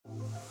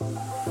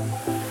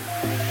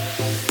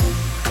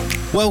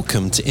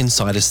Welcome to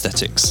Inside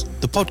Aesthetics,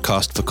 the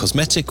podcast for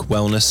cosmetic,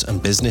 wellness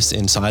and business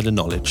insider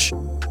knowledge.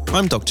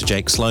 I'm Dr.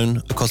 Jake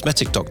Sloan, a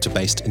cosmetic doctor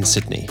based in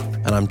Sydney,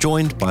 and I'm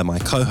joined by my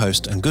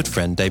co-host and good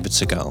friend David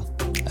Segal,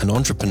 an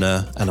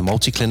entrepreneur and a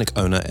multi-clinic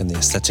owner in the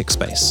aesthetic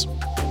space.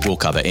 We'll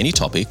cover any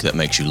topic that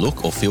makes you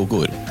look or feel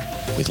good,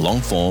 with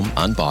long-form,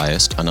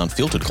 unbiased and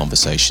unfiltered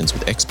conversations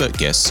with expert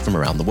guests from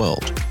around the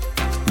world.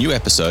 New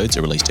episodes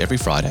are released every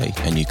Friday,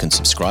 and you can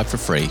subscribe for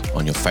free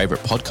on your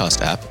favourite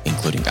podcast app,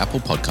 including Apple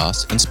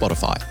Podcasts and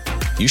Spotify.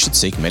 You should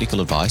seek medical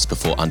advice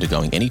before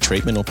undergoing any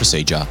treatment or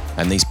procedure,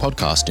 and these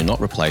podcasts do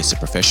not replace a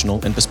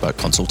professional and bespoke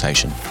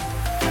consultation.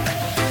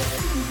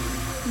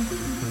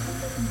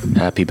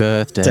 Happy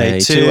birthday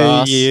to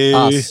us. you.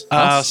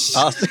 Us.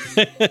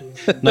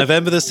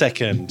 November the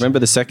 2nd. Remember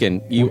the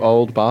 2nd, you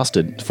old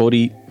bastard.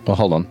 40. Oh,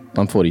 hold on.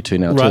 I'm 42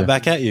 now, Right too.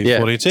 back at you, Yeah.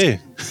 42.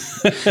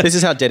 This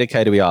is how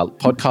dedicated we are.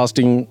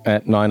 Podcasting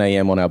at 9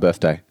 a.m. on our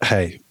birthday.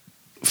 Hey,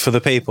 for the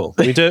people.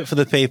 We do it for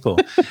the people.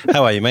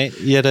 How are you, mate?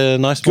 You had a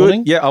nice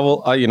morning?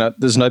 Yeah,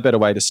 there's no better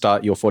way to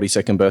start your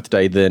 42nd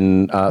birthday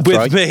than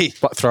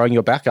throwing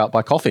your back out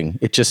by coughing.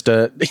 It just...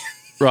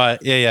 Right,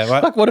 yeah.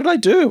 Right. Like, what did I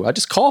do? I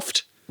just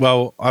coughed.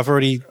 Well, I've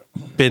already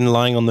been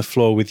lying on the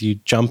floor with you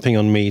jumping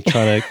on me,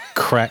 trying to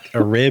crack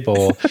a rib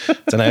or,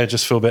 don't know,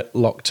 just feel a bit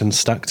locked and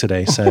stuck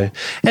today. So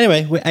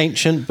anyway, we're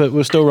ancient, but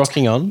we're still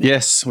rocking on.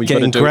 Yes. We've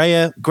Getting got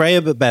to do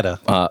grayer but better.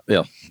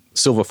 Yeah.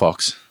 Silver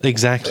fox.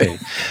 Exactly.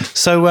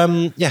 So,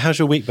 how's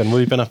your week been? What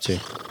have you been up to?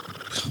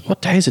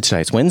 What day is it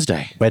today? It's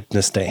Wednesday.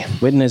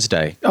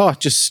 Wednesday. Oh,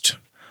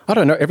 I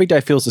don't know. Every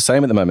day feels the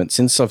same at the moment.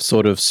 Since I've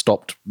sort of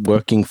stopped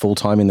working full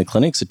time in the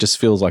clinics, it just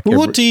feels like.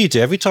 What do you do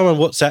every time I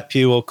WhatsApp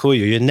you or call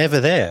you? You're never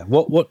there.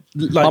 What?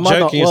 Like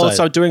joking aside.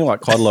 So doing like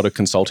quite a lot of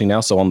consulting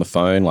now. So on the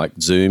phone, like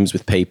Zooms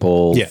with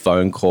people,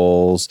 phone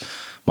calls.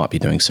 Might be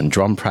doing some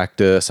drum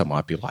practice. I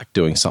might be like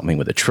doing something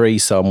with a tree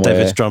somewhere.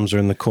 David's drums are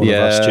in the corner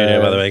of our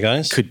studio, by the way,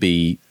 guys. Could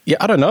be. Yeah,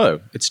 I don't know.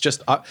 It's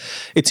just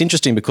it's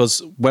interesting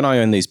because when I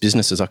own these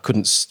businesses, I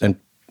couldn't, and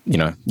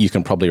you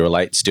can probably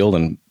relate still,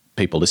 and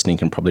people listening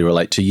can probably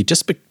relate to,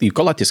 you've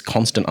got like this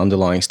constant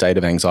underlying state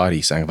of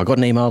anxiety saying, have I got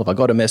an email? Have I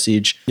got a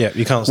message? Yeah,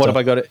 you can't stop. What have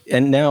I got?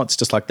 And now it's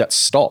just like that's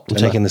stopped. I'm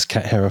taking this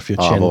cat hair off your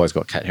chin. I've always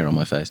got cat hair on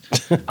my face.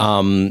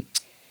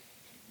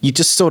 You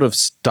just sort of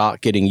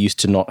start getting used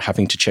to not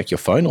having to check your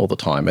phone all the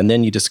time. And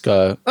then you just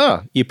go,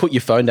 you put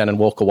your phone down and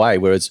walk away.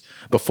 Whereas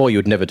before you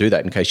would never do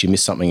that in case you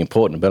missed something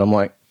important. But I'm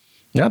like,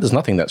 no, there's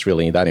nothing that's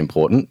really that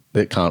important.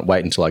 It can't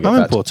wait until I get back.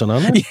 I'm important,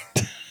 aren't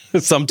I?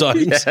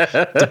 Sometimes.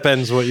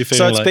 Depends what you're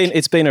feeling So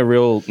it's been a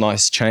real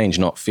nice change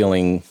not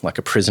feeling like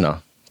a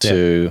prisoner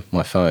to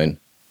my phone.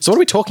 So what are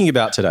we talking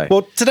about today?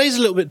 Well, today's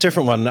a little bit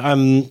different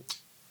one.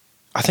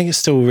 I think it's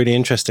still really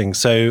interesting.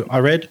 So I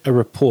read a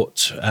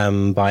report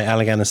by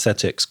Allergan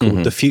Aesthetics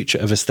called The Future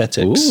of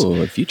Aesthetics. Ooh,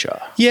 the future.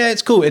 Yeah,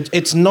 it's cool.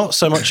 It's not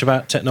so much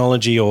about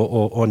technology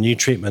or new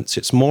treatments.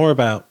 It's more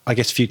about, I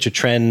guess, future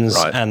trends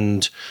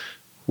and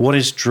what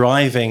is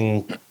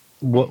driving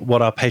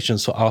what our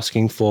patients are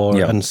asking for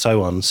and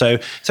so on. So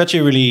it's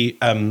actually a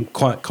really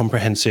quite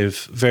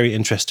comprehensive, very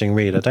interesting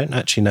read. I don't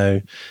actually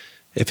know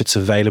if it's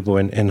available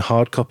in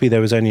hard copy.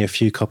 There was only a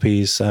few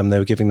copies. They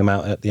were giving them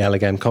out at the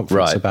Allergan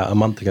conference about a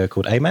month ago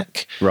called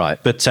AMAC. Right.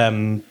 But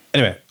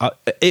anyway,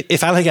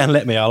 if Allergan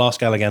let me, I'll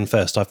ask Allergan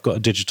first. I've got a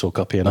digital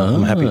copy and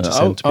I'm happy to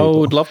send to people. I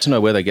would love to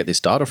know where they get this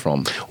data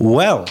from.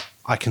 Well,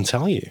 I can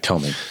tell you. Tell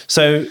me.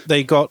 So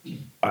they got,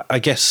 I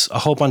guess, a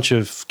whole bunch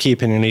of key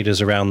opinion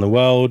leaders around the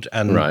world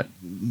and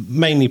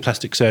mainly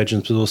plastic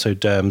surgeons, but also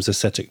derms,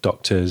 aesthetic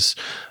doctors,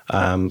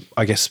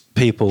 I guess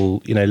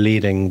people,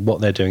 leading what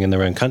they're doing in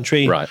their own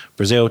country. Right.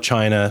 Brazil,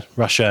 China,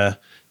 Russia,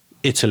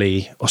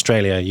 Italy,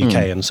 Australia, UK,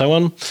 and so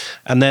on.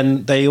 And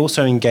then they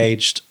also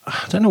engaged,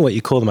 I don't know what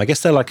you call them. I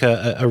guess they're like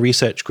a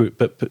research group,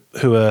 but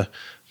who are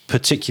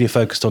particularly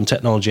focused on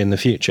technology in the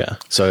future.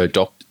 So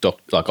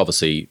like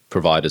obviously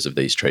providers of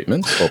these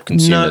treatments or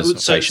consumers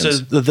or patients?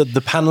 So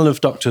the panel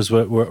of doctors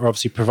were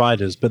obviously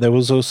providers, but there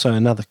was also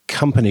another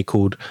company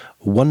called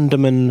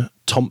Wunderman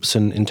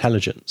Thompson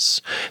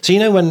Intelligence.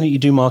 So when you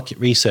do market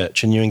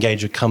research and you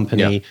engage a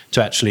company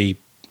to actually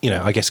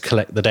I guess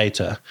collect the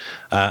data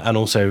and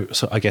also,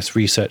 I guess,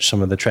 research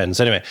some of the trends.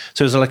 Anyway,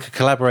 so it was like a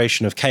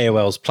collaboration of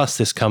KOLs plus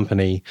this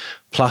company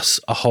plus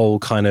a whole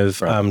kind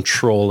of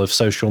trawl of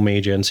social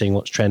media and seeing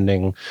what's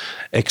trending,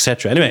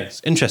 etc. Anyway,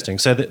 it's interesting.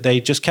 So they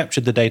just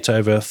captured the data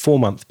over a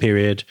 4-month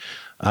period.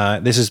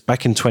 This is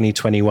back in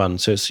 2021,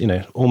 so it's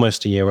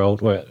almost a year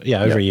old. Well,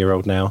 over a year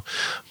old now,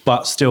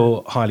 but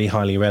still highly,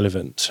 highly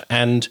relevant.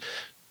 And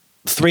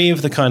 3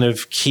 of the kind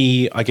of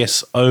key, I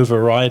guess,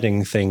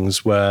 overriding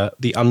things were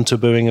the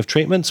untabooing of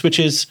treatments, which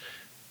is,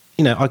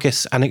 I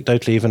guess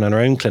anecdotally, even in our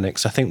own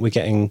clinics, I think we're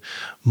getting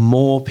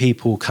more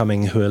people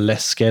coming who are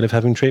less scared of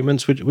having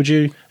treatments. Would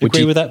you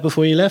agree with that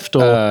before you left?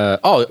 Or?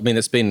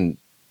 It's been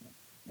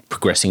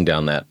progressing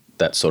down that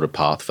sort of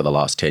path for the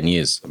last 10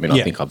 years.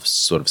 I think I've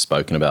sort of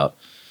spoken about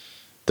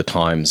the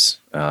times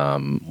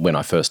when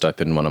I first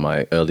opened one of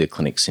my earlier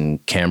clinics in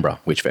Canberra,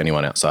 which for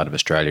anyone outside of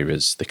Australia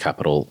is the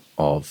capital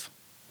of,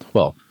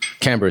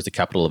 Canberra is the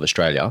capital of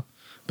Australia,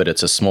 but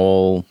it's a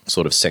small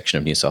sort of section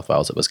of New South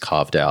Wales that was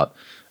carved out,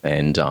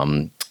 and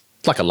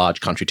it's like a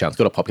large country town. It's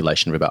got a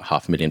population of about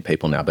 500,000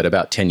 people now, but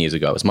about 10 years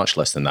ago, it was much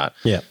less than that.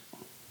 Yeah.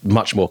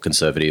 Much more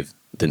conservative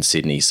than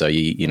Sydney. So,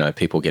 you know,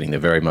 people getting the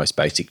very most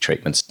basic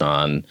treatments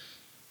done,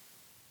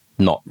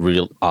 not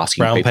real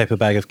asking Brown people. paper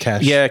bag of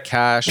cash. Yeah,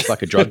 cash,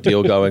 like a drug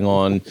deal going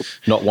on,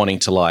 not wanting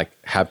to like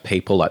have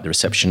people like the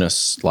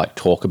receptionists like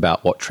talk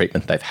about what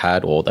treatment they've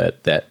had or that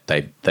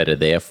are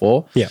there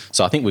for. Yeah.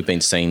 So I think we've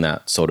been seeing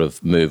that sort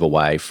of move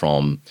away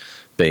from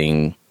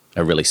being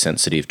a really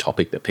sensitive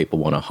topic that people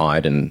want to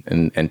hide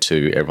and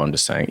to everyone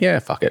just saying, yeah,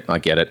 fuck it, I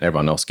get it,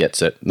 everyone else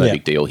gets it, no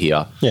big deal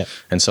here. Yeah.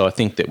 And so I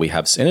think that we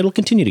have, and it'll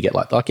continue to get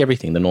like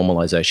everything, the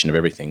normalization of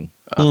everything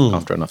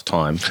after enough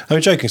time. I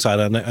mean, joking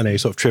aside, I know you're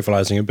sort of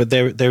trivializing it, but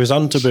there is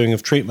untabooing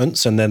of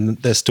treatments, and then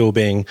there's still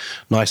being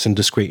nice and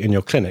discreet in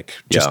your clinic,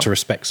 just to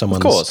respect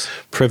someone's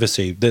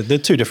privacy. They're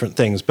two different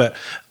things, but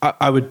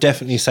I would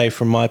definitely say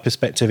from my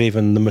perspective,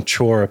 even the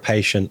maturer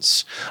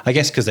patients, I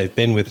guess because they've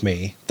been with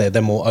me,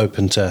 they're more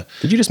open to...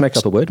 Did you just make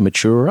up a word?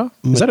 Maturer?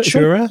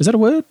 Maturer? Is that a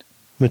word?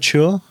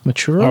 Mature?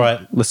 Mature? All right.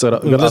 Let's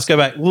go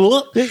back.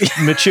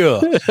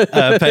 Mature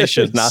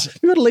patients. Nah,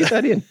 we've got to leave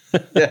that in.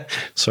 Yeah.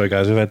 Sorry,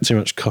 guys. We've had too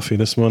much coffee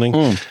this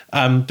morning.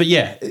 But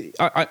yeah,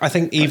 I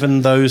think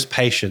even those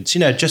patients, you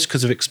know, just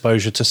because of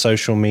exposure to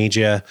social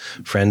media,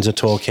 friends are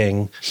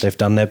talking, they've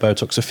done their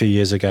Botox a few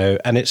years ago,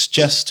 and it's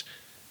just,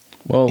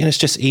 it's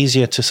just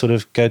easier to sort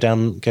of go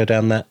down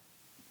that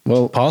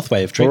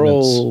pathway of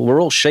treatments.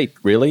 We're all sheep,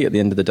 really, at the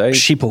end of the day.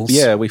 Sheeples.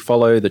 Yeah, we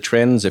follow the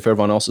trends. If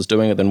everyone else is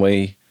doing it, then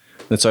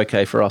it's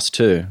okay for us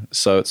too.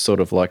 So it's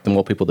sort of like the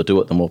more people that do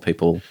it, the more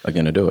people are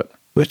going to do it.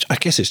 Which I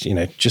guess is, you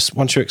know, just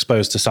once you're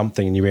exposed to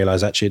something and you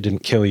realize actually it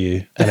didn't kill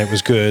you and it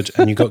was good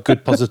and you got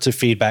good positive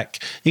feedback,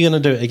 you're going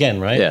to do it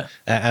again, right? Yeah.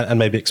 And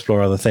maybe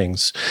explore other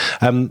things.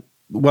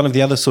 One of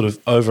the other sort of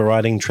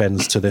overriding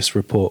trends to this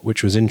report,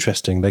 which was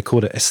interesting, they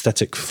called it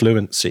aesthetic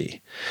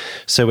fluency.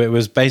 So it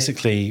was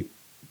basically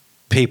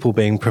people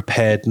being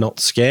prepared, not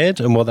scared.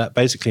 And what that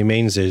basically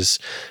means is,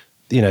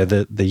 you know,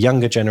 the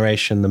younger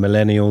generation, the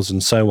millennials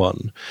and so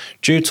on,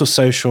 due to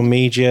social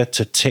media,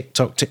 to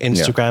TikTok, to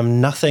Instagram,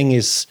 nothing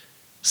is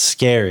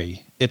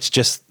scary. It's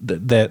just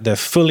they're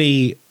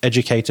fully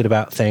educated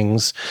about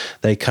things.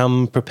 They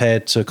come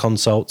prepared to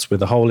consults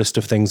with a whole list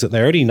of things that they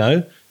already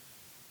know.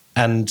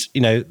 And,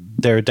 you know,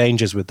 there are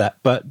dangers with that.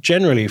 But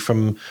generally,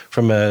 from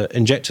an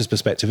injector's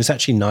perspective, it's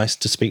actually nice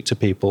to speak to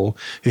people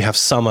who have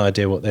some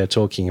idea what they're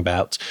talking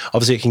about.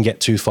 Obviously, it can get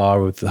too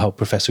far with the whole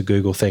Professor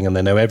Google thing and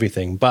they know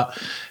everything. But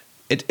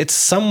it's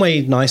some way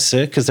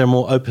nicer because they're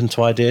more open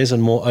to ideas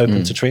and more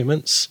open to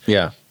treatments.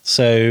 Yeah.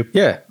 So...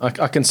 Yeah,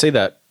 I can see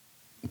that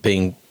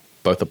being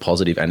both a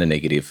positive and a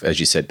negative. As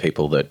you said,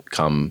 people that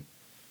come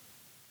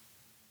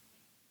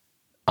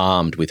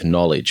armed with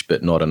knowledge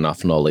but not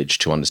enough knowledge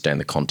to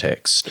understand the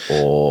context,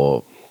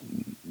 or,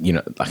 you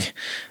know, like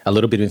a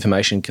little bit of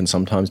information can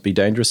sometimes be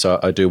dangerous. So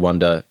I do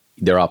wonder,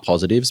 there are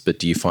positives, but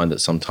do you find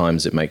that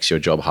sometimes it makes your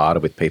job harder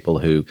with people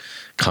who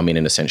come in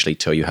and essentially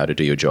tell you how to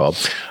do your job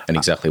and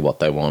exactly what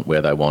they want,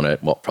 where they want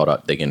it, what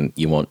product they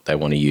want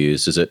to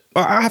use? Is it?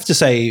 I have to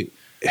say,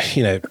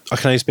 you know, I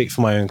can only speak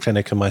for my own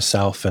clinic and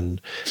myself, and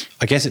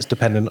I guess it's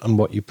dependent on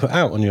what you put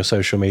out on your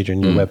social media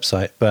and your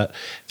website. But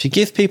if you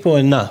give people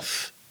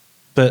enough,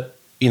 but,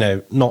 you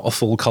know, not a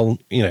full,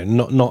 you know,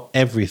 not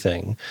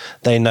everything,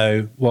 they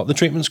know what the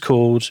treatment's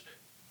called,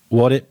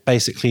 what it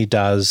basically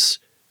does,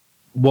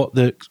 what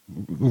the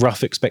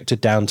rough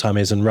expected downtime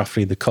is, and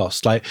roughly the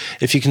cost. Like,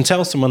 if you can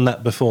tell someone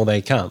that before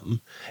they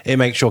come, it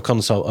makes your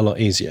consult a lot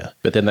easier.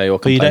 But then they all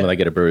complain when they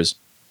get a bruise.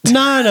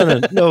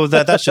 No.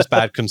 That's just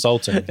bad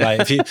consulting.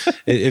 Like,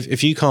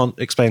 if you can't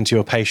explain to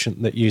your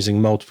patient that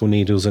using multiple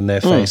needles in their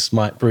face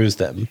might bruise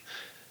them,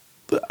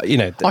 you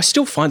know, I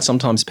still find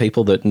sometimes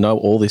people that know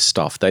all this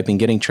stuff, they've been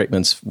getting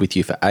treatments with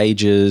you for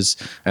ages,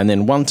 and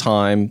then one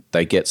time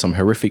they get some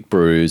horrific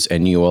bruise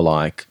and you are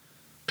like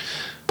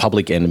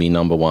public enemy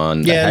number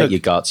one. They hate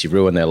your guts, you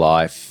ruin their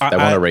life, they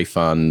want a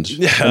refund.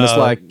 And it's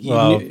like,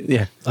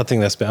 I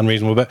think that's a bit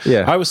unreasonable. But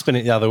I was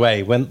spinning it the other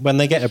way. When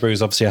they get a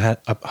bruise, obviously I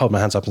hold my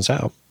hands up and say,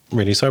 oh, I'm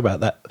really sorry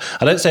about that.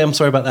 I don't say I'm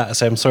sorry about that. I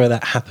say I'm sorry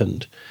that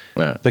happened.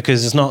 Yeah.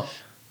 Because it's not,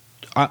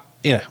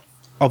 you know,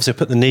 obviously I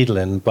put the needle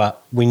in,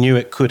 but we knew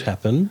it could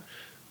happen.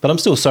 But I'm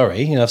still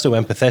sorry, you know, I'm still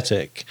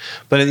empathetic.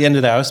 But at the end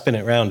of the day, I spin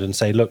it around and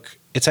say, look,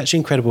 it's actually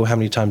incredible how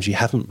many times you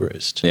haven't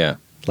bruised. Yeah.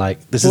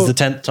 Like, this is the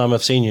 10th time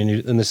I've seen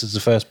you and this is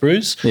the first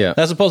bruise. Yeah.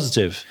 That's a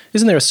positive.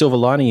 Isn't there a silver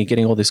lining? You're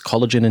getting all this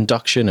collagen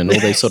induction and all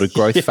these sort of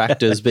growth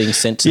factors being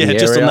sent to the area. Yeah,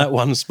 just on that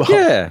one spot.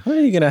 Yeah. Well,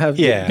 you're going to have,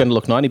 you're going to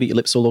look 90, but your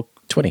lips will look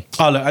 20.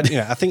 Oh, look,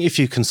 I think if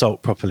you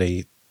consult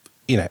properly,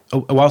 you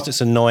know, whilst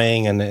it's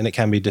annoying and it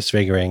can be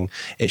disfiguring,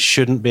 it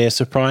shouldn't be a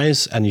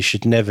surprise, and you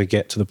should never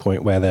get to the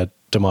point where they're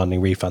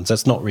demanding refunds.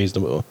 That's not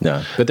reasonable.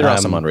 No, but there are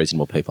some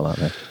unreasonable people out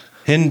there.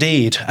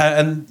 Indeed.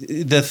 And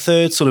the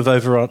third sort of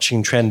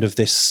overarching trend of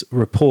this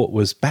report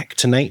was back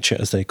to nature,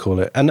 as they call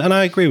it. And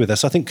I agree with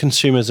this. I think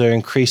consumers are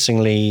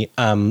increasingly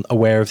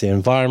aware of the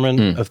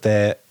environment, of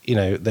their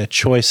their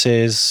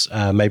choices,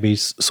 maybe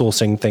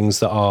sourcing things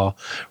that are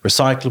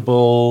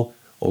recyclable,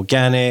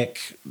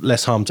 organic,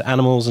 less harm to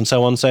animals, and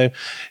so on. So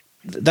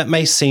that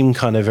may seem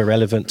kind of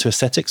irrelevant to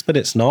aesthetics, but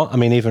it's not. I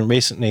mean, even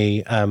recently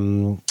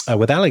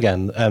with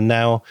Allergan,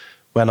 now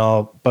when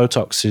our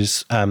Botox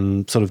is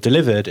sort of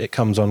delivered, it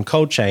comes on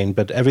cold chain,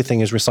 but everything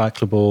is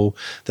recyclable.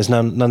 There's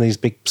none of these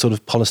big sort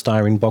of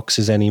polystyrene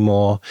boxes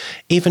anymore.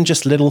 Even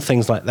just little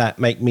things like that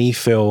make me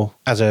feel,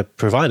 as a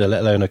provider,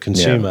 let alone a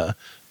consumer,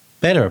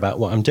 better about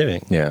what I'm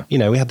doing. Yeah.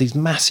 We have these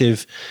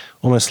massive,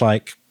 almost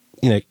like,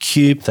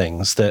 cube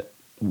things that,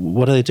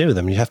 what do they do with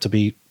them? You have to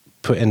be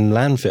put in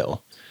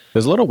landfill.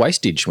 There's a lot of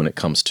wastage when it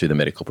comes to the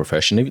medical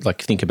profession.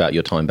 Like, think about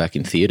your time back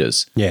in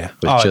theatres. Yeah.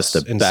 With just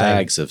the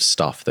bags of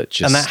stuff that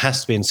just... And that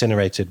has to be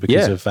incinerated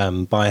because of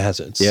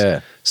biohazards. Yeah.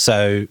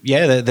 So,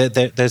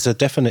 there's a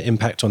definite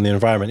impact on the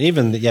environment.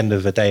 Even at the end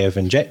of a day of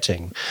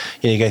injecting,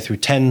 you go through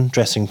 10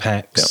 dressing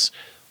packs,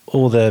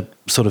 all the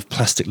sort of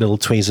plastic little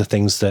tweezer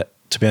things that,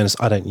 to be honest,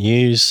 I don't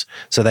use.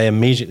 So they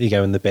immediately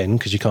go in the bin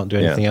because you can't do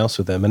anything else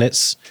with them. And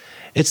it's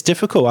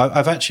difficult.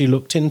 I've actually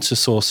looked into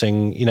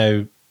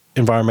sourcing,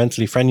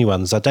 environmentally friendly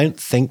ones. I don't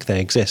think they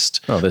exist.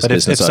 Oh, there's a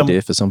business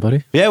idea for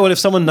somebody. Yeah, well, if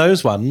someone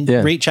knows one,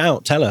 reach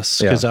out, tell us,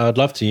 because I'd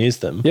love to use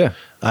them. Yeah.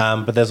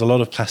 But there's a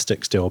lot of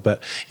plastic still.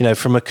 But,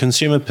 from a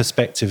consumer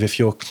perspective, if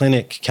your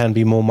clinic can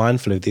be more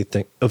mindful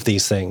of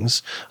these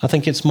things, I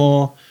think it's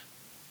more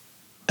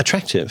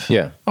attractive.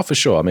 Yeah. Oh, for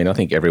sure. I mean, I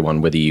think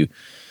everyone, whether you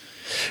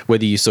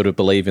sort of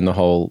believe in the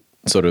whole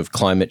sort of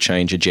climate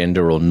change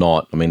agenda or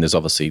not, I mean, there's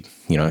obviously,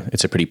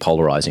 it's a pretty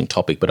polarizing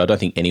topic, but I don't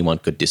think anyone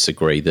could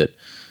disagree that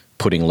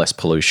putting less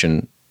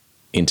pollution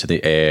into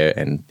the air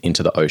and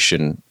into the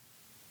ocean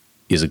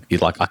is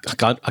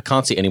I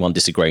can't see anyone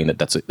disagreeing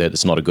that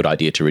it's not a good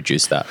idea to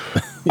reduce that.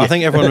 I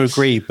think everyone would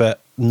agree, but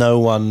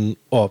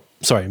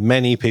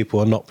many people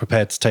are not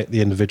prepared to take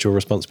the individual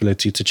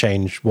responsibility to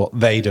change what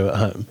they do at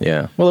home.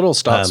 Yeah. Well, it all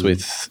starts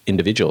with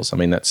individuals. I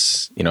mean,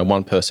 that's,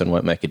 one person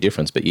won't make a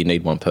difference, but you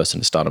need one person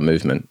to start a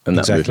movement, and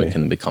that movement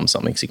can become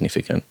something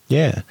significant.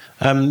 Yeah.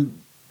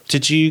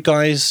 Did you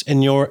guys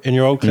in your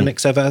old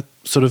clinics ever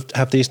sort of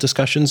have these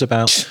discussions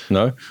about?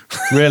 No.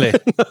 Really?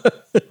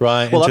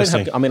 Right. Well,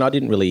 I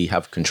didn't really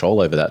have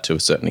control over that to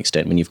a certain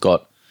extent. When you've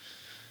got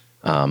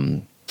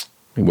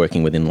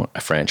working within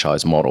a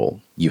franchise model,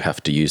 you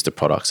have to use the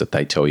products that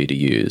they tell you to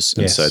use.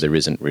 And so there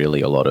isn't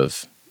really a lot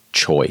of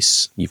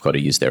choice. You've got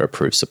to use their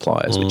approved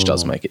suppliers, which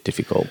does make it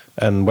difficult.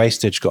 And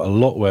wastage got a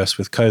lot worse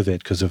with COVID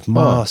because of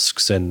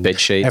masks and bed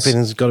sheets.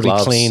 Everything's got to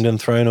be cleaned and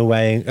thrown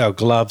away. Oh,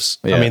 gloves.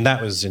 Yeah. I mean, that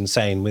was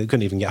insane. We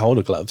couldn't even get hold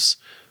of gloves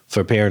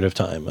for a period of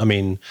time. I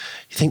mean,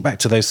 you think back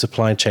to those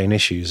supply chain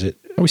issues.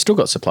 We still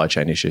got supply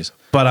chain issues.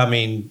 But I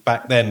mean,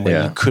 back then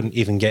when you couldn't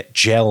even get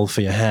gel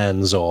for your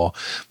hands or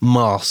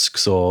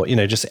masks or,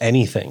 just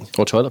anything.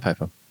 Or toilet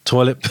paper.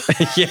 Toilet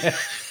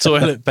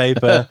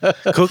paper,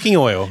 cooking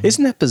oil.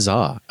 Isn't that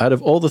bizarre? Out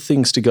of all the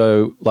things to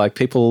go, like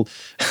people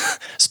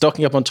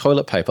stocking up on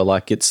toilet paper,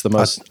 like it's the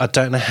most... I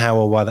don't know how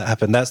or why that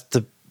happened. That's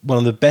one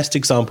of the best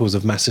examples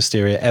of mass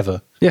hysteria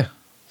ever. Yeah.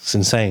 It's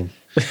insane.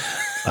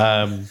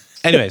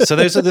 Anyway, so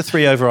those are the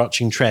 3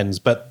 overarching trends,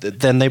 but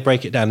then they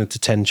break it down into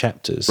 10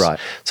 chapters. Right.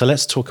 So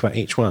let's talk about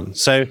each one.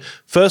 So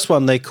first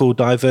one they call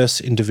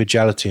diverse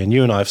individuality, and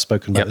you and I have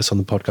spoken about this on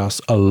the podcast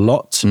a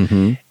lot.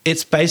 Mm-hmm.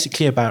 It's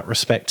basically about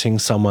respecting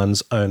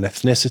someone's own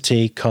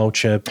ethnicity,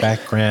 culture,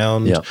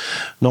 background,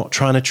 not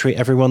trying to treat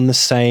everyone the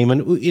same.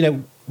 And,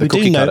 the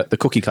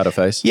cookie cutter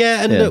face.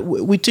 Yeah, and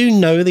look, we do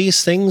know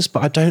these things,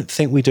 but I don't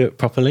think we do it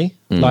properly.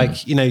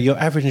 Like, your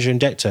average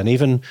injector, and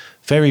even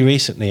very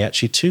recently,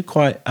 actually, 2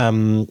 quite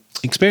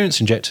experienced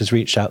injectors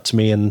reached out to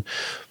me and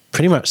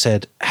pretty much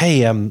said,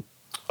 hey, I've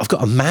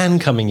got a man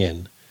coming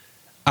in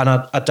and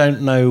I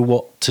don't know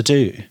what to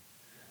do.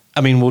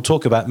 I mean, we'll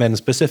talk about men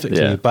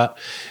specifically, but,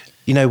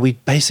 we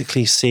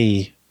basically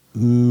see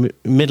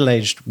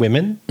middle-aged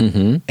women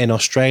in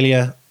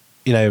Australia.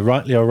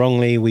 Rightly or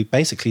wrongly, we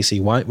basically see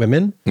white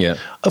women. Yeah.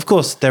 Of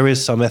course, there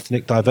is some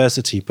ethnic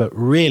diversity, but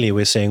really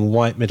we're seeing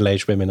white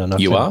middle-aged women in our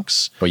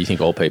clinics. Or you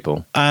think all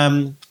people?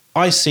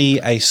 I see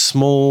a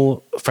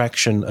small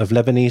fraction of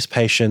Lebanese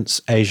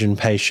patients, Asian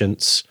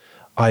patients.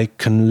 I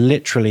can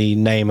literally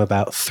name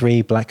about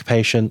 3 black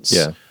patients.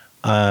 Yeah.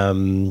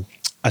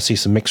 I see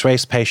some mixed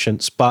race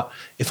patients, but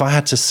if I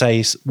had to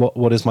say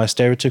what is my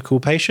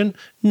stereotypical patient,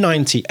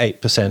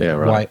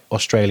 98% white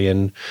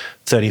Australian,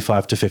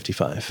 35 to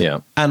 55. Yeah.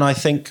 And I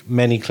think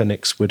many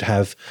clinics would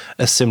have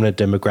a similar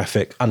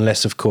demographic,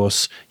 unless, of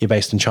course, you're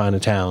based in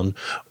Chinatown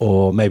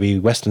or maybe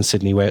Western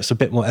Sydney, where it's a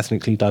bit more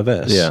ethnically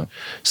diverse. Yeah.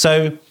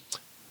 So,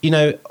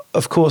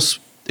 of course,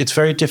 it's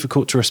very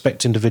difficult to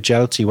respect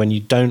individuality when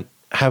you don't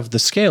have the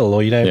skill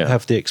or you don't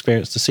have the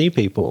experience to see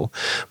people.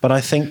 But I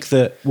think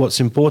that what's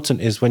important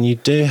is when you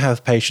do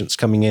have patients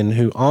coming in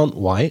who aren't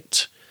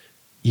white,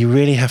 you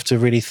really have to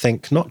really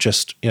think not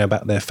just,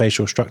 about their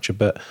facial structure,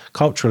 but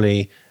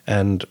culturally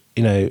and,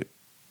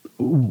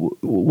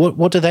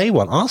 what do they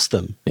want? Ask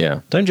them.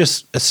 Yeah. Don't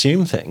just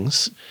assume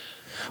things.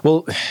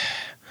 Well,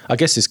 I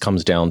guess this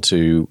comes down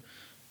to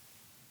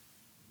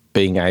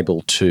being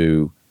able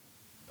to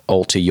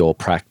alter your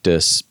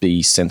practice,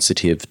 be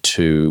sensitive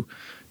to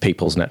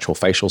people's natural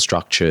facial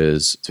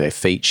structures, their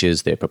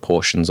features, their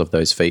proportions of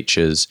those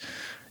features.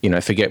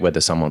 Forget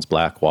whether someone's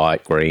black,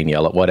 white, green,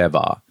 yellow,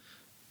 whatever.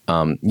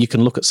 You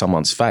can look at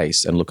someone's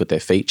face and look at their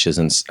features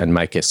and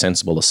make a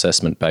sensible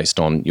assessment based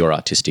on your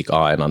artistic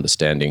eye and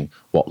understanding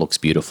what looks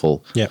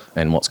beautiful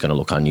and what's going to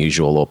look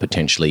unusual or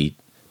potentially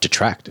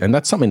detract. And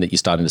that's something that you're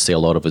starting to see a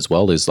lot of as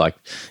well, is like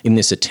in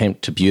this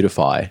attempt to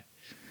beautify,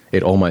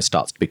 it almost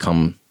starts to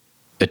become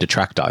a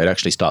detractor. It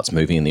actually starts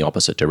moving in the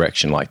opposite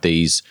direction, like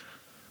these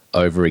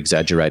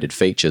over-exaggerated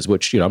features,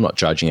 which, I'm not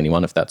judging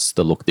anyone. If that's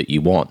the look that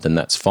you want, then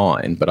that's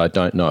fine. But I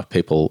don't know if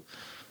people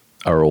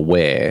are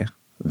aware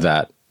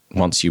that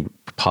once you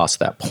pass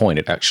that point,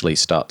 it actually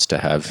starts to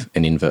have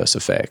an inverse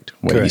effect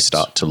where Correct. you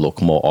start to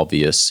look more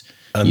obvious.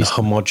 And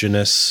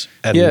homogenous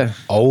and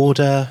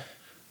older,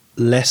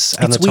 less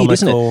anatomical. It's weird,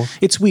 isn't it?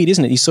 It's weird,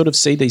 isn't it? You sort of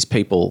see these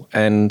people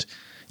and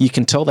you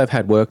can tell they've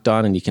had work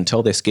done and you can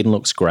tell their skin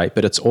looks great,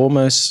 but it's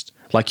almost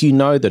like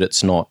that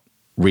it's not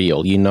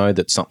real. You know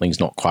that something's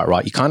not quite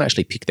right. You can't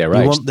actually pick their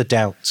age. You want the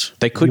doubt.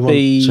 They could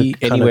be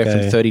anywhere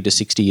from 30 to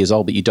 60 years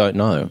old, but you don't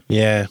know.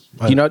 Yeah.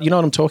 You know what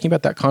I'm talking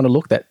about? That kind of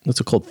look.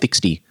 That's called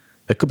thicksty.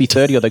 It could be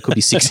 30 or they could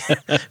be 60.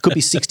 Could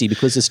be 60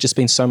 because there's just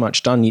been so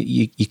much done.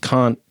 You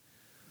can't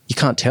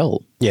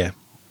tell. Yeah.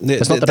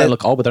 It's not that they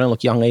look old, but they don't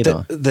look young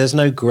either. There's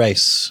no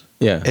grace.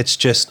 Yeah. It's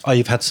just,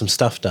 you've had some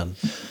stuff done.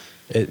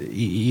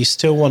 You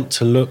still want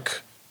to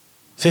look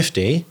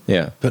 50,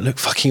 but look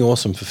fucking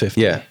awesome for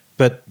 50. Yeah.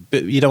 But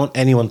you don't want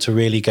anyone to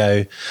really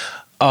go,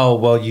 oh,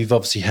 well, you've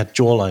obviously had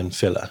jawline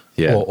filler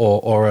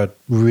or a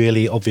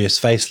really obvious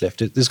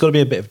facelift. There's got to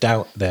be a bit of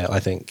doubt there, I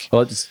think.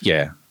 Well,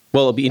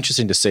 it'll be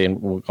interesting to see,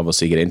 and we'll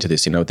obviously get into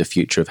this, the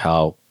future of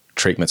how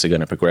treatments are going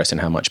to progress and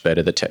how much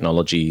better the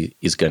technology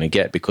is going to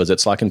get, because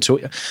it's like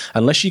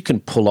unless you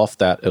can pull off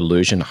that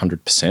illusion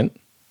 100%,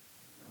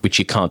 which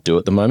you can't do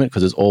at the moment,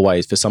 because there's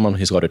always, for someone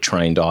who's got a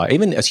trained eye,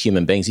 even as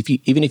human beings,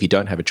 even if you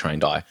don't have a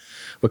trained eye,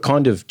 we're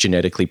kind of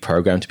genetically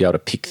programmed to be able to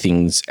pick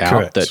things out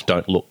Correct. that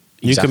don't look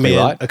exactly you can be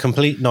right. a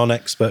complete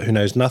non-expert who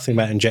knows nothing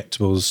about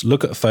injectables,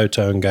 look at a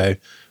photo and go,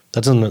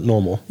 that doesn't look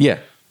normal. Yeah.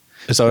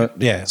 So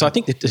So I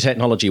think that the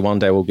technology one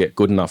day will get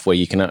good enough where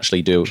you can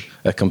actually do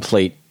a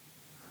complete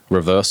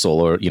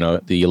reversal, or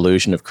the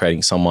illusion of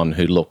creating someone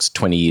who looks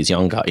 20 years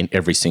younger in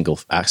every single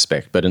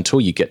aspect. But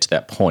until you get to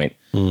that point,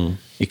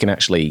 you can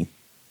actually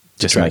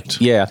just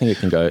detract. I think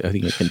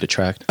it can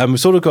detract. We've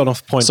sort of gone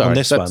off point on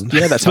this one.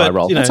 Yeah, that's how I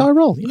roll. That's how I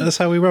roll. That's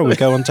how we roll. We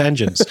go on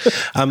tangents.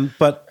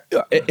 But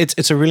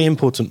it's a really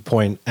important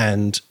point,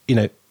 and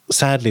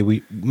sadly,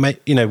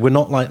 we're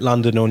not like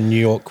London or New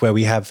York where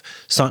we have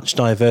such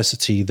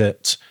diversity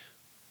that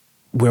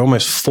we're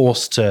almost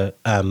forced to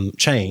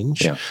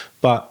change. Yeah.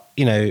 But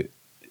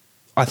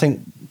I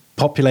think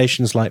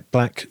populations like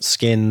black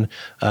skin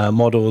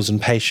models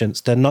and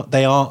patients,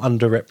 they are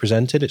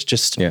underrepresented. It's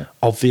just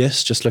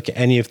obvious. Just look at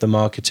any of the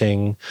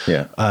marketing.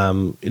 Yeah.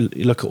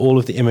 You look at all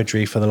of the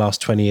imagery for the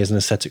last 20 years in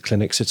aesthetic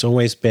clinics. It's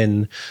always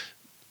been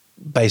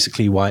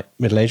basically white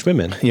middle-aged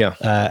women. Yeah.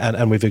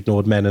 And we've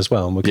ignored men as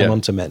well, and we'll come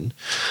on to men.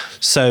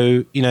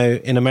 So,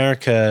 in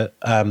America,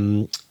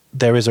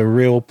 there is a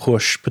real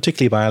push,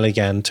 particularly by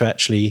Allergan, to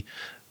actually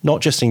not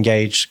just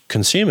engage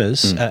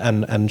consumers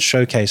and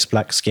showcase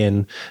black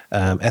skin,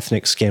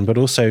 ethnic skin, but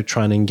also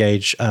try and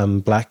engage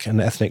black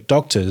and ethnic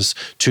doctors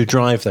to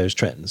drive those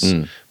trends.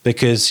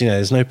 Because,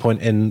 there's no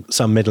point in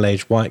some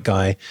middle-aged white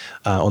guy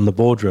on the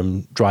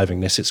boardroom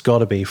driving this. It's got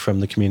to be from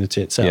the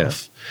community itself.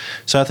 Yeah.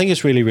 So I think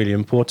it's really, really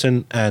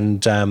important.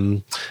 And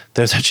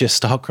there's actually a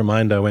stark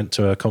reminder. I went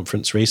to a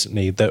conference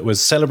recently that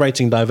was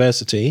celebrating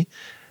diversity,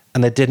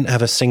 and they didn't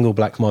have a single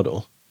black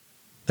model.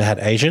 They had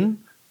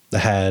Asian, they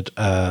had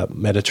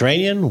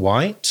Mediterranean,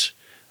 white,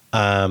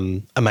 a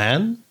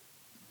man,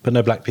 but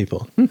no black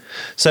people.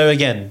 So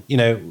again,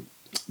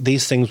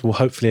 these things will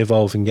hopefully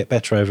evolve and get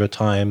better over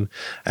time.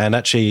 And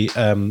actually,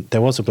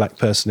 there was a black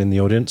person in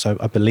the audience.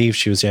 I believe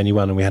she was the only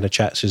one, and we had a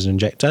chat. She's an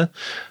injector,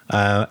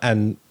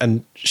 and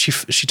she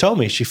told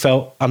me she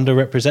felt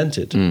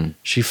underrepresented.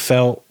 She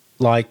felt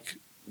like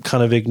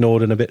kind of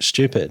ignored and a bit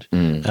stupid.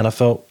 And I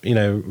felt,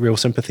 real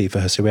sympathy for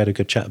her. So we had a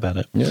good chat about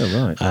it.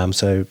 Yeah, right.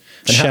 So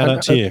shout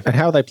out to you. And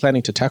how are they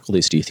planning to tackle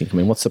this, do you think? I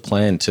mean, what's the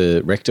plan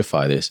to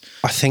rectify this?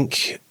 I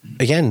think,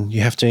 again,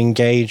 you have to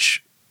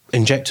engage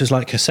injectors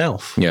like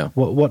herself. Yeah.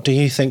 What do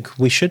you think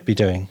we should be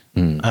doing?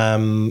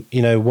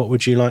 What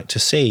would you like to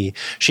see?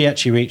 She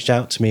actually reached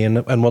out to me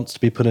and wants to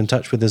be put in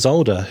touch with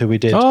Isolda, who we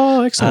did.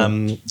 Oh,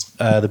 excellent.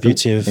 The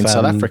Beauty of... In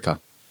South Africa.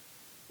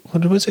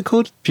 What was it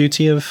called?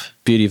 Beauty of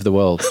the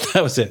World.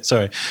 That was it.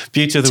 Sorry.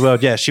 Beauty of the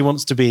World. Yeah, she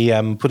wants to be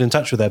put in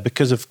touch with her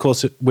because, of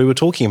course, we were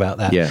talking about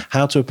that. Yeah.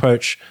 How to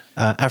approach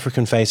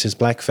African faces,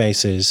 black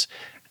faces,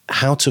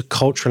 how to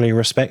culturally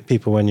respect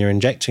people when you're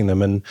injecting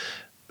them and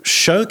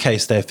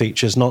showcase their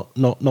features,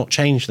 not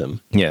change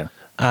them. Yeah.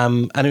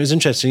 And it was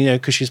interesting,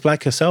 because she's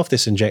black herself,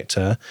 this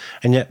injector,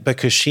 and yet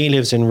because she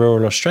lives in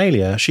rural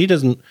Australia, she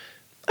doesn't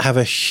have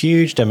a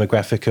huge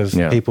demographic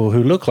of people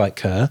who look like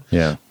her.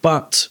 Yeah.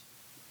 But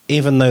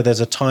even though there's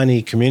a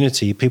tiny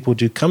community, people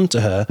do come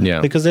to her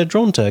because they're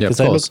drawn to her because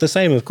they look the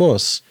same, of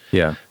course.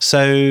 Yeah.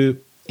 So,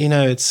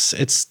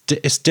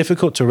 it's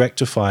difficult to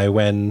rectify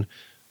when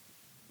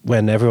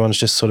everyone's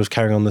just sort of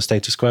carrying on the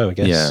status quo, I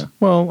guess. Yeah.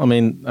 Well, I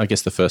mean, I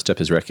guess the first step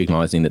is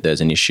recognizing that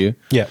there's an issue.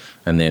 Yeah.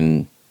 And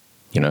then,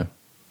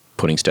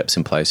 putting steps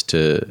in place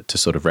to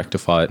sort of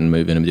rectify it and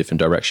move in a different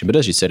direction. But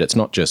as you said, it's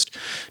not just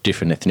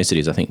different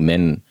ethnicities. I think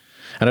men,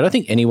 and I don't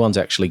think anyone's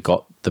actually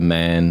got the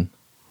man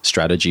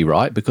strategy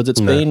right, because it's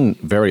been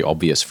very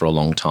obvious for a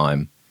long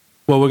time.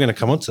 Well, we're going to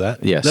come on to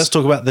that. Yes. Let's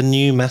talk about the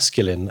new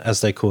masculine,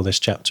 as they call this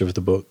chapter of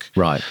the book.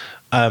 Right.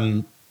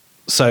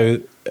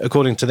 So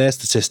according to their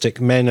statistic,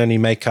 men only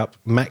make up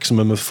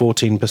maximum of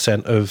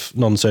 14% of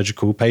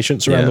non-surgical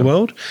patients around the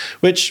world,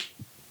 which,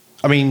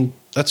 I mean,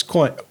 that's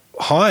quite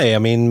high. I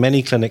mean,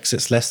 many clinics,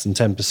 it's less than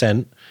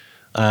 10%.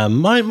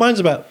 Mine's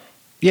about,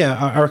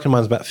 I reckon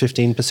mine's about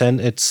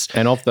 15%.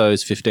 And of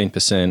those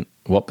 15%,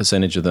 what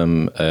percentage of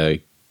them are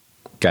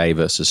gay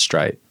versus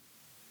straight?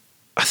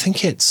 I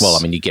think it's... Well,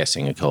 I mean, you're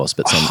guessing, of course,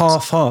 but some...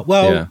 Half.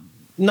 Well,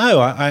 no,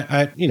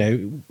 I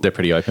they're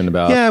pretty open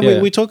about...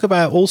 Yeah, we talk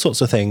about all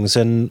sorts of things,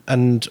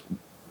 and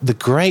the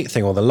great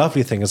thing, or the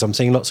lovely thing, is I'm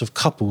seeing lots of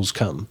couples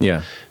come.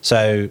 Yeah.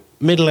 So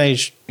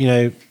middle-aged,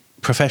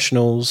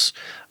 professionals...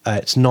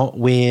 it's not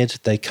weird.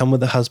 They come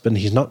with a husband.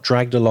 He's not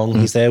dragged along.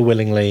 He's there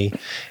willingly.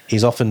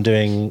 He's often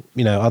doing,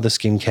 other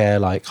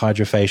skincare like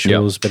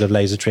hydrofacials, bit of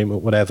laser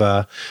treatment,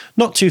 whatever.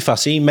 Not too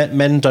fussy.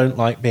 Men don't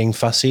like being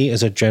fussy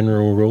as a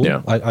general rule.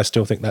 Yeah. I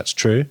still think that's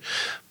true.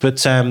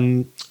 But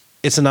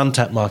it's an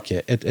untapped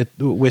market.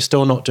 We're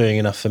still not doing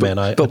enough for men.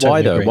 But totally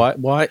why though? agree.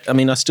 Why? I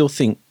mean, I still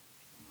think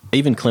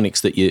even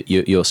clinics that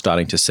you're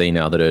starting to see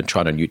now that are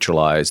trying to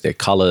neutralize their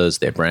colors,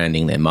 their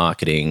branding, their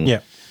marketing. Yeah.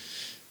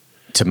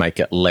 To make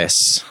it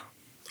less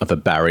of a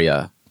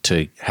barrier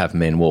to have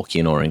men walk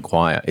in or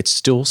inquire. It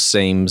still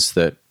seems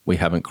that we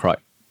haven't quite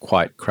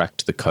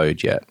cracked the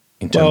code yet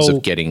in terms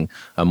of getting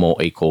a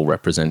more equal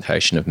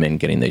representation of men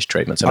getting these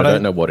treatments. And I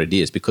don't know what it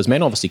is, because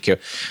men obviously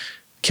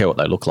care what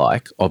they look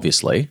like,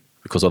 obviously,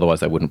 because otherwise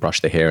they wouldn't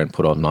brush their hair and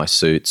put on nice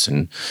suits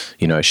and,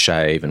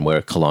 shave and wear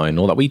a cologne and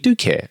all that. We do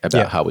care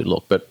about how we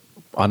look, but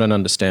I don't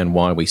understand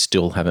why we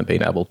still haven't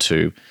been able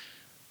to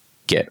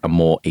get a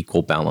more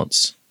equal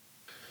balance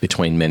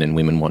between men and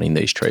women wanting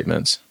these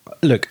treatments.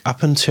 Look,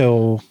 up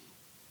until...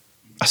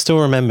 I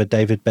still remember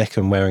David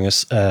Beckham wearing a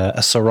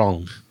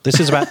sarong. This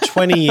is about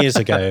 20 years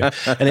ago,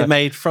 and it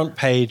made front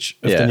page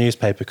of the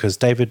newspaper because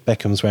David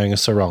Beckham's wearing a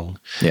sarong.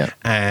 Yeah.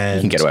 And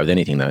you can get away with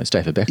anything, though. It's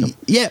David Beckham.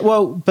 Yeah,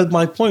 well, but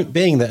my point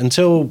being that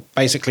until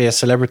basically a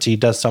celebrity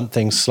does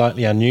something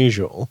slightly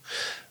unusual,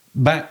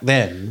 back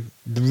then,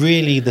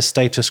 really the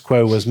status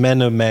quo was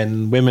men are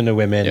men, women are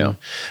women,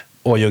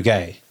 or you're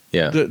gay.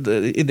 Yeah.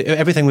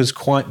 Everything was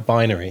quite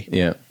binary.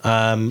 Yeah.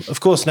 Of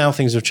course, now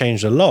things have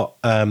changed a lot.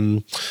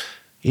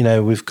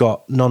 We've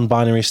got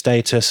non-binary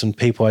status and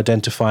people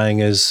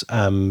identifying as,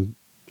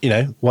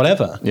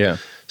 whatever. Yeah.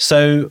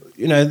 So,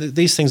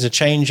 these things are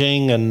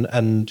changing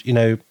and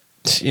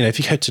if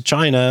you go to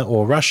China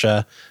or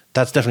Russia,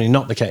 that's definitely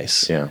not the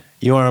case. Yeah.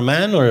 You are a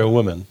man or a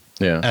woman.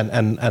 Yeah.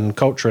 And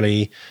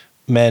culturally,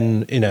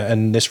 men,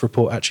 and this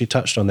report actually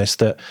touched on this,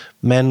 that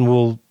men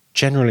will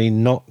generally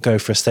not go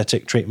for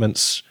aesthetic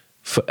treatments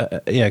for,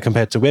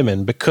 compared to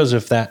women because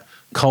of that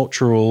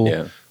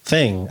cultural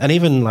thing. And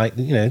even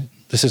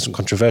this isn't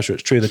controversial,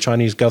 it's true, the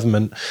Chinese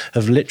government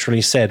have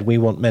literally said, we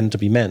want men to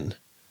be men.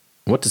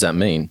 What does that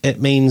mean?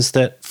 It means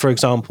that, for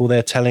example,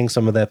 they're telling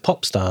some of their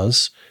pop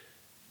stars,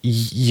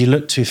 you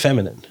look too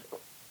feminine.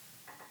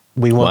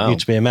 We want you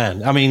to be a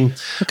man. I mean,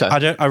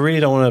 I really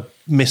don't want to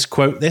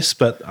misquote this,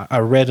 but I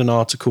read an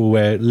article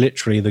where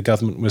literally the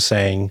government was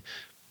saying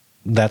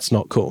that's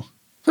not cool.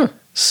 Huh.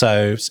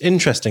 So it's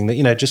interesting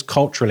that, just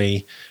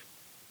culturally,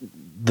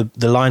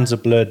 the lines are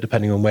blurred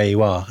depending on where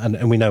you are.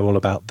 And we know all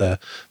about the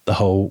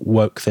whole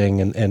woke thing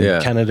in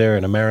Canada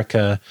and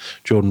America,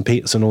 Jordan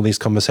Peterson, all these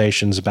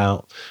conversations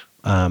about,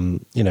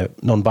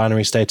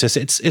 non-binary status.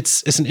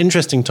 It's an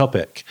interesting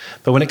topic.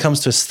 But when it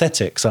comes to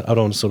aesthetics, I don't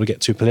want to sort of get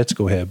too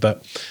political here,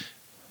 but,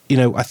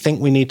 I think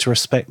we need to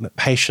respect that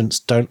patients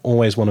don't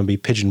always want to be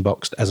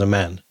pigeon-boxed as a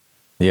man.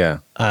 Yeah.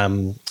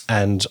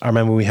 And I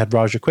remember we had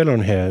Raj Aquila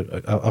on here,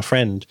 a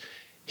friend.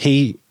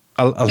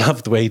 I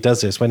love the way he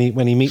does this. When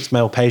he meets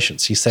male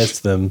patients, he says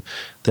to them,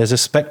 there's a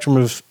spectrum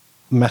of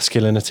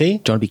masculinity.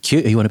 Do you want to be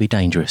cute or you want to be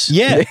dangerous?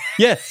 Yeah,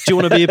 yeah. Do you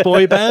want to be a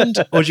boy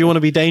band or do you want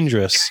to be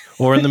dangerous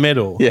or in the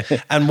middle? Yeah.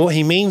 And what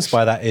he means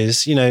by that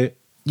is,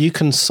 you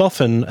can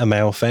soften a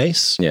male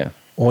face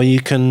or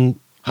you can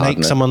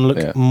make someone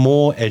look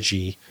more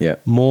edgy,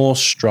 more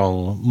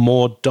strong,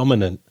 more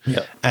dominant.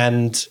 Yeah.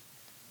 And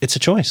it's a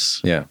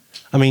choice. Yeah.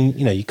 I mean,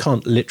 you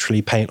can't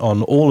literally paint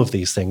on all of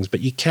these things, but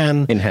you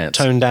can enhance,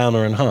 tone down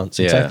or enhance.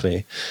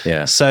 Exactly.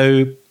 Yeah.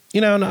 So,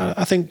 and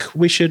I think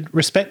we should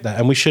respect that.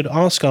 And we should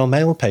ask our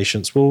male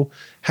patients, well,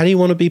 how do you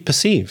want to be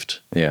perceived?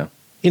 Yeah.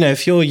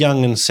 If you're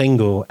young and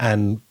single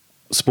and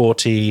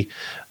sporty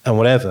and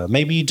whatever,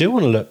 maybe you do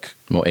want to look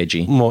more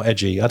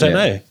edgy. I don't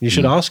know. You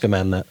should ask a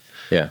man that.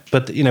 Yeah.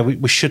 But,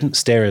 we shouldn't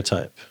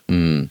stereotype.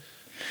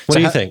 What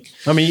do you think?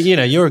 I mean,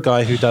 you're a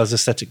guy who does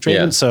aesthetic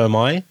treatment, so am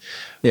I.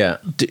 Yeah.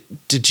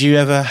 Did you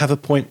ever have a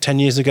point 10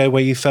 years ago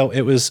where you felt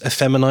it was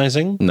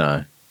effeminizing?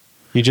 No.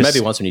 You just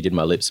Maybe once when you did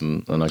my lips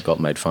and I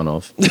got made fun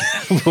of.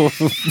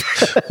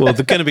 Well,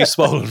 they're going to be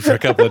swollen for a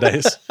couple of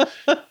days.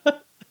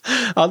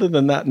 Other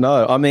than that,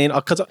 no. I mean,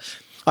 because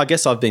I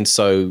guess I've been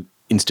so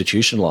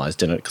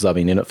institutionalized in it because I've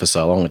been in it for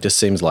so long. It just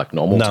seems like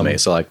normal to me.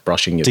 So like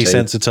brushing your teeth.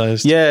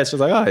 Desensitized. Yeah, it's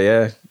just like,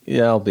 oh,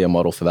 yeah, I'll be a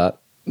model for that.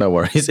 No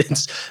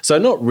worries. So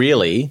not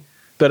really,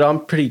 but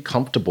I'm pretty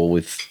comfortable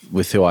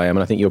with who I am.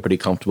 And I think you're pretty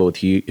comfortable with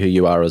who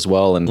you are as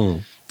well.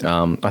 And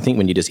I think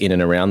when you're just in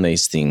and around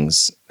these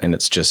things and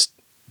it's just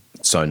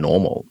so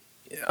normal,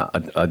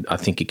 I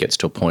think it gets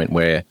to a point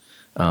where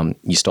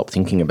you stop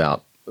thinking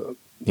about,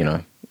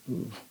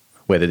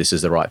 whether this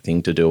is the right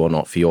thing to do or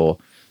not for your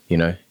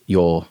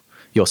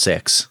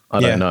sex. I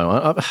don't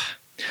know.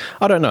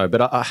 I don't know,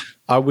 but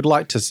I would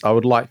like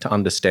to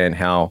understand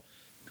how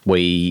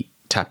we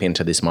tap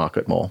into this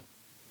market more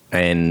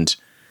and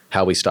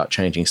how we start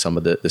changing some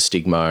of the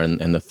stigma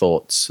and the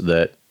thoughts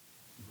that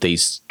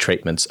these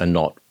treatments are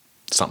not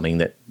something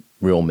that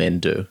real men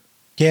do.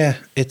 Yeah,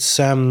 it's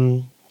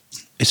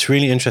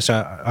really interesting.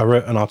 I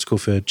wrote an article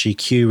for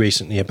GQ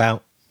recently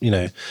about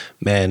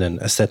men and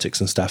aesthetics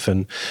and stuff.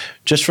 And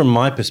just from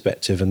my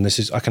perspective, and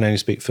I can only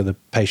speak for the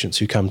patients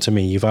who come to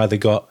me, you've either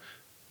got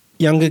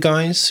younger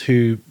guys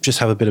who just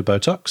have a bit of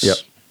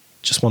Botox,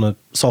 just want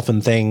to soften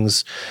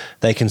things.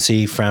 They can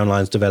see frown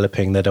lines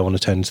developing. They don't want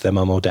to turn into their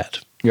mum or dad.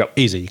 Yep.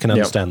 Easy. You can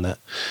understand that.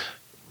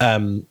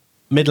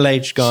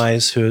 Middle-aged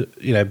guys who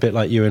are, a bit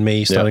like you and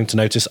me, starting to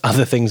notice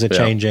other things are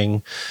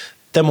changing.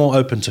 They're more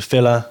open to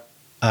filler.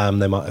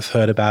 They might have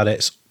heard about it.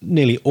 It's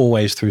nearly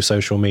always through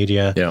social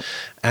media. Yeah.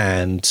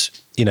 And,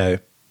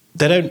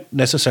 they don't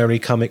necessarily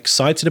come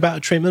excited about a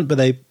treatment, but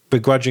they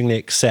begrudgingly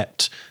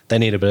accept they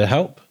need a bit of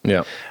help.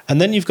 Yeah. And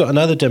then you've got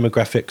another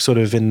demographic sort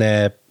of in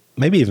their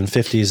maybe even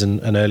 50s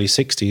and early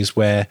 60s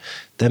where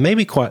they're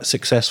maybe quite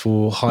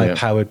successful,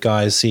 high-powered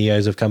guys,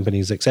 CEOs of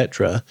companies,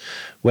 etc.,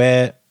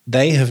 where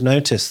they have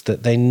noticed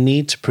that they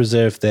need to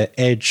preserve their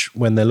edge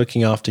when they're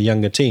looking after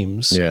younger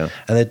teams, and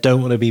they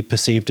don't want to be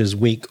perceived as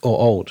weak or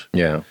old.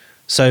 Yeah.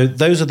 So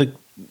those are the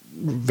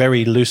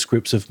very loose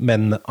groups of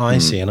men that I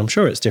see, and I'm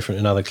sure it's different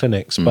in other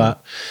clinics,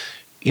 but,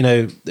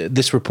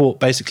 this report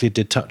basically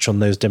did touch on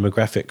those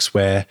demographics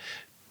where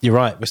you're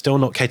right, we're still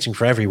not catering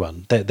for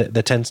everyone.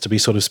 There tends to be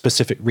sort of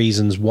specific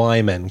reasons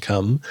why men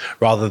come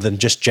rather than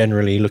just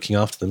generally looking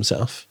after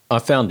themselves. I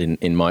found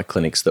in my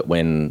clinics that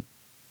when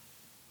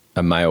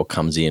a male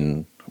comes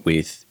in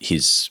with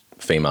his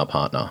female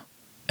partner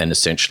and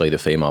essentially the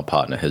female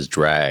partner has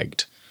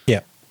dragged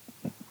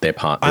their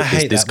partner,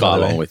 this guy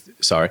along with,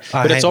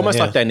 but it's almost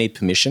like they need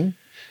permission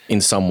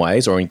in some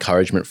ways or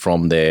encouragement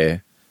from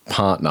their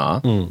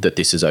partner that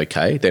this is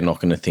okay. They're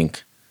not going to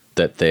think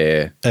that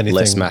they're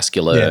less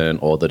masculine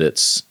or that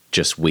it's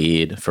just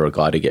weird for a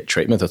guy to get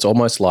treatment. It's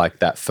almost like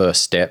that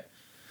first step.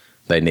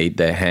 They need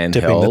their hand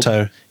dipping held. The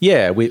toe.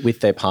 Yeah, with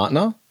their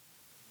partner.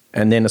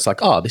 And then it's like,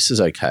 oh, this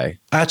is okay.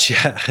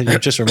 Actually, you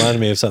just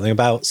reminded me of something.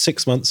 About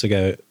 6 months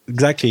ago,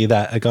 exactly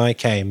that, a guy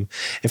came.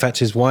 In fact,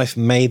 his wife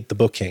made the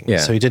booking. Yeah.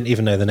 So he didn't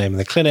even know the name of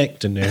the clinic,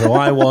 didn't know who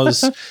I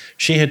was.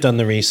 She had done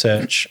the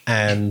research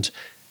and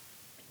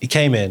he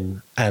came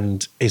in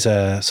and is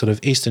a sort of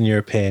Eastern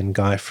European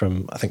guy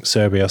from, I think,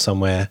 Serbia or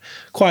somewhere.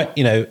 Quite,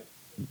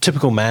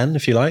 typical man,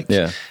 if you like.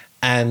 Yeah.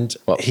 And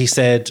he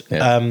said,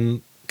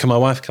 can my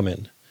wife come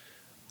in?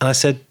 And I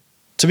said,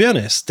 to be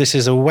honest, this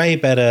is a way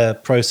better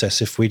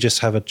process if we just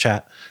have a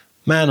chat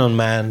man on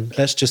man.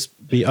 Let's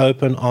just be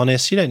open,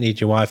 honest. You don't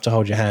need your wife to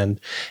hold your hand.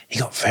 He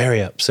got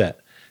very upset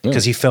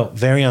because he felt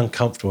very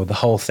uncomfortable with the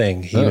whole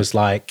thing. He was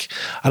like,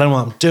 I don't know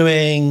what I'm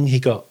doing.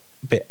 He got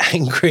a bit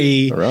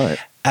angry. Right.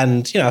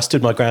 And, I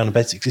stood my ground and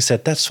basically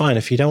said, that's fine.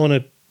 If you don't want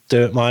to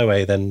do it my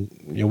way, then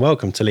you're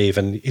welcome to leave.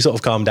 And he sort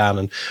of calmed down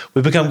and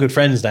we've become good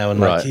friends now.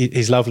 And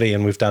he's lovely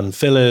and we've done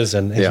fillers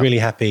and he's really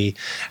happy.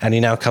 And he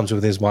now comes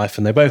with his wife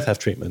and they both have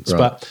treatments. Right.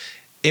 But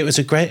it was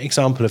a great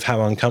example of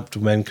how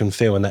uncomfortable men can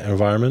feel in that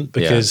environment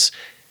because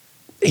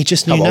he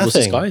just knew nothing. How old was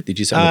this guy? Did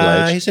you say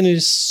middle age? He's in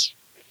his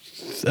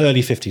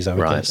early 50s, I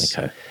would guess.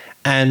 Okay.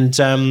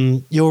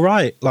 And you're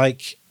right.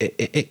 Like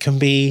it can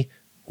be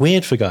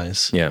weird for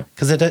guys,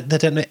 because they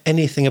don't know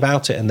anything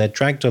about it and they're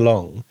dragged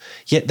along.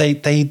 Yet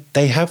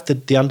they have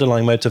the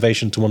underlying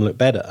motivation to want to look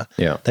better.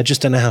 Yeah, they just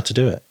don't know how to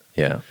do it.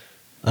 Yeah,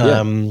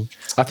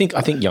 I think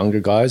younger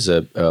guys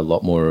are a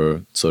lot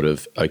more sort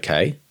of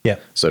okay. Yeah,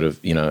 sort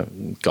of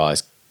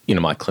guys.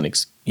 My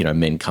clinics.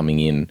 Men coming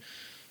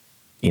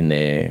in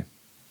their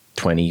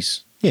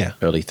 20s,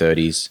 early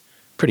 30s.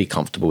 Pretty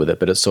comfortable with it,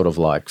 but it's sort of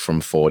like from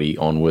 40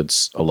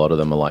 onwards, a lot of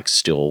them are like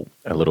still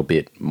a little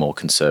bit more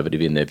conservative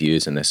in their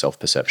views and their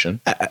self-perception.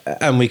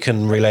 And we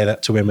can relay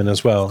that to women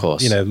as well. Of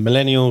course.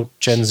 Millennial,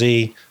 Gen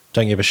Z,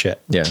 don't give a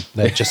shit. Yeah.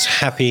 They're just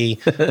happy,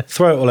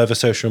 throw it all over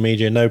social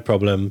media, no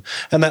problem.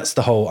 And that's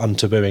the whole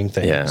untabooing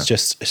thing. Yeah.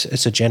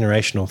 It's a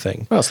generational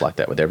thing. Well, it's like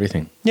that with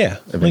everything. Yeah,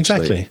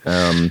 eventually.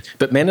 exactly.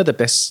 But men are the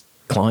best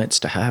clients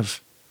to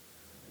have.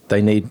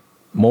 They need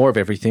more of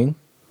everything.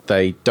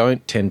 They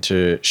don't tend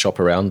to shop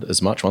around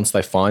as much. Once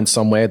they find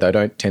somewhere, they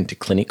don't tend to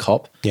clinic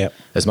hop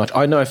as much.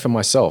 I know for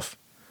myself,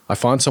 I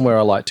find somewhere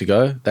I like to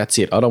go, that's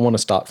it. I don't want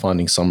to start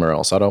finding somewhere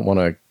else. I don't want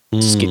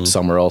to skip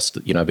somewhere else,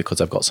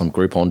 because I've got some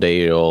Groupon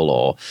deal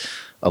or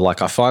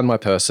like I find my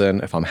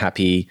person. If I'm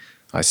happy,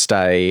 I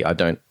stay. I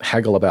don't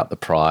haggle about the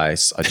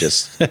price. I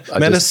just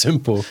Men are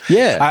simple.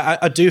 Yeah.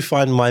 I do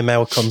find my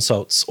male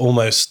consults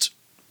almost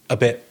a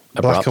bit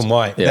black and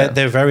white. Yeah.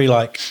 They're very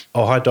like,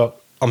 oh, hi doc,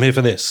 I'm here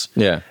for this.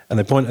 Yeah. And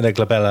they point at their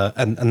glabella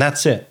and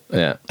that's it.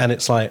 Yeah. And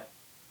it's like,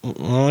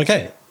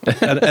 okay.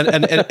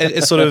 and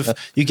it's sort of,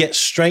 you get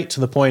straight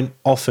to the point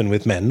often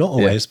with men, not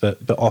always, but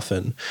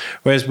often.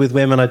 Whereas with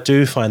women, I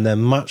do find they're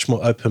much more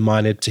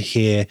open-minded to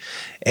hear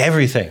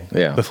everything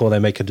before they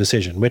make a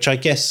decision, which I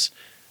guess,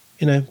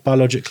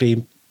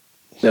 biologically.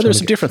 Yeah, there's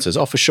some differences.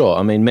 Oh, for sure.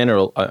 I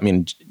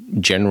mean,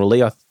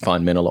 generally, I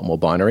find men a lot more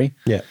binary.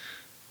 Yeah.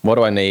 What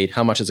do I need?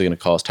 How much is it going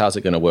to cost? How's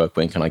it going to work?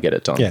 When can I get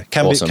it done? Yeah,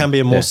 can be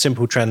a more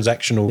simple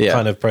transactional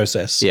kind of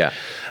process. Yeah.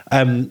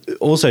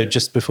 Also,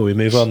 just before we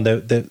move on,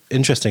 the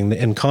interesting,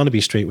 in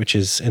Carnaby Street, which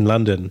is in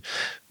London,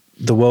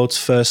 the world's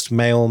first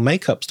male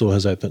makeup store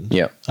has opened.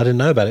 Yeah. I didn't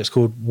know about it. It's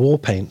called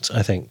Warpaint,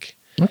 I think.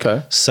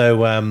 Okay.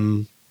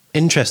 So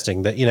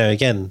interesting that,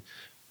 again,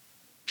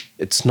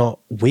 it's not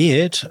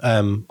weird.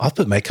 I've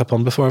put makeup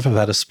on before. I've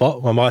had a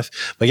spot. My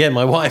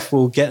wife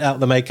will get out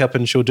the makeup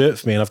and she'll do it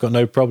for me, and I've got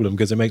no problem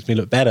because it makes me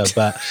look better.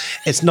 But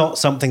it's not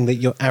something that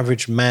your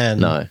average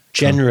man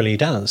generally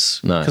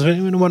does. No, because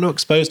we're not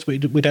exposed to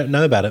it. We don't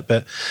know about it.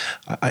 But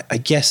I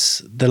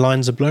guess the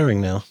lines are blurring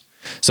now.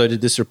 So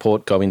did this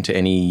report go into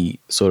any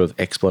sort of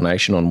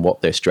explanation on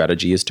what their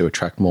strategy is to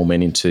attract more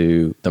men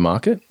into the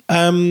market?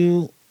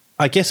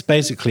 I guess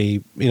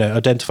basically,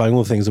 identifying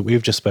all the things that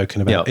we've just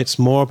spoken about. It's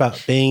more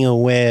about being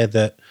aware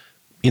that,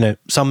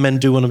 some men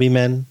do want to be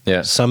men,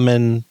 some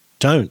men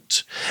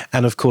don't.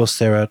 And of course,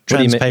 there are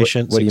trans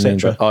patients, what do you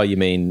mean? You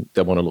mean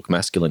they want to look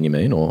masculine, you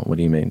mean? Or what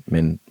do you mean?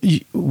 Men?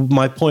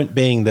 My point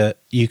being that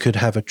you could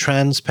have a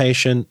trans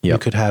patient, you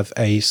could have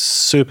a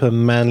super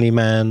manly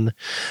man,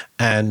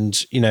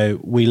 and,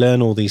 we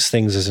learn all these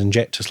things as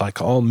injectors, like,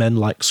 men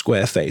like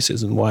square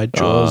faces and wide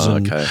jaws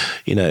and,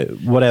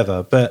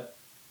 whatever. But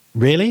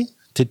really?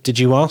 Did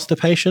you ask the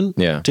patient?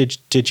 Yeah.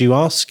 Did you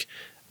ask?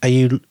 Are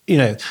you?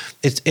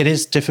 It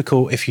is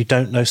difficult if you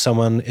don't know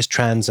someone is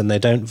trans and they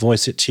don't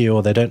voice it to you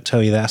or they don't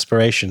tell you their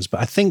aspirations.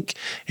 But I think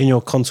in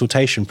your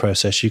consultation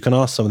process, you can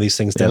ask some of these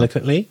things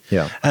delicately.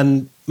 Yeah.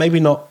 And maybe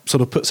not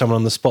sort of put someone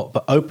on the spot,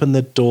 but open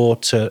the door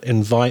to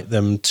invite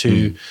them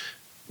to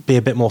be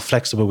a bit more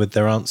flexible with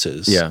their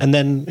answers. Yeah. And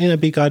then,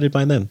 be guided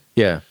by them.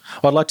 Yeah.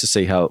 I'd like to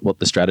see what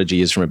the strategy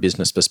is from a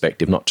business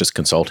perspective, not just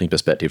consulting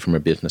perspective, from a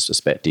business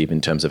perspective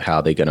in terms of how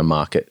they're going to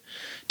market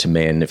to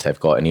men, if they've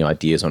got any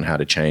ideas on how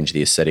to change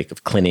the aesthetic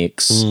of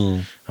clinics,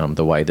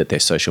 the way that their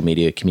social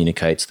media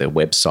communicates, their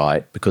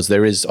website, because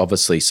there is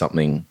obviously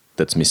something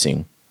that's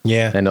missing.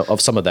 Yeah. And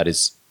of some of that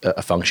is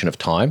a function of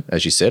time,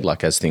 as you said,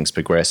 like as things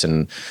progress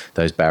and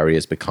those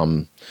barriers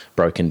become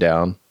broken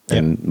down.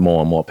 And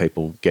more and more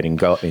people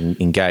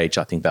engaged,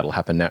 I think that'll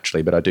happen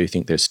naturally. But I do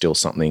think there's still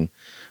something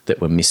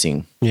that we're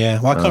missing. Yeah,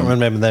 well, I can't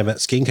remember the name of that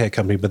skincare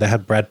company, but they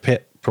had Brad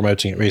Pitt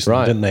promoting it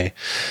recently, didn't they?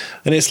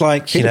 And it's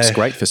like, he looks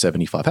great for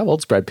 75. How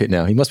old's Brad Pitt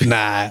now? He must be...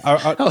 Nah,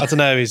 I don't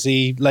know. Is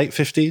he late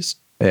 50s?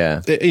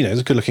 Yeah. He's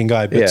a good-looking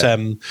guy, but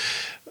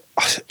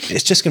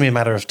it's just going to be a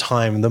matter of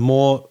time. The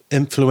more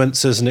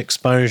influencers and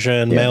exposure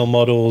and male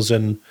models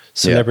and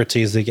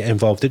celebrities that get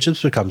involved, it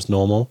just becomes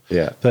normal.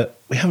 Yeah. But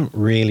we haven't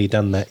really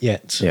done that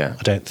yet, I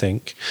don't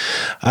think.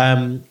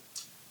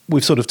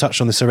 We've sort of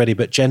touched on this already,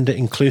 but gender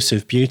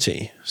inclusive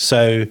beauty.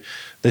 So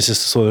this is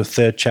the sort of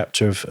third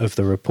chapter of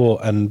the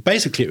report. And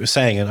basically it was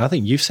saying, and I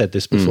think you've said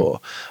this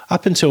before,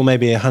 up until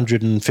maybe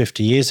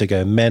 150 years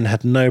ago, men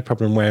had no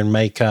problem wearing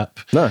makeup,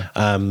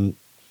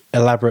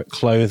 elaborate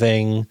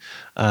clothing,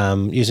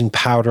 using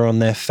powder on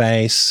their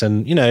face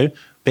and,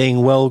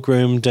 being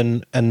well-groomed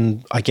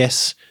and I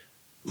guess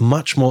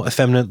much more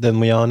effeminate than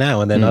we are now.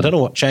 And then I don't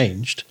know what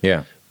changed.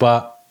 Yeah.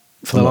 But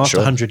for the last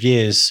 100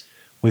 years,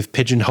 we've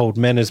pigeonholed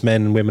men as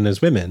men and women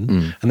as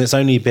women. And it's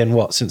only been,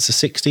 since the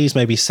 60s,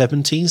 maybe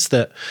 70s,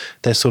 that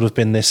there's sort of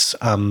been this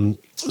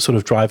sort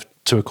of drive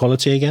to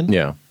equality again.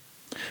 Yeah.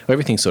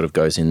 Everything sort of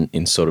goes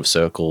in sort of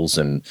circles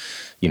and,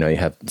 you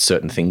have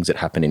certain things that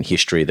happen in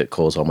history that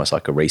cause almost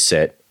like a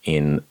reset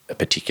in a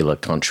particular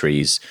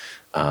country's,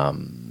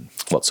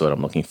 what's the word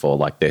I'm looking for,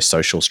 like their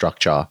social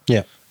structure.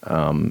 Yeah.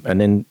 And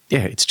then,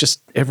 it's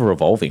just ever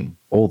evolving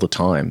all the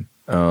time.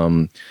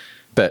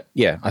 But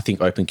I think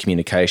open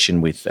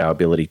communication with our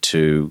ability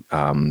to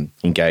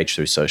engage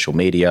through social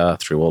media,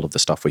 through all of the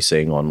stuff we're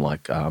seeing on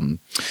like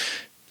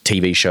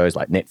TV shows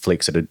like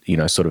Netflix that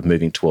are, sort of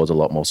moving towards a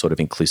lot more sort of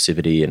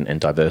inclusivity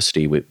and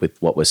diversity with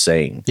what we're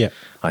seeing. Yeah.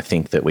 I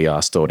think that we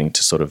are starting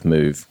to sort of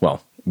move,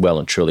 well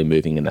and truly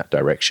moving in that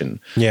direction.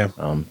 Yeah.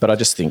 But I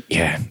just think,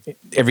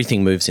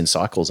 everything moves in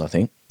cycles, I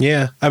think.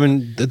 Yeah. I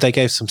mean, they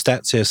gave some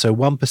stats here. So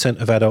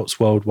 1% of adults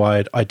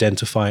worldwide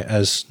identify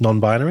as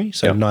non-binary,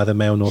 so neither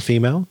male nor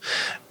female.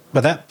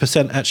 But that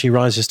percent actually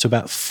rises to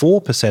about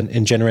 4%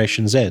 in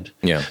Generation Z.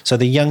 Yeah. So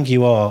the younger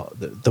you are,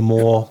 the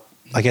more,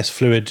 I guess,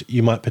 fluid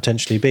you might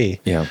potentially be.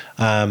 Yeah.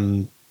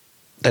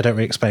 They don't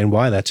really explain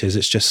why that is.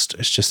 It's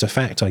just a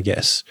fact, I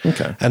guess.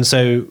 Okay. And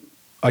so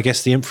I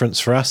guess the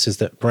inference for us is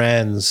that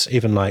brands,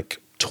 even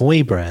like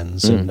toy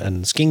brands and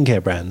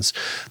skincare brands,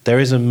 there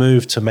is a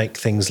move to make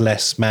things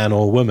less man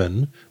or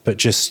woman, but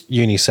just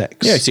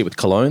unisex. Yeah, you see it with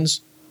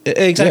colognes.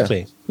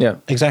 Exactly. Yeah.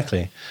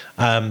 Exactly.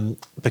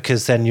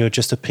 Because then you're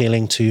just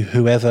appealing to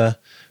whoever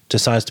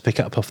decides to pick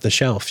it up off the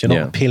shelf. You're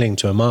not appealing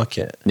to a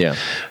market. Yeah.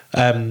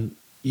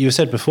 You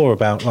said before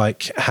about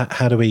like,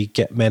 how do we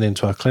get men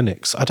into our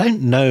clinics? I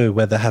don't know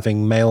whether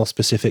having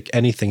male-specific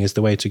anything is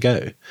the way to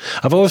go.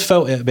 I've always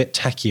felt it a bit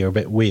tacky or a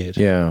bit weird.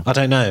 Yeah. I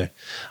don't know.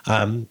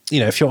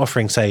 If you're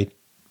offering, say,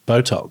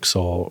 Botox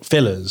or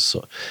fillers,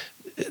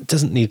 it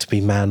doesn't need to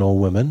be man or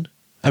woman.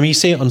 I mean, you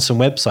see it on some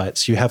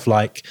websites. You have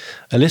like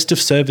a list of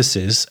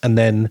services and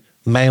then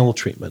male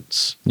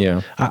treatments.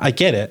 Yeah. I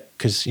get it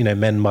because,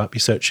 men might be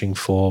searching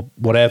for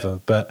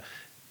whatever, but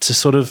to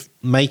sort of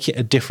make it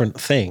a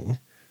different thing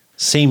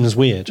seems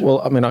weird. Well,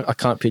 I mean, I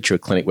can't picture a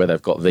clinic where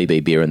they've got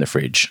VB beer in the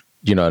fridge.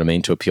 You know what I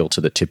mean? To appeal to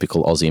the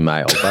typical Aussie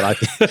male.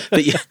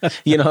 But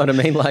you know what I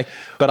mean? Like,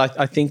 but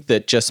I think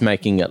that just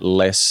making it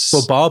less.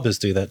 Well, barbers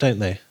do that, don't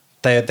they?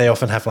 They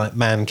often have like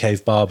man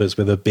cave barbers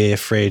with a beer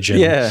fridge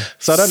and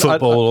so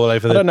football all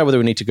over. I don't know whether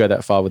we need to go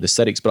that far with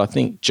aesthetics, but I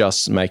think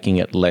just making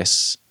it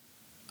less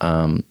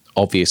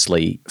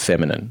obviously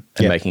feminine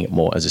and making it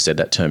more, as I said,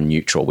 that term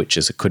neutral, which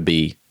is it could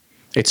be.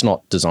 It's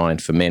not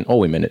designed for men or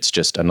women. It's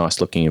just a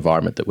nice looking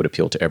environment that would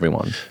appeal to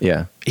everyone.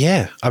 Yeah.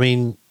 Yeah. I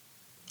mean,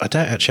 I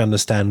don't actually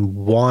understand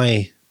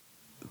why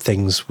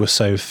things were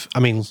so.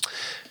 I mean,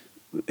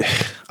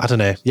 I don't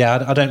know.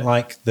 Yeah, I don't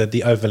like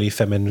the overly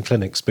feminine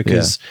clinics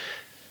because.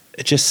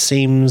 It just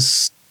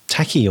seems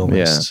tacky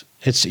almost.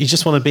 Yeah. You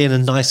just want to be in a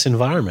nice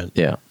environment.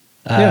 Yeah.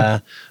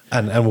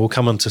 And we'll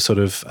come on to sort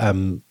of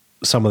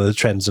some of the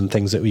trends and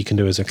things that we can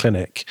do as a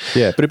clinic.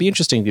 Yeah, but it'd be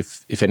interesting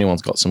if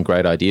anyone's got some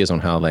great ideas on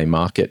how they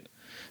market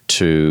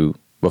to,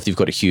 well, if you've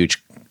got a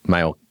huge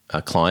male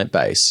client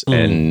base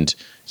and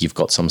you've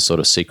got some sort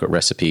of secret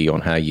recipe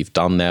on how you've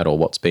done that or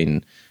what's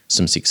been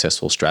some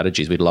successful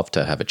strategies, we'd love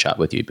to have a chat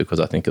with you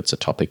because I think it's a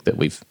topic that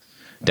we've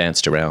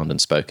danced around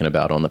and spoken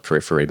about on the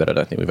periphery, but I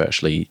don't think we've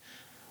actually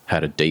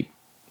had a deep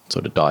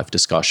sort of dive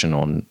discussion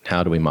on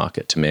how do we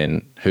market to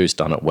men, who's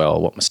done it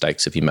well, what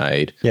mistakes have you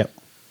made. Yeah.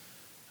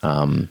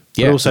 But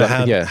also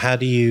how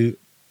do you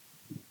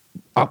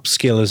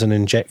upskill as an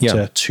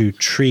injector to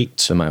treat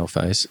the male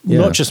face?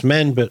 Not just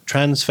men, but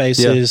trans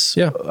faces,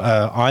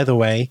 either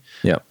way.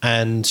 Yeah.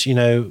 And,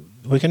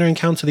 we're going to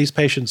encounter these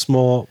patients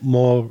more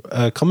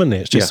commonly.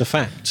 It's just a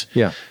fact.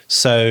 Yeah.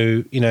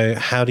 So,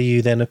 how do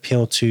you then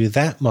appeal to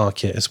that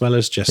market as well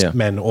as just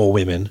men or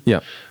women?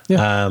 Yeah.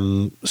 Yeah.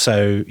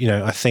 So,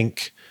 I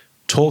think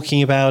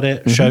talking about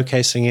it,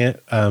 showcasing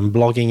it,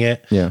 blogging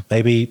it,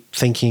 maybe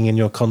thinking in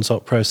your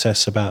consult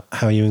process about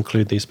how you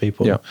include these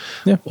people. Yeah.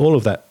 Yeah. All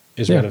of that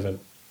is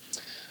relevant.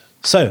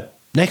 So,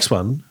 next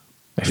one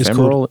is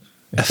called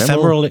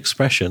ephemeral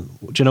expression.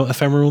 Do you know what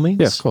ephemeral means?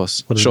 Yeah, of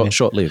course.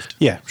 Short-lived.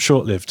 Yeah,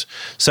 short-lived.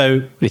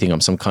 So, what do you think?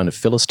 I'm some kind of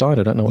Philistine?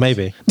 I don't know.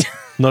 Maybe.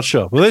 Not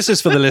sure. Well, this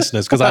is for the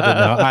listeners because I don't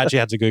know. I actually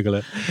had to Google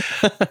it.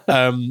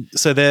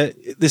 So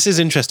this is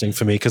interesting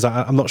for me because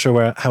I'm not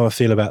sure how I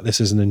feel about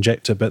this as an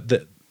injector, but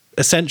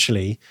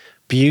essentially,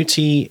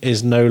 beauty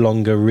is no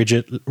longer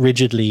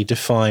rigidly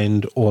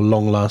defined or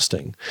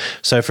long-lasting.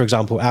 So, for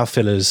example, our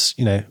fillers,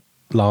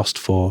 last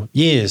for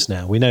years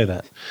now. We know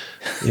that.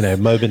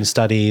 Mobin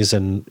studies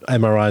and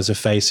MRIs of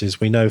faces,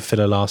 we know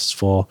filler lasts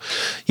for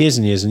years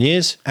and years and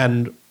years.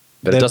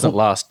 But it doesn't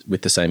last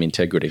with the same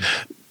integrity.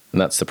 And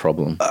that's the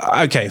problem.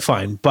 Okay,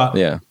 fine. But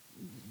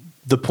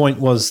the point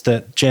was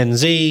that Gen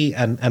Z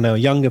and our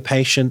younger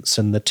patients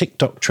and the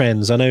TikTok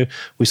trends, I know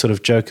we sort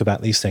of joke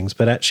about these things,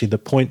 but actually the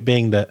point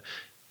being that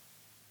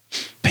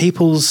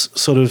people's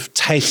sort of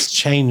tastes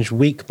change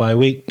week by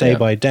week, day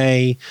by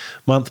day,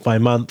 month by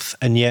month,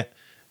 and yet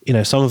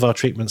some of our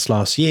treatments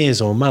last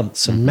years or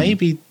months, and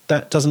maybe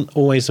that doesn't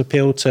always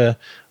appeal to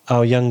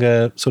our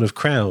younger sort of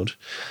crowd.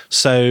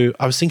 So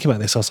I was thinking about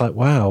this. I was like,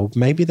 wow,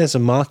 maybe there's a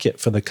market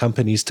for the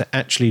companies to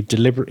actually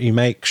deliberately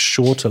make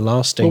shorter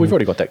lasting. Well, we've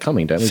already got that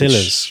coming, don't we?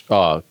 Fillers.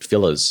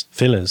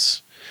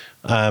 Fillers.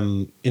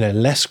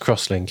 Less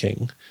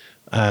cross-linking,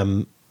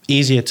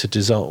 easier to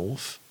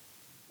dissolve,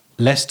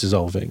 less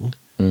dissolving.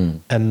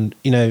 And,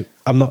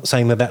 I'm not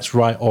saying that that's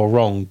right or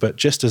wrong, but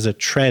just as a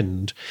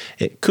trend,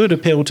 it could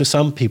appeal to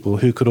some people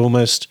who could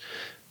almost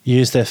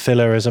use their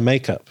filler as a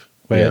makeup,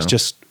 where it's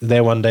just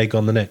there one day,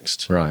 gone the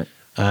next. Right.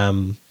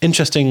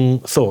 Interesting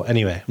thought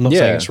anyway. I'm not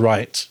saying it's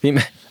right.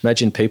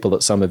 Imagine people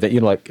at some event,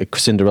 like a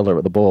Cinderella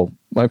at the ball.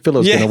 My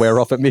filler's going to wear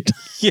off at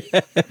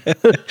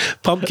midnight.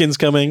 Pumpkins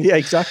coming. Yeah,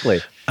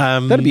 exactly.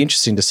 That'd be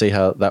interesting to see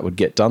how that would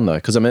get done, though,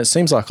 because I mean, it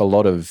seems like a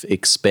lot of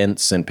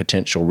expense and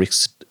potential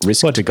risk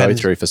to go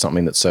through for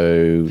something that's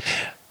so,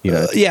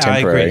 yeah,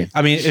 temporary. I agree.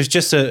 I mean, it's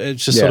just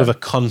sort of a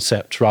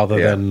concept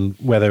rather than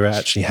whether it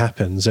actually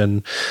happens.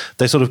 And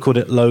they sort of called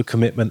it low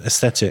commitment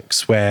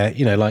aesthetics, where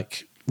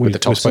like we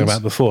spoke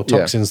about before,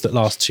 toxins that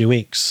last 2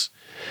 weeks.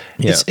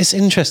 Yeah. It's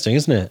interesting,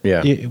 isn't it?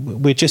 Yeah,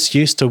 we're just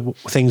used to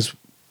things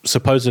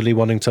supposedly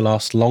wanting to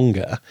last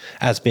longer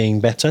as being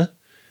better.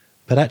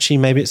 But actually,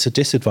 maybe it's a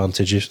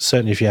disadvantage,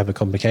 certainly if you have a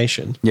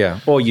complication. Yeah,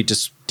 or you're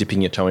just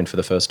dipping your toe in for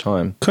the first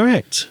time.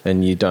 Correct.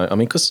 And you don't, I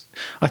mean, because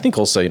I think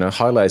also,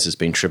 high laser has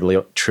been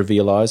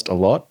trivialized a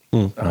lot,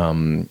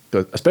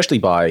 especially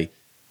by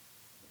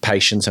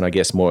patients and I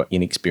guess more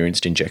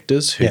inexperienced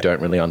injectors who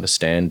don't really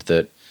understand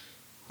that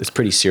it's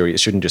pretty serious.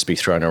 It shouldn't just be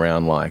thrown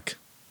around like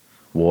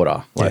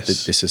water. Like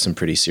this is some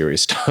pretty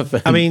serious stuff.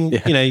 And, I mean,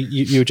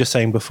 you were just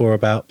saying before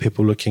about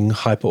people looking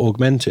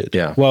hyper-augmented.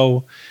 Yeah.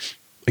 Well,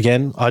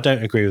 again, I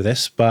don't agree with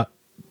this, but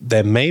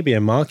there may be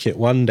a market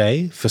one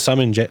day for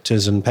some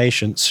injectors and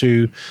patients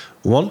who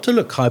want to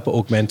look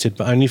hyper-augmented,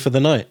 but only for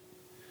the night.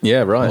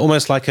 Yeah, right.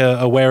 Almost like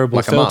a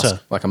wearable filter.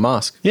 Like a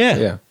mask.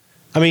 Yeah.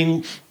 I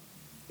mean,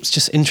 it's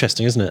just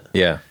interesting, isn't it?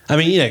 Yeah. I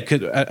mean,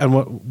 and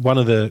one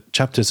of the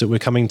chapters that we're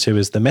coming to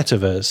is the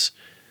metaverse,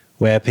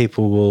 where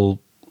people will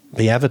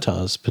be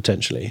avatars,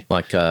 potentially.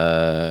 Like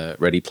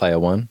Ready Player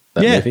One,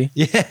 that movie?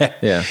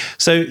 Yeah.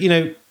 So,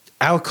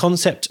 our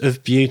concept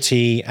of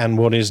beauty and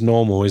what is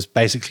normal is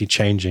basically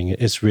changing.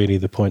 It's really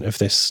the point of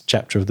this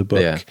chapter of the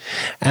book. Yeah.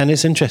 And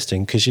it's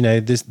interesting because,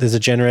 there's a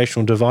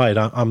generational divide.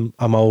 I'm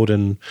old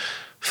and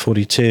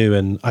 42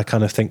 and I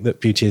kind of think that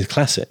beauty is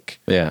classic.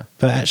 Yeah.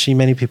 But actually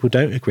many people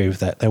don't agree with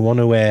that. They want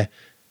to wear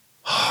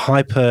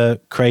hyper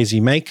crazy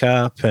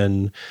makeup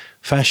and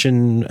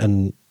fashion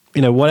and,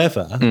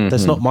 whatever. Mm-hmm.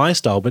 That's not my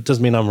style, but it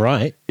doesn't mean I'm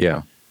right.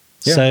 Yeah.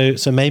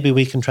 So maybe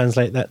we can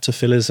translate that to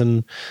fillers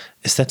and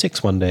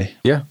aesthetics one day.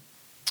 Yeah.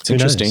 It's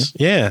interesting.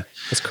 Yeah.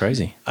 That's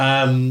crazy.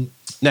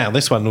 Now,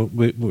 this one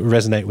will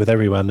resonate with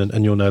everyone,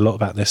 and you'll know a lot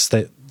about this.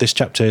 This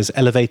chapter is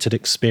elevated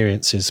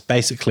experiences,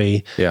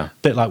 basically a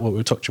bit like what we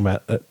were talking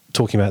about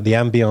the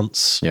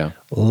ambience,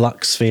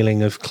 luxe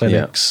feeling of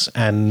clinics,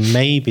 and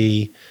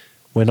maybe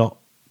we're not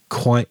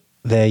quite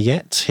there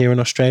yet here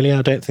in Australia.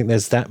 I don't think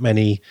there's that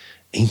many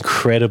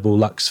incredible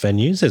luxe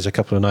venues. There's a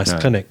couple of nice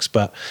clinics,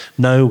 but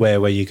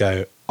nowhere where you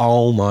go,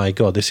 oh my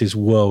God, this is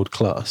world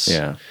class.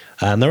 Yeah.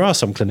 And there are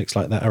some clinics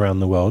like that around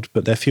the world,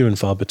 but they're few and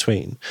far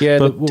between. Yeah,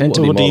 but what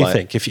do you like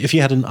think? If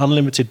you had an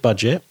unlimited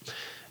budget,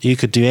 you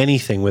could do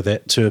anything with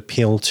it to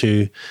appeal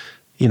to,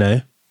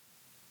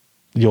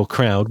 your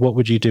crowd. What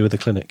would you do with a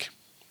clinic?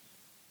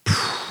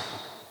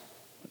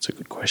 That's a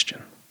good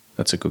question.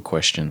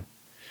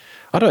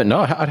 I don't know.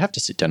 I'd have to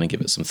sit down and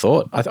give it some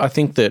thought. I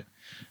think that...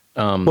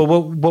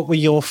 well, what were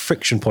your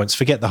friction points?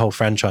 Forget the whole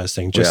franchise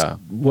thing. Just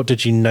what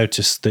did you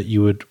notice that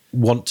you would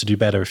want to do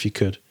better if you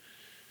could?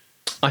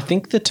 I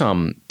think that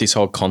this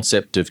whole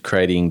concept of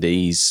creating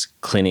these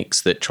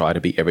clinics that try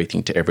to be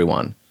everything to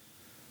everyone,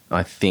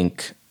 I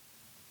think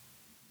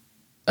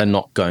are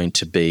not going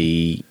to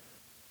be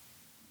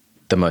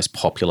the most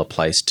popular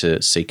place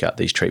to seek out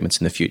these treatments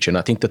in the future. And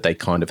I think that they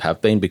kind of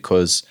have been,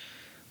 because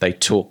they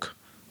took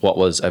what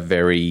was a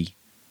very...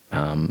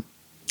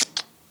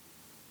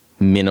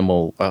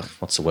 minimal,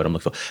 what's the word I'm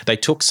looking for? They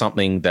took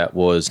something that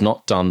was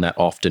not done that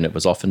often. It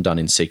was often done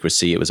in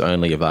secrecy. It was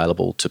only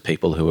available to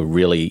people who were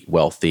really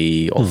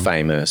wealthy or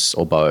famous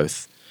or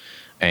both,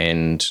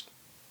 and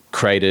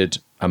created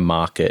a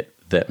market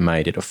that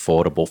made it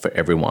affordable for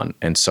everyone.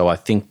 And so I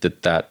think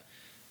that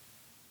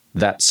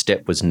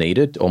step was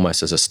needed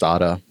almost as a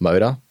starter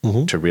motor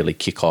to really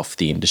kick off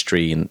the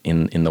industry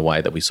in the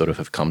way that we sort of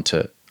have come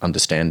to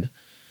understand.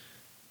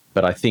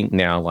 But I think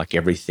now, like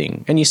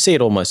everything, and you see it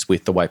almost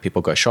with the way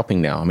people go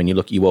shopping now. I mean,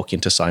 you walk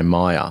into, say,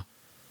 Myer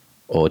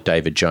or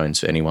David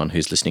Jones, for anyone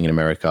who's listening in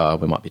America,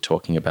 we might be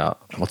talking about,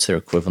 what's their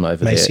equivalent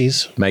over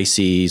Macy's. there?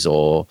 Macy's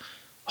or,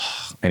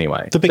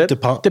 anyway.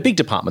 The big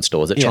department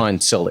stores that try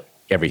and sell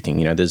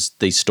everything. There's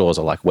these stores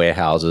are like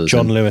warehouses.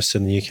 John Lewis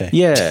in the UK.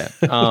 Yeah.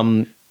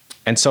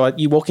 And so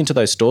you walk into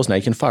those stores now,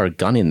 you can fire a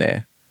gun in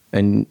there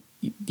and,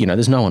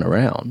 there's no one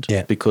around.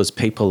 Yeah. Because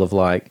people have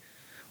like,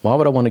 why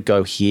would I want to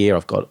go here?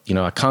 I've got,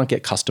 I can't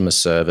get customer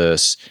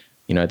service.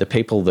 The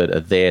people that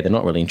are there, they're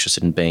not really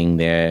interested in being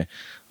there.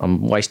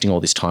 I'm wasting all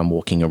this time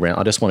walking around.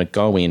 I just want to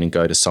go in and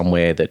go to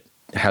somewhere that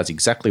has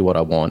exactly what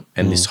I want.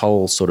 And this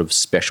whole sort of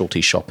specialty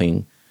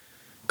shopping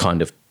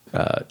kind of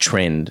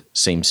trend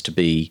seems to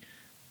be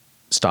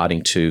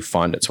starting to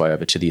find its way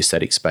over to the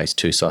aesthetic space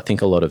too. So I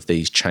think a lot of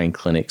these chain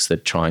clinics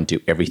that try and do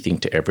everything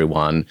to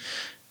everyone,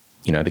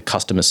 the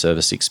customer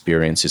service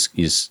experience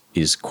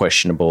is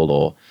questionable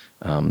or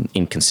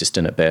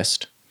inconsistent at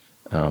best.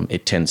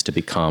 It tends to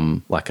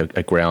become like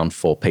a ground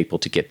for people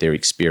to get their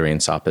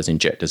experience up as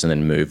injectors and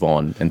then move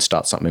on and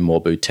start something more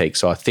boutique.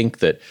 So I think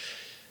that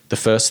the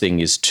first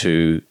thing is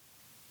to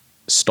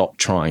stop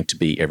trying to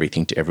be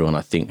everything to everyone.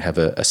 I think have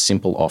a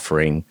simple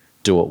offering,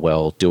 do it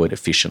well, do it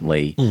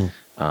efficiently,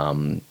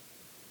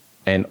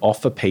 and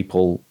offer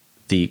people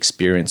the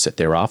experience that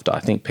they're after. I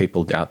think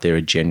people out there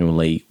are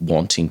genuinely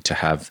wanting to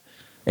have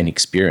an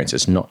experience.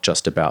 It's not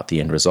just about the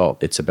end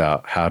result. It's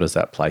about, how does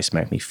that place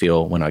make me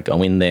feel when I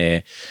go in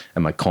there?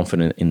 Am I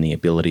confident in the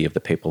ability of the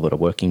people that are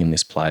working in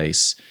this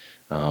place?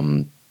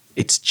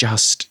 It's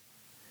just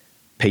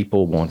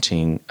people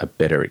wanting a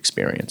better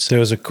experience. There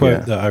was a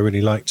quote that I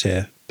really liked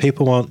here.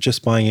 People aren't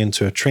just buying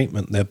into a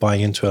treatment, they're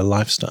buying into a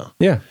lifestyle.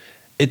 Yeah.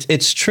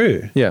 It's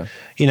true. Yeah.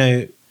 You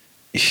know,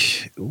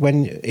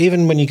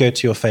 when you go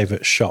to your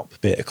favorite shop,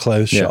 be it a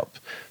clothes shop,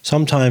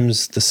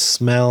 sometimes the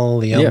smell,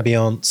 the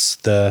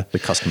ambience, the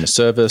customer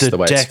service, the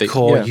way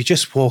decor, it's you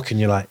just walk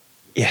and you're like,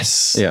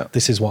 yes,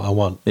 this is what I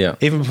want. Yeah.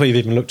 Even before you've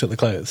even looked at the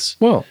clothes.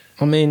 Well,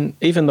 I mean,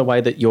 even the way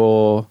that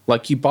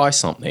you buy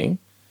something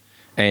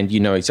and you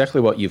know exactly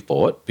what you've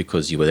bought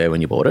because you were there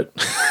when you bought it.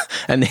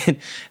 And then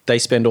they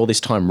spend all this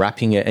time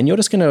wrapping it, and you're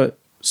just going to,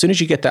 as soon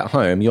as you get that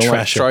home, you're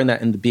like throwing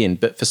that in the bin.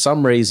 But for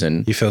some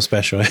reason, you feel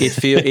special.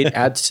 it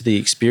adds to the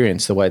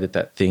experience, the way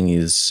that thing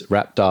is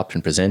wrapped up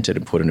and presented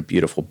and put in a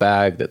beautiful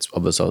bag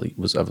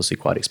was obviously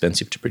quite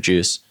expensive to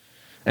produce.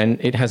 And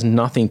it has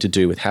nothing to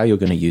do with how you're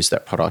going to use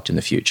that product in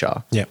the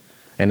future. Yeah.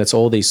 And it's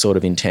all these sort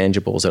of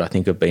intangibles that I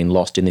think have been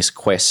lost in this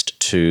quest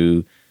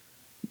to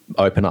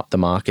open up the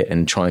market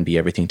and try and be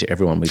everything to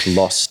everyone. We've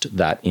lost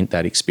that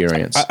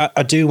experience.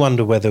 I do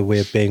wonder whether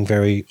we're being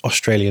very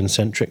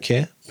Australian-centric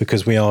here,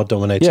 because we are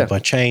dominated by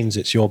chains.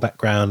 It's your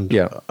background.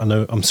 Yeah. I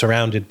know I'm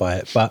surrounded by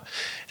it. But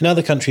in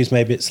other countries,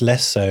 maybe it's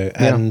less so.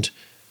 And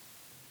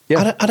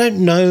I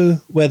don't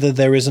know whether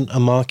there isn't a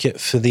market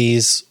for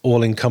these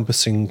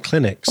all-encompassing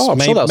clinics. Oh, I'm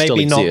sure they'll still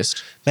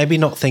exist. Maybe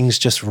not things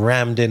just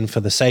rammed in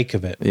for the sake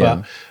of it.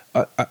 Yeah.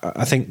 But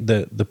I think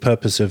the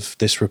purpose of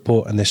this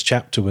report and this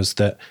chapter was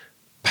that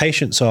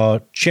patients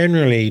are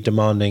generally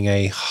demanding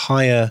a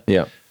higher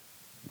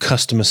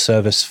customer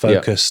service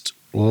focused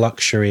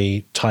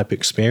luxury type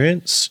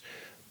experience,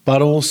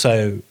 but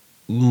also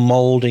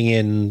molding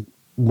in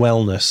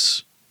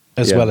wellness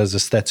as well as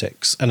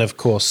aesthetics. And of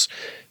course,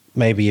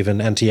 maybe even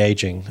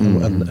anti-aging,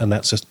 and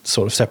that's a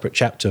sort of separate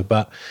chapter.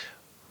 But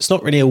it's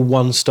not really a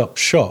one-stop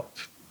shop,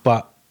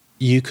 but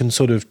you can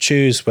sort of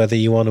choose whether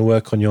you want to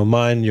work on your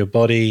mind, your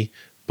body,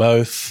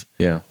 both,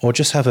 or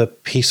just have a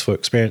peaceful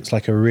experience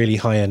like a really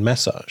high-end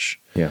massage.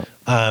 Yeah.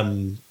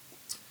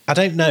 I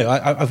don't know.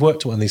 I've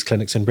worked at one of these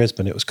clinics in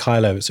Brisbane. It was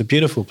Kylo. It's a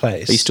beautiful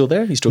place. Are you still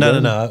there?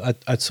 No.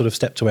 I sort of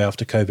stepped away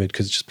after COVID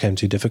because it just became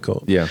too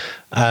difficult. Yeah.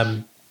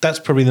 That's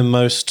probably the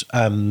most,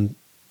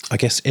 I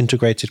guess,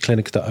 integrated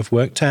clinic that I've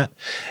worked at.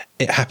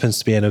 It happens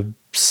to be in a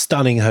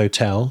stunning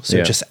hotel, so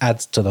it just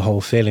adds to the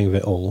whole feeling of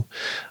it all.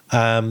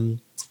 How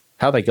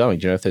are they going?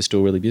 Do you know if they're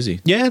still really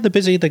busy? Yeah, they're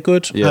busy. They're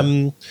good.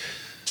 Yeah.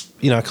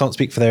 I can't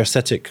speak for their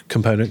aesthetic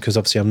component because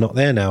obviously I'm not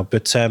there now,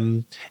 but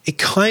it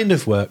kind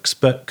of works.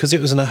 But because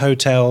it was in a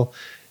hotel,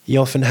 you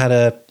often had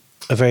a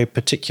very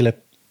particular,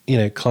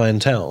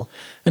 clientele.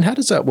 And how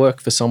does that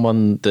work for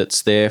someone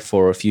that's there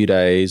for a few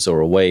days or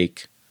a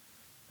week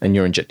and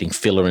you're injecting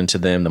filler into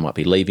them? They might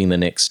be leaving the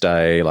next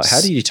day. Like, how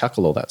do you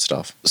tackle all that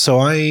stuff? So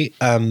I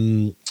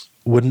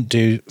wouldn't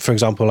do, for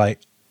example, like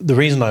the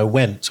reason I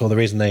went, or the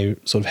reason they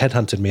sort of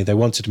headhunted me, they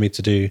wanted me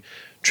to do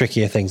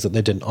trickier things that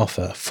they didn't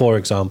offer. For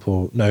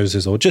example,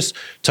 noses or just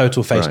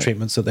total face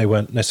treatments that they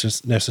weren't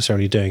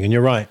necessarily doing. And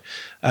you're right.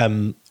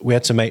 We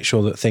had to make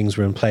sure that things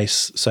were in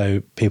place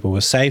so people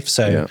were safe.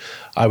 So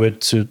I would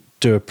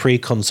do a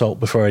pre-consult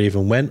before I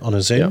even went on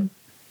a Zoom,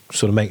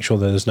 sort of make sure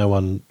that there's no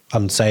one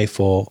unsafe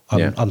or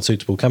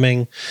unsuitable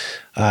coming.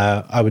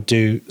 I would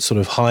do sort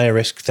of higher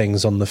risk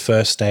things on the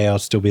first day.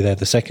 I'd still be there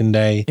the second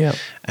day. Yeah.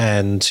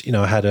 And,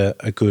 I had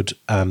a good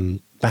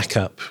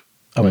backup.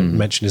 I won't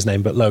mention his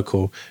name, but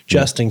local,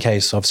 just in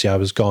case, obviously, I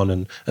was gone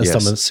and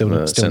someone still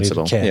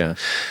needed care. Yeah.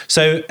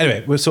 So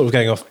anyway, we're sort of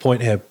going off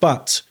point here,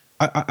 but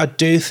I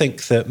do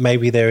think that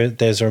maybe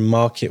there's a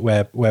market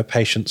where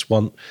patients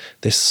want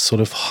this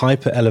sort of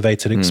hyper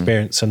elevated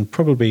experience, and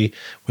probably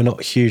we're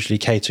not hugely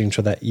catering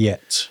to that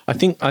yet. I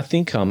think,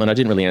 and I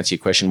didn't really answer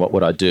your question, what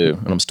would I do?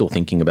 And I'm still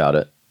thinking about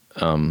it.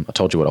 I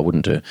told you what I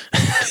wouldn't do.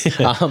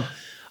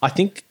 I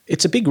think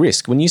it's a big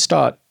risk when you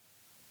start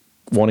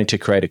wanting to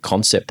create a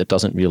concept that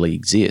doesn't really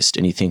exist,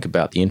 and you think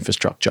about the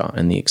infrastructure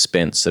and the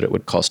expense that it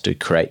would cost to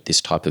create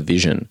this type of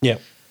vision. Yeah.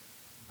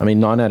 I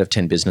mean, 9 out of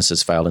 10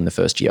 businesses fail in the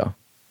first year.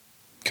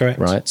 Correct.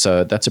 Right?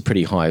 So that's a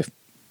pretty high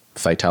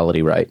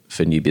fatality rate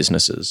for new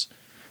businesses.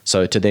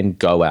 So to then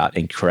go out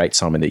and create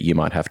something that you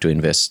might have to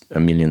invest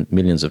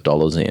millions of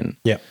dollars in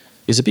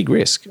is a big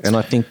risk. And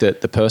I think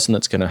that the person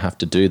that's going to have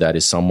to do that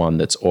is someone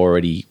that's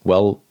already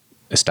well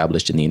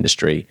established in the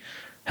industry,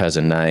 has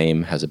a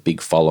name, has a big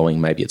following.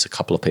 Maybe it's a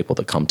couple of people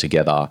that come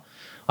together.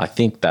 I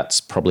think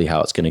that's probably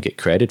how it's going to get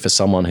created for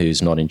someone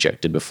who's not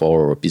injected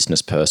before, or a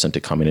business person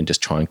to come in and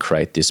just try and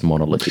create this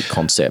monolithic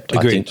concept.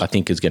 Agreed. I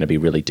think is going to be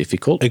really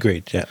difficult.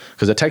 Agreed, yeah.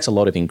 Because it takes a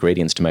lot of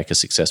ingredients to make a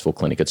successful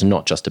clinic. It's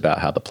not just about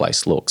how the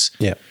place looks.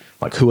 Yeah.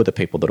 Like, who are the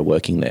people that are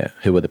working there?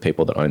 Who are the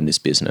people that own this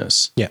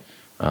business? Yeah.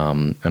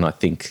 And I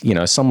think,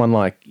 someone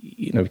like,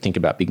 we think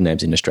about big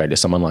names in Australia,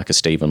 someone like a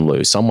Stephen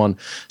Liu, someone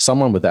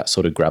with that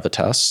sort of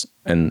gravitas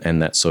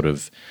and that sort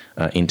of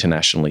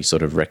internationally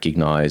sort of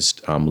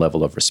recognised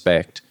level of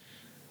respect.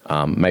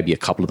 Maybe a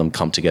couple of them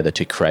come together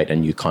to create a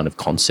new kind of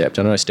concept.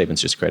 I know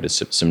Stephen's just created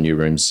some new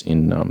rooms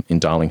in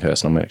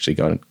Darlinghurst, and I'm actually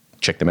going to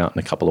check them out in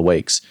a couple of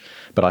weeks.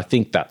 But I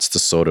think that's the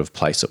sort of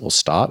place it will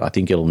start. I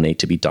think it'll need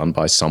to be done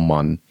by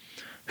someone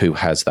who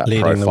has that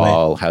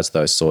profile, has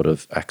those sort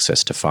of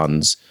access to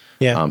funds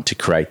to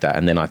create that.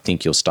 And then I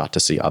think you'll start to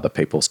see other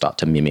people start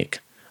to mimic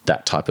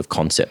that type of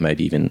concept,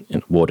 maybe even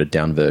in watered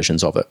down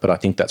versions of it. But I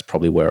think that's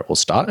probably where it will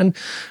start. And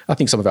I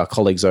think some of our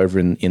colleagues over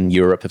in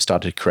Europe have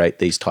started to create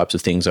these types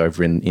of things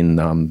over in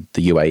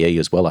the UAE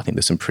as well. I think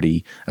there's some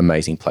pretty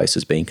amazing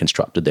places being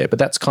constructed there. But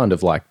that's kind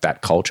of like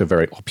that culture,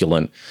 very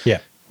opulent. Yeah.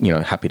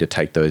 Happy to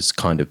take those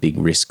kind of big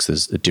risks.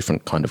 There's a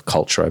different kind of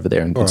culture over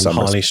there. Or on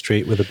Harley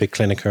Street with a big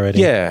clinic already.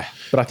 Yeah,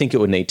 but I think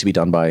it would need to be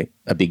done by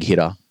a big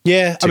hitter.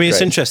 Yeah, I mean,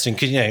 it's interesting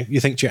because, you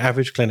think to your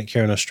average clinic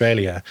here in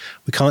Australia,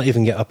 we can't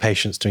even get our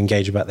patients to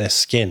engage about their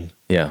skin,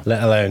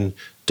 let alone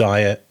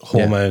diet,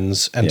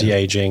 hormones,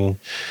 anti-aging,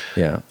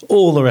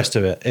 all the rest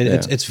of it.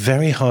 It's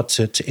very hard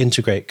to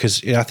integrate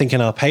because I think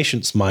in our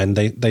patients' mind,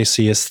 they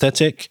see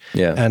aesthetic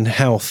and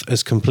health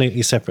as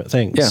completely separate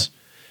things.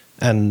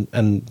 Yeah.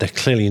 And they're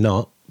clearly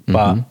not.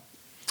 But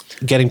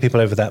getting people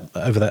over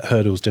that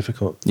hurdle is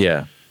difficult.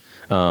 Yeah,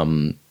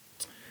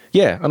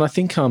 and I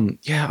think I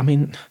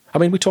mean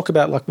we talk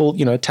about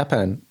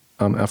Tapan,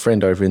 our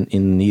friend over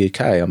in the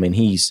UK. I mean,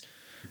 he's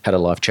had a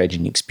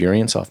life-changing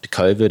experience after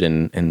COVID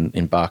and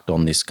embarked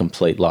on this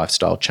complete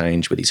lifestyle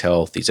change with his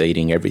health, his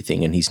eating,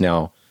 everything, and he's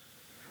now.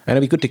 And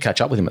it'd be good to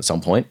catch up with him at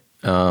some point.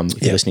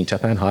 If you're listening,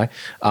 Tapan, hi,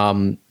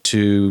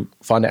 to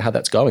find out how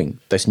that's going.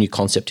 This new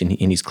concept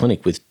in his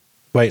clinic with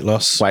weight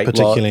loss,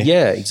 particularly.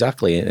 Yeah,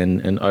 exactly.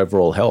 And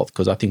overall health,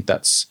 because I think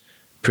that's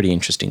a pretty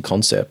interesting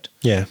concept.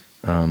 Yeah.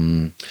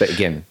 But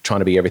again, trying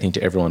to be everything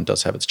to everyone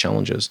does have its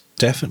challenges.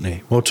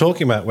 Definitely. Well,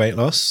 talking about weight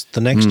loss,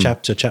 the next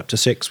chapter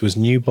 6 was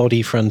New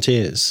Body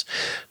Frontiers.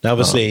 Now,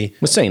 obviously...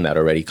 we're seeing that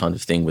already kind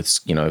of thing with,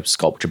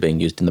 sculpture being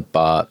used in the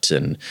butt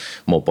and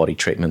more body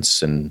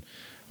treatments and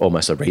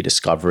almost a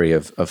rediscovery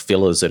of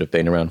fillers that have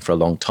been around for a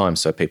long time.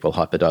 So people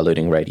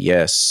hyperdiluting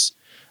Radiesse.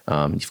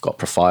 You've got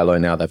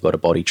Profilo now. They've got a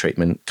body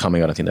treatment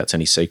coming. I don't think that's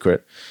any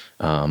secret.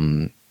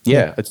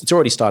 It's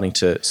already starting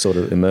to sort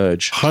of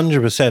emerge.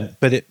 100%,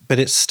 but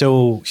it's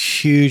still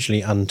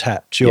hugely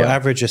untapped. Your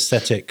average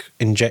aesthetic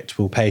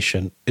injectable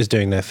patient is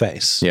doing their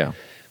face. Yeah.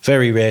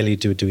 Very rarely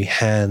do we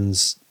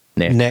hands.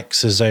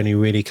 Necks has only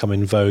really come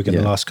in vogue in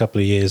the last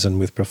couple of years, and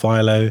with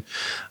Profilo.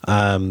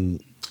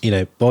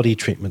 Body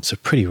treatments are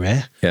pretty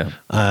rare. Yeah.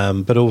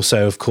 But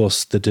also, of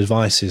course, the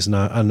devices.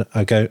 Now,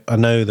 I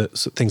know that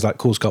things like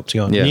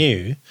CoolSculpting aren't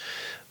new,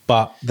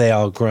 but they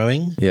are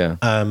growing. Yeah.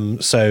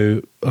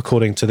 So,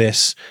 according to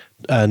this,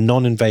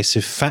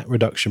 non-invasive fat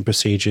reduction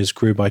procedures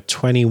grew by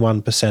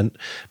 21%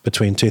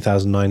 between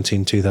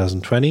 2019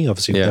 2020.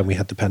 Obviously, then we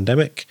had the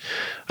pandemic.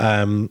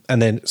 And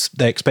then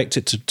they expect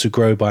it to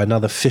grow by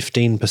another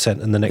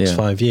 15% in the next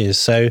 5 years.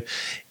 So,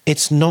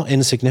 it's not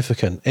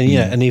insignificant. And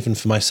and even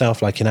for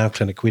myself, like in our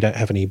clinic, we don't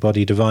have any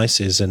body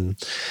devices. And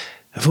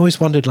I've always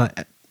wondered,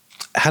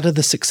 how do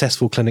the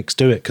successful clinics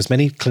do it? Because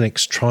many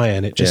clinics try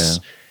and it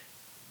just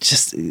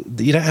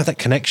you don't have that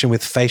connection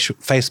with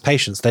face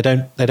patients. They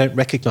don't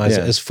recognize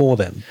it as for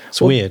them.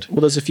 It's weird.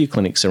 Well, there's a few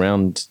clinics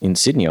around in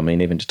Sydney. I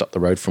mean, even just up the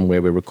road from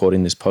where we're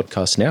recording this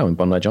podcast now in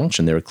Bondi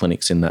Junction, there are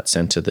clinics in that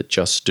centre that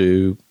just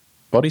do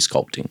body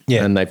sculpting.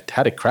 Yeah. And they've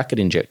had a crack at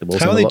injectables.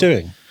 How are they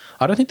doing?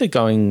 I don't think they're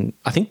going.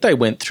 I think they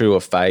went through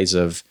a phase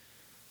of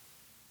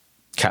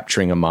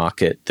capturing a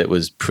market that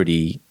was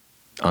pretty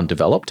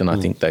undeveloped, and I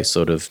think they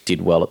sort of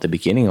did well at the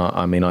beginning.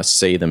 I mean, I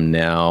see them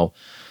now.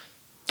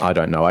 I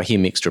don't know. I hear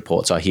mixed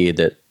reports. I hear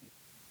that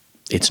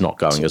it's not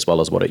going as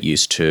well as what it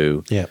used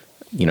to. Yeah.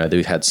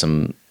 They've had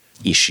some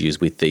issues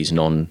with these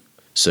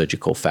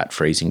non-surgical fat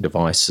freezing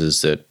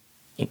devices that,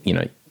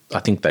 I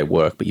think they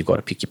work, but you've got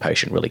to pick your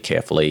patient really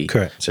carefully.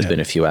 Correct. There's been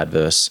a few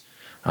adverse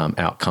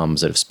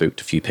outcomes that have spooked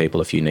a few people,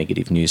 a few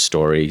negative news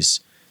stories.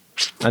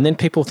 And then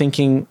people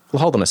thinking,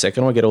 well, hold on a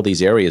second, I get all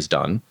these areas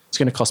done. It's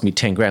going to cost me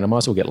 10 grand. I might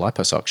as well get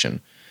liposuction.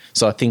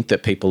 So I think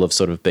that people have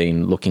sort of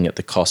been looking at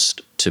the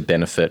cost to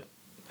benefit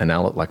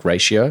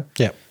ratio.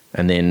 Yeah.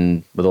 And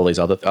then with all these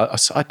other,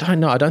 I don't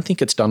know. I don't think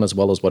it's done as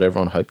well as what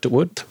everyone hoped it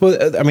would.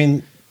 Well, I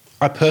mean,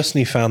 I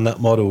personally found that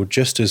model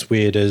just as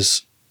weird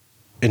as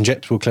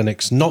injectable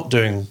clinics not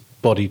doing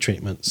body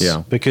treatments.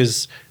 Yeah.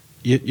 Because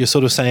you're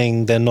sort of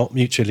saying they're not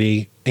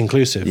mutually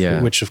inclusive,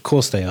 which of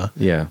course they are.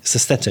 Yeah. It's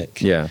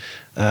aesthetic. Yeah.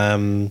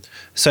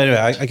 So anyway,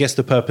 I guess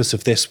the purpose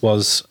of this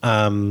was,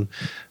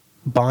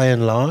 by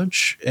and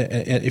large,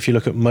 if you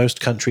look at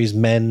most countries,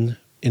 men,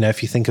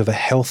 if you think of a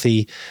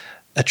healthy,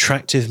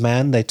 attractive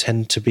man, they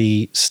tend to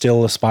be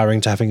still aspiring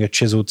to having a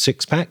chiseled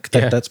six-pack.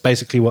 That's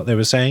basically what they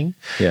were saying.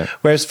 Yeah.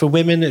 Whereas for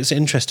women, it's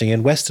interesting.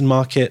 In Western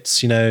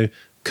markets,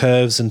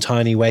 curves and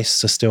tiny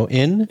waists are still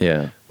in.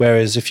 Yeah.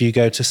 Whereas if you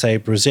go to, say,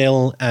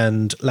 Brazil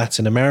and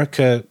Latin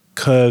America,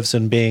 curves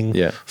and being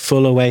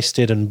fuller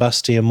waisted and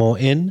busty are more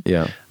in.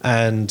 Yeah.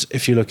 And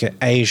if you look at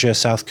Asia,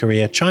 South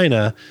Korea,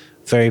 China,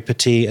 very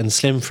petite and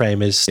slim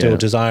frame is still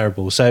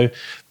desirable. So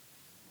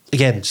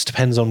again, it just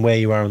depends on where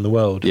you are in the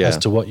world as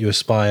to what you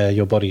aspire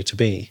your body to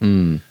be.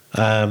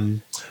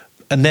 And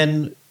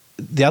then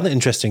the other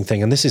interesting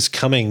thing, and this is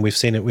coming, we've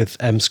seen it with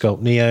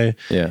M-Sculpt Neo,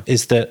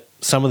 is that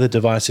some of the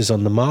devices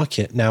on the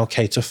market now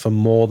cater for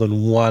more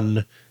than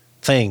one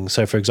thing.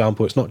 So, for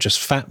example, it's not just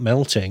fat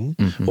melting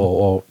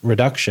or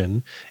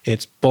reduction,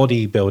 it's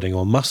body building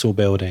or muscle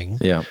building.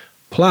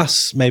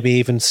 Plus maybe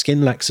even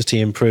skin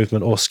laxity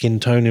improvement or skin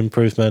tone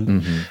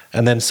improvement.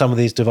 And then some of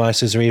these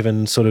devices are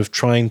even sort of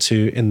trying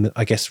to,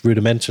 I guess,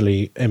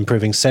 rudimentarily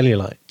improving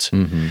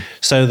cellulite.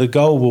 So the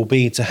goal will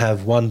be to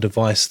have one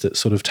device that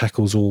sort of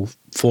tackles all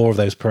 4 of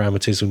those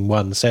parameters in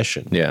one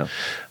session.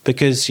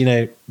 Because, you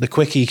know, the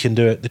quicker you can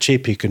do it, the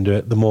cheaper you can do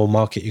it, the more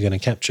market you're going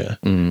to capture.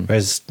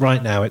 Whereas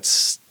right now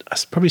it's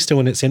probably still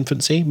in its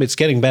infancy, but it's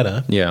getting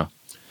better. I've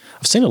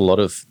seen a lot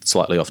of,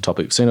 slightly off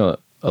topic, I've seen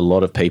a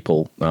lot of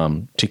people,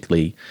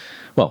 particularly,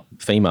 well,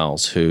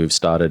 females who've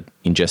started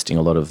ingesting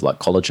a lot of like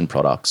collagen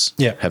products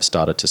have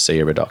started to see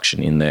a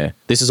reduction in there.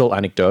 This is all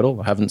anecdotal.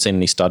 I haven't seen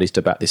any studies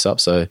to back this up,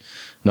 so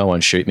no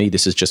one shoot me.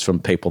 This is just from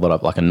people that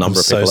I've like a number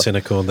of people. So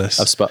cynical on this.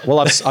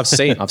 I've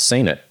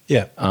seen it.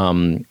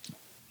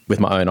 With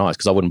my own eyes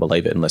because I wouldn't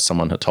believe it unless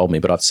someone had told me.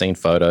 But I've seen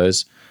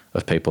photos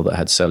of people that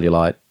had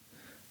cellulite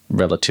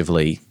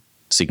relatively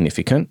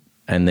significant,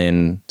 and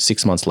then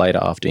 6 months later,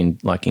 after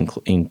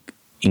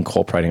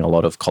incorporating a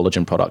lot of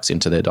collagen products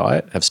into their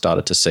diet, have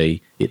started to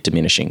see it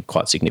diminishing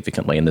quite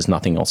significantly, and there's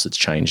nothing else that's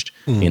changed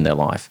in their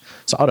life.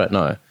 So I don't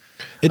know.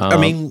 I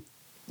mean,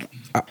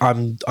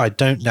 I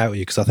don't doubt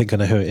you because I think I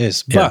know who it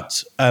is,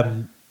 but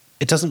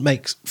it doesn't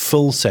make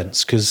full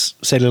sense because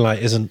cellulite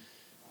isn't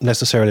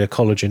necessarily a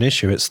collagen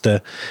issue. It's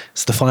the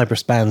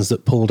fibrous bands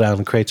that pull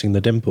down, creating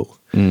the dimple.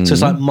 So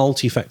it's like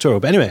multifactorial.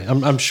 But anyway,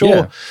 I'm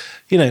sure,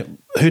 you know,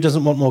 who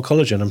doesn't want more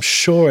collagen? I'm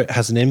sure it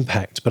has an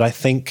impact, but I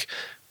think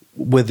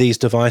with these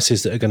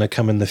devices that are going to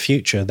come in the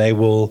future, they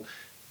will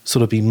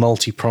sort of be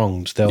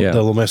multi-pronged.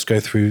 They'll almost go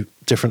through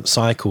different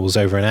cycles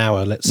over an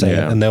hour, let's say,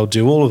 and they'll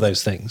do all of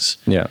those things.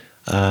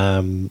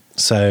 So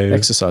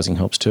exercising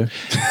helps too.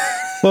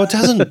 Well,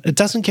 it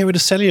doesn't get rid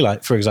of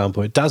cellulite, for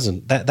example. It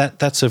doesn't.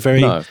 That's a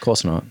very no, of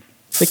course not.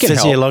 It can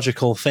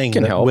physiological thing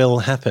that will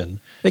happen.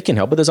 It can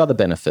help, but there's other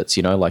benefits,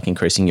 you know, like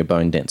increasing your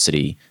bone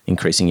density,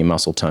 increasing your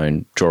muscle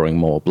tone, drawing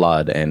more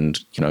blood, and,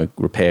 you know,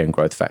 repair and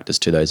growth factors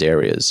to those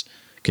areas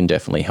can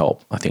definitely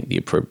help, I think,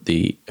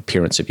 the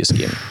appearance of your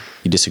skin.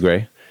 You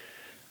disagree?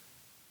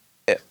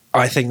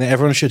 I think that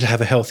everyone should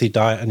have a healthy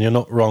diet, and you're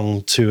not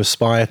wrong to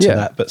aspire to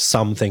that, but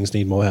some things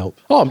need more help.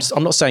 Oh,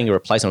 I'm not saying a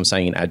replacement, I'm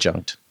saying an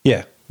adjunct.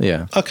 Yeah.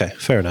 Yeah. Okay,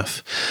 fair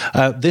enough.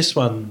 This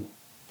one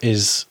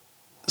is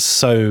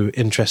so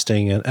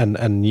interesting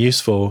and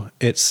useful.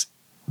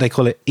 They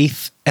call it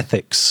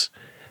ethics.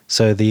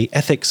 So the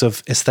ethics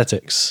of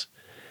aesthetics.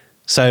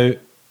 So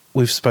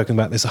we've spoken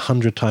about this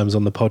 100 times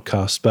on the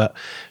podcast, but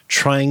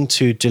trying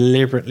to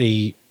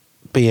deliberately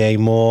be a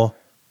more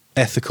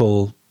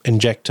ethical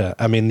injector.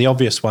 I mean, the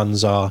obvious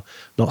ones are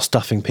not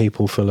stuffing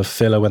people full of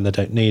filler when they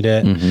don't need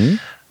it,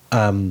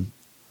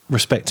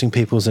 respecting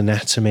people's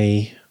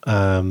anatomy,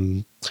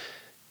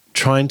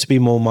 trying to be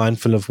more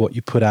mindful of what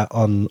you put out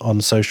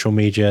on social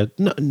media.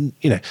 No,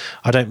 you know,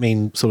 I don't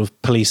mean sort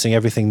of policing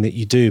everything that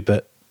you do,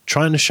 but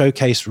trying to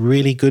showcase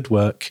really good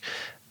work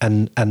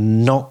and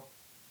not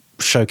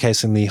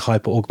showcasing the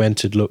hyper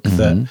augmented look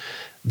that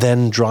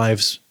then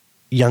drives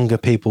younger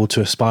people to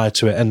aspire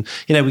to it. And,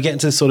 you know, we get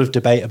into this sort of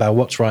debate about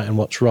what's right and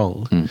what's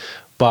wrong.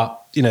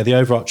 But, you know, the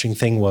overarching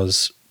thing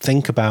was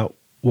think about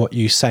what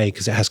you say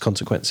because it has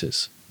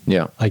consequences.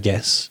 Yeah. I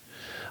guess.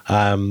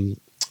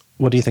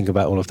 What do you think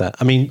about all of that?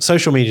 I mean,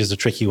 social media is a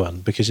tricky one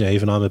because, you know,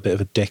 even I'm a bit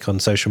of a dick on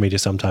social media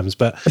sometimes,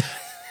 but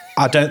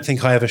I don't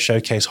think I ever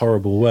showcase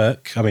horrible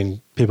work. I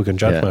mean, people can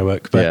judge my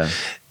work, but,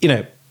 you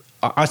know,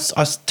 I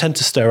tend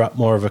to stir up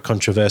more of a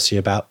controversy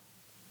about,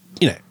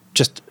 you know,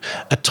 just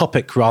a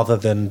topic rather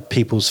than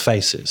people's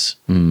faces.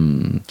 You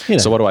know.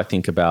 So what do I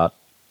think about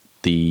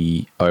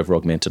the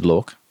over-augmented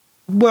look?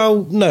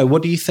 Well, no.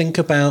 What do you think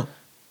about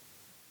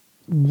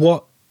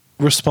what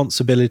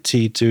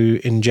responsibility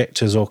do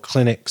injectors or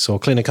clinics or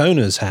clinic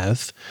owners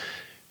have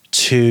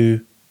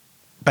to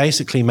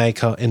basically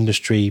make our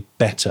industry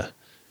better?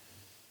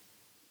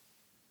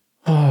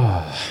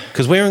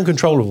 Because we're in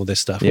control of all this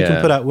stuff. We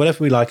can put out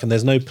whatever we like and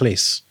there's no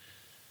police.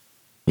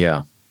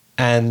 Yeah.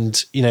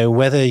 And, you know,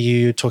 whether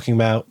you're talking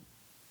about,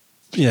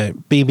 you know,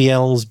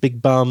 BBLs,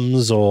 big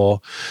bums,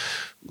 or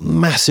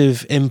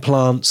massive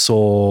implants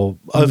or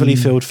overly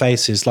filled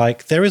faces,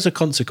 like there is a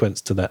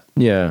consequence to that.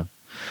 Yeah.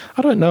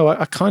 I don't know.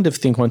 I kind of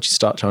think once you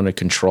start trying to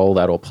control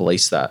that or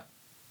police that,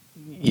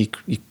 you're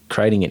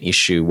creating an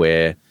issue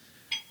where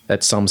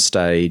at some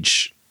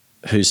stage,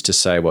 who's to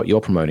say what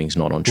you're promoting is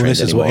not on trend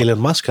this is anymore. what Elon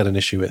Musk had an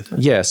issue with.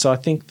 Yeah. So I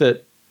think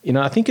that, you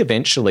know, I think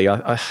eventually,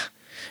 I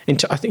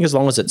think as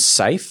long as it's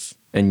safe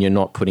and you're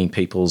not putting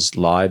people's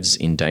lives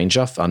in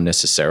danger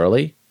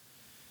unnecessarily,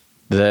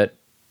 that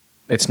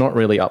it's not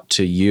really up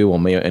to you or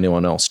me or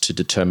anyone else to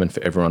determine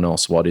for everyone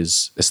else what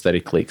is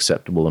aesthetically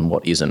acceptable and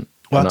what isn't.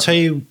 Well, I'll tell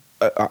you,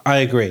 I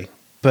agree,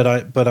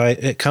 but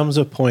it comes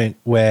a point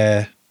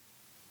where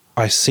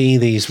I see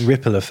these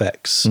ripple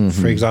effects.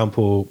 For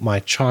example, my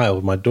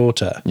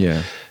daughter,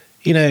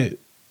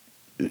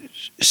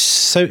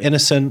 so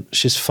innocent.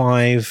 She's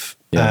 5.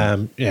 She's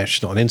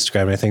not on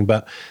Instagram or anything,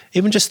 but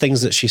even just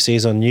things that she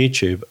sees on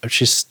YouTube,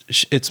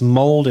 it's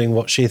molding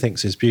what she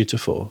thinks is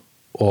beautiful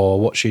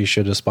or what she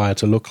should aspire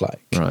to look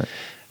like. Right.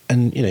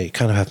 And, you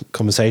kind of have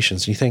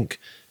conversations and you think,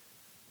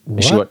 what?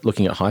 Is she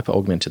looking at hyper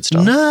augmented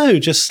stuff? No,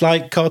 just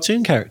like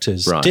cartoon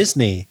characters, right.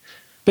 Disney.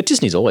 But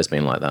Disney's always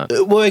been like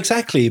that. Well,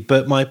 exactly.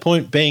 But my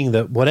point being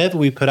that whatever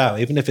we put out,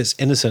 even if it's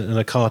innocent in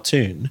a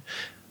cartoon,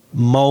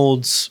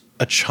 molds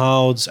a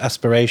child's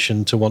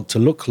aspiration to want to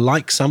look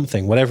like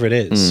something, whatever it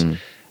is.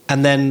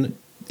 And then,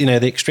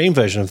 the extreme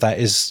version of that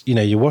is,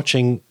 you're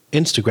watching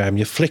Instagram,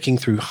 you're flicking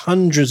through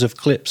hundreds of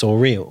clips or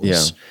reels.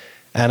 Yeah.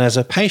 And as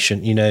a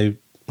patient,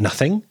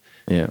 nothing.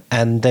 Yeah.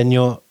 And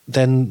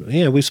then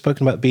we've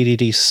spoken about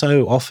BDD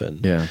so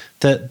often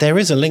that there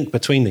is a link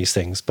between these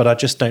things, but I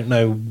just don't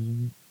know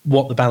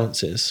what the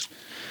balance is.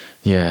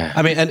 Yeah.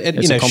 I mean, and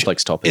it's a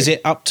complex topic. Is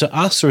it up to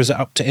us or is it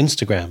up to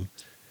Instagram?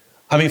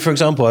 I mean, for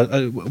example,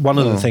 one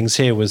of the things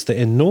here was that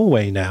in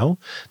Norway now,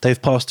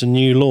 they've passed a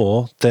new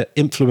law that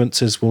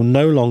influencers will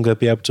no longer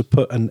be able to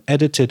put an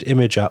edited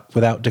image up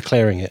without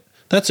declaring it.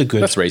 That's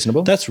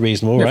reasonable. That's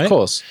reasonable, right? Of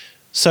course.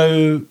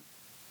 So,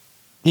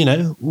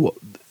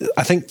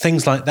 I think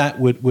things like that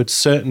would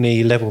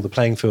certainly level the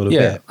playing field a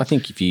bit. I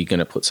think if you're going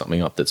to put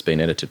something up that's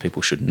been edited,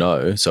 people should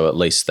know. So at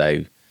least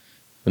they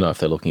know if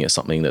they're looking at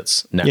something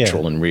that's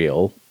natural and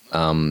real.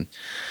 I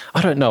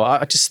don't know.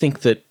 I just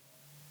think that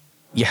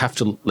you have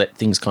to let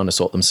things kind of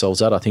sort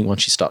themselves out. I think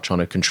once you start trying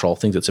to control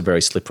things, it's a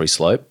very slippery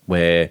slope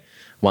where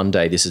one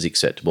day this is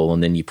acceptable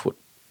and then you put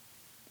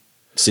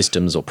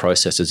systems or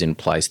processes in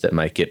place that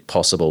make it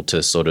possible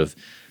to sort of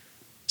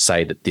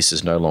say that this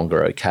is no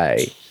longer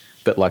okay.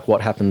 But like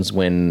what happens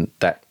when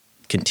that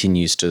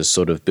continues to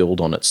sort of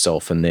build on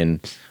itself and then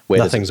where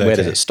does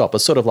it stop?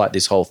 It's sort of like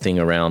this whole thing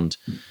around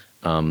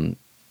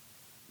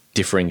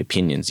differing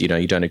opinions. You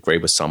don't agree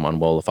with someone.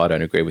 Well, if I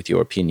don't agree with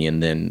your opinion,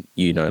 then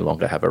you no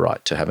longer have a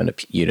right to have an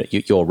opinion.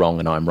 You're wrong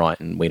and I'm right,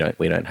 and we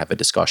don't have a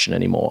discussion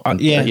anymore.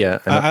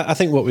 I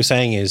think what we're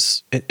saying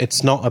is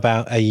it's not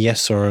about a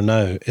yes or a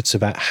no. It's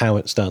about how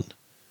it's done.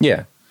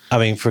 Yeah. I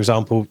mean, for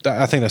example,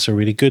 I think that's a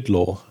really good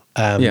law.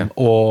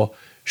 Or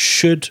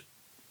should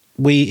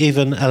we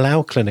even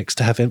allow clinics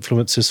to have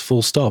influencers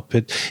full stop?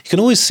 You can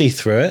always see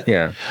through it.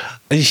 Yeah.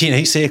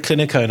 You see a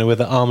clinic owner with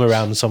an arm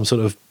around some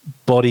sort of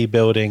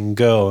bodybuilding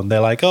girl and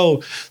they're like,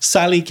 oh,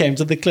 Sally came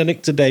to the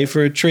clinic today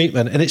for a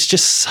treatment. And it's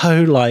just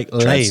so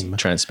lame.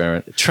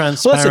 Transparent. Well,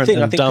 that's the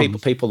thing. I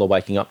think people are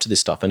waking up to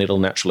this stuff and it'll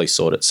naturally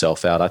sort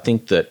itself out. I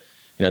think that,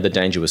 the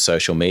danger with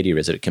social media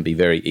is that it can be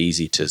very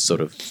easy to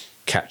sort of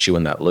catch you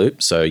in that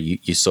loop. So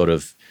you sort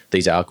of,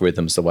 these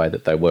algorithms, the way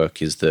that they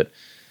work is that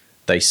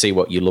they see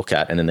what you look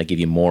at and then they give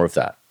you more of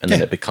that. And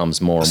then it becomes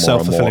more and more and more.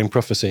 Self-fulfilling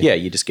prophecy. Yeah,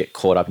 you just get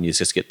caught up and you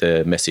just get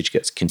the message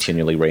gets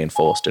continually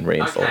reinforced and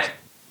reinforced.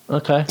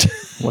 Okay.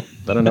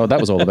 I don't know what that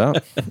was all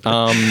about.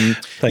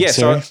 Thanks,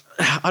 so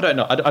I don't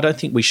know. I don't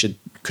think we should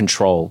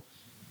control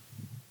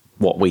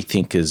what we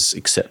think is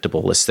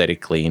acceptable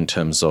aesthetically in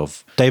terms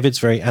of... David's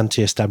very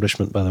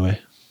anti-establishment, by the way.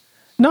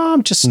 No,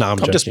 I'm just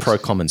pro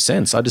common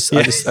sense. I just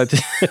think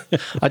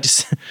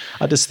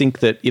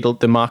that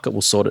the market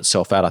will sort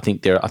itself out. I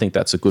think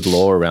that's a good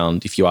law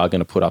around if you are going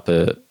to put up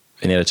an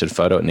edited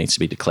photo, it needs to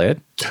be declared.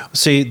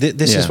 See,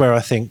 this is where I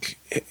think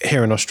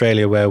here in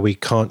Australia, where we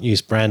can't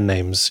use brand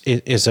names,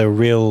 is a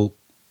real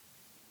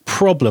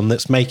problem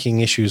that's making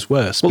issues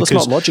worse. Well, it's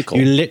not logical.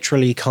 You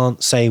literally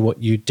can't say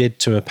what you did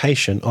to a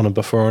patient on a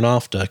before and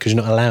after because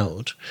you're not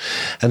allowed,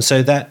 and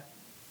so that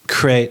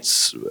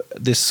creates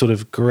this sort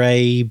of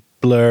grey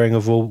blurring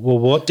of, well,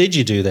 what did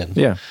you do then?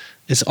 Yeah.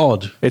 It's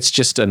odd. It's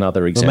just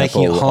another example. We're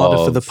making it harder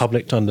for the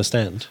public to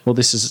understand. Well,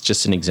 this is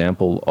just an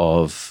example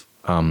of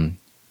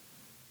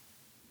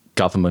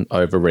government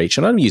overreach.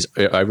 And I don't use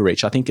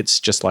overreach. I think it's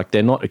just like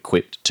they're not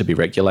equipped to be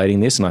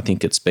regulating this. And I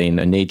think it's been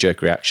a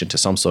knee-jerk reaction to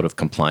some sort of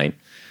complaint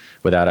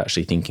without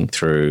actually thinking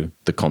through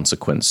the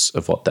consequence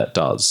of what that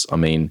does. I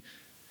mean...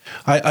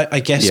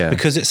 I guess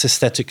because it's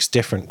aesthetics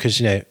different,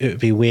 because, it would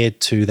be weird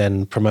to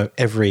then promote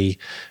every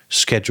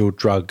scheduled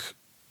drug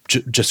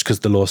just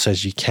because the law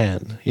says you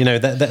can.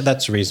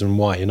 That's the reason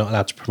why you're not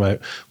allowed to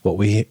promote what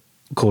we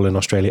call in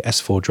Australia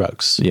S4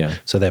 drugs. Yeah.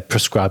 So they're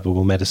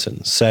prescribable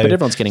medicines. But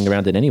everyone's getting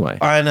around it anyway.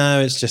 I know.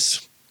 It's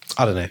just,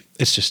 I don't know.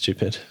 It's just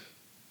stupid.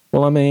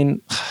 Well, I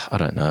mean, I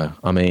don't know.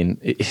 I mean,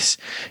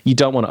 you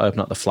don't want to open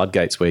up the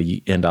floodgates where you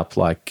end up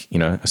like,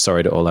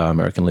 sorry to all our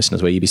American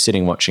listeners, where you'd be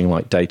sitting watching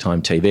like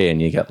daytime TV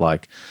and you get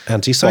like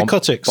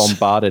antipsychotics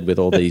bombarded with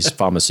all these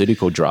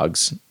pharmaceutical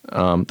drugs.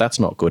 That's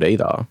not good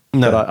either.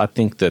 No. But I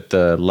think that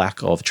the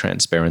lack of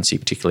transparency,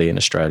 particularly in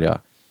Australia,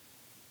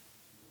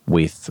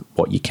 with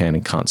what you can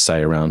and can't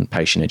say around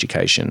patient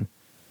education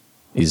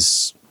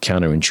is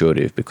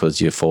counterintuitive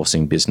because you're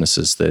forcing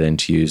businesses then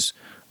to use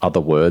other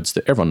words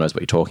that everyone knows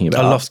what you're talking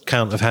about. I lost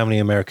count of how many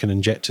American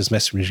injectors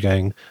message me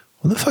going,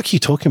 what the fuck are you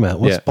talking about?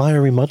 What's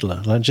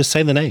bioremodeler? Like, just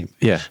say the name.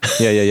 Yeah.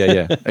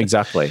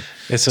 Exactly.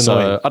 It's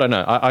annoying. So I don't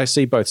know. I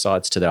see both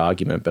sides to the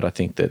argument, but I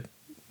think that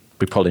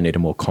we probably need a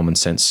more common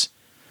sense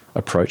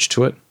approach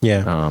to it.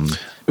 Yeah.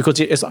 Because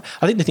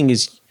I think the thing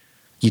is,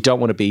 you don't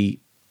want to be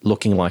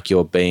looking like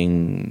you're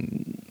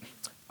being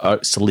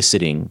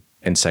soliciting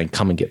and saying,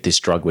 come and get this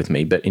drug with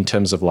me. But in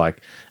terms of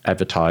like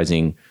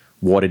advertising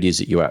what it is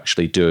that you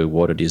actually do,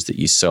 what it is that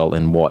you sell,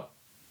 and what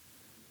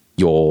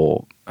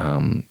your,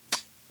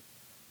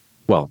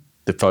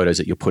 the photos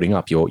that you're putting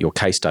up, your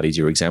case studies,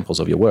 your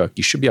examples of your work,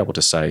 you should be able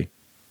to say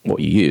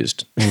what you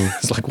used.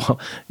 It's like, well,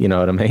 you know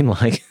what I mean?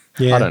 Like,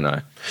 I don't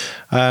know.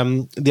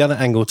 The other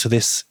angle to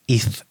this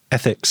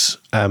ethics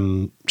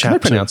chapter. Can I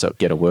pronounce it?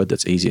 Get a word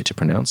that's easier to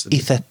pronounce.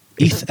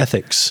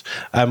 Ethics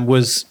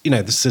was,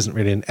 this isn't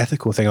really an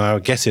ethical thing. I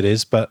would guess it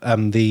is, but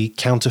the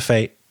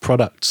counterfeit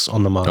products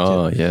on the market.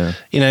 Oh, yeah.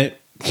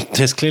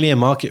 There's clearly a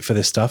market for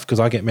this stuff because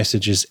I get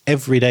messages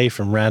every day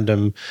from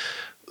random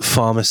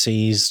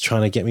pharmacies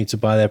trying to get me to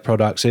buy their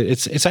products.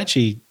 It's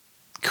actually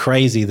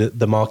crazy that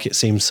the market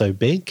seems so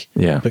big.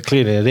 Yeah. But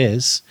clearly it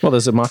is. Well,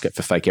 there's a market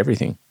for fake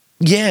everything.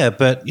 Yeah,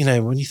 but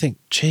when you think,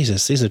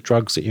 Jesus, these are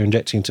drugs that you're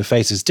injecting into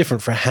faces. It's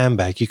different for a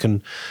handbag. You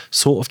can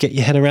sort of get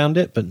your head around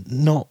it, but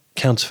not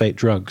counterfeit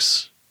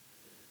drugs.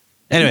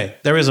 Anyway,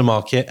 there is a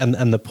market,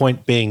 and the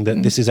point being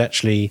that this is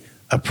actually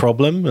a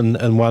problem.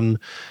 And one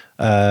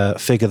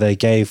figure they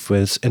gave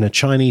was in a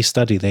Chinese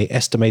study, they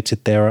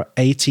estimated there are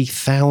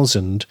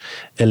 80,000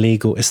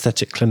 illegal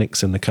aesthetic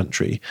clinics in the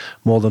country,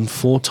 more than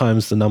 4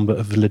 times the number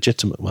of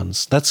legitimate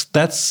ones. That's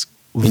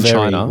very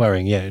China?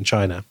 worrying. Yeah, in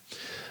China.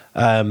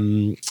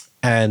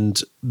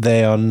 And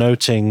they are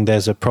noting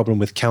there's a problem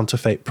with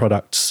counterfeit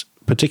products,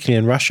 particularly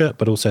in Russia,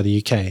 but also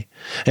the UK.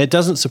 And it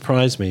doesn't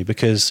surprise me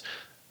because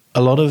a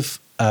lot of,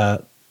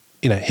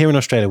 here in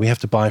Australia, we have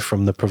to buy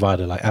from the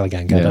provider like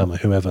Allergan, Galderma,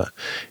 whoever.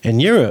 In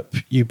Europe,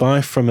 you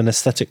buy from an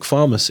aesthetic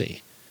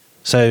pharmacy.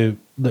 So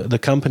the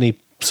company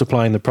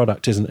supplying the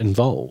product isn't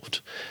involved.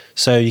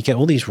 So you get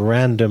all these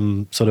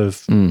random sort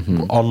of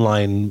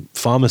online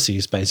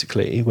pharmacies,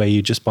 basically, where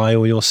you just buy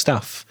all your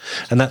stuff.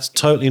 And that's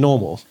totally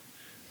normal.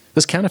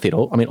 There's counterfeit.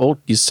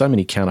 There's so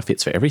many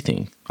counterfeits for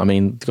everything. I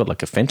mean, they've got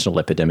like a fentanyl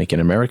epidemic in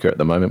America at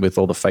the moment with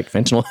all the fake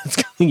fentanyl that's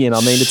coming in.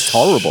 I mean, it's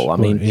horrible. I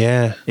mean,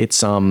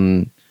 it's,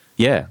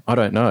 I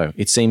don't know.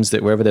 It seems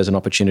that wherever there's an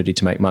opportunity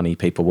to make money,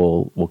 people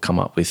will come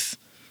up with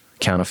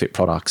counterfeit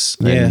products.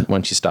 And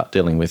once you start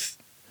dealing with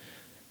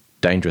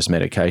dangerous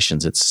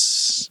medications,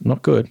 it's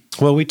not good.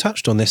 Well, we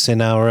touched on this in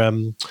our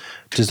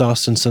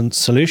disaster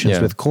solutions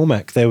with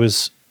Cormac. There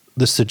was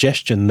the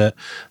suggestion that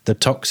the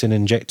toxin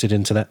injected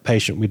into that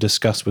patient we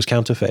discussed was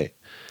counterfeit.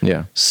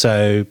 Yeah.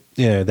 So,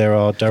 there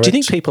are direct. Do you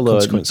think people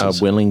are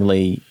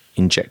willingly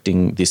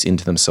injecting this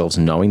into themselves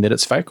knowing that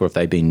it's fake, or have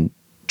they been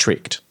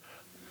tricked?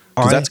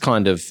 Because that's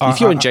kind of,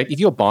 if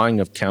you're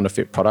buying a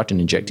counterfeit product and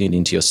injecting it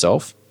into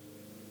yourself,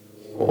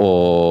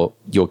 or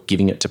you're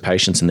giving it to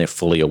patients and they're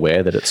fully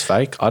aware that it's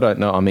fake, I don't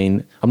know. I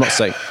mean, I'm not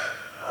saying.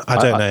 I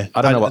don't know.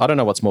 I don't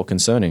know what's more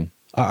concerning.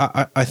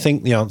 I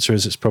think the answer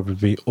is it's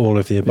probably all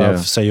of the above.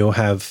 Yeah. So you'll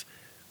have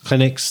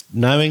clinics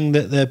knowing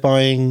that they're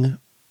buying,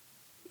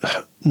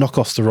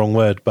 knockoff's the wrong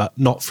word, but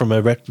not from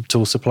a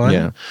reputable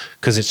supplier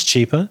because it's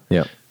cheaper.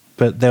 Yeah.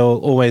 But there will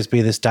always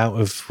be this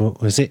doubt of,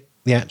 was it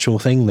the actual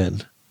thing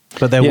then?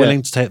 But they're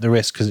willing to take the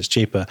risk because it's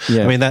cheaper.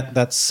 Yeah. I mean,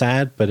 that's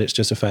sad, but it's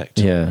just a fact.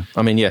 Yeah.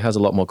 I mean, it has a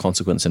lot more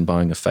consequence than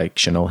buying a fake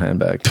Chanel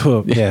handbag.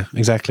 Yeah,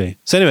 exactly.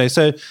 So anyway,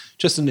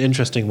 just an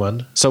interesting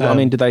one. So, I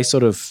mean, do they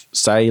sort of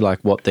say like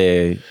what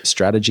their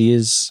strategy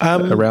is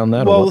around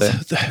that? Well,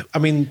 I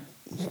mean,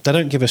 they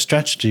don't give a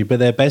strategy, but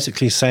they're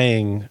basically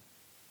saying,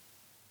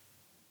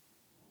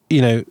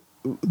 the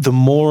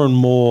more and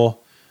more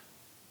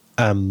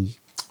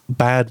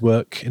bad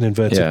work, in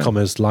inverted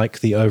commas, like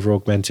the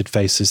over-augmented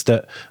faces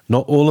that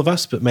not all of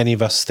us, but many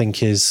of us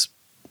think is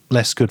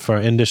less good for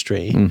our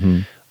industry,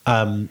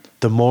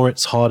 the more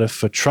it's harder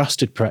for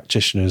trusted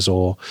practitioners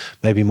or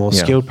maybe more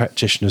skilled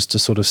practitioners to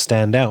sort of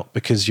stand out,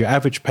 because your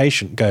average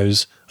patient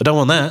goes, I don't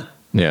want that.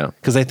 Yeah.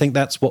 Because they think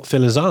that's what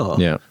fillers are.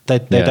 Yeah. They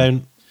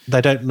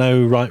don't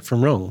know right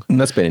from wrong. And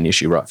that's been an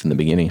issue right from the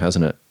beginning,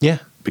 hasn't it? Yeah.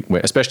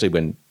 Especially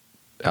when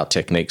our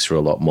techniques are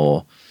a lot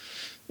more,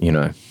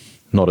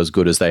 not as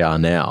good as they are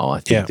now. I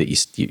think that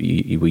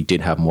we did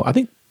have more. I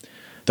think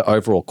the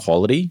overall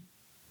quality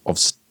of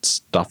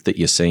stuff that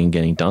you're seeing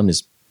getting done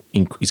is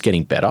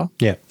getting better.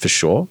 Yeah, for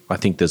sure. I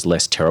think there's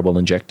less terrible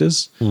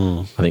injectors.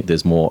 I think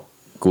there's more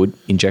good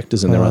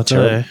injectors than there are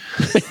terrible.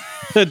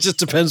 It just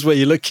depends where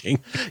you're looking.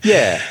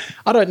 Yeah,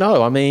 I don't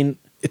know. I mean,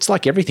 it's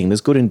like everything.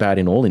 There's good and bad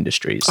in all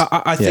industries.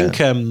 I think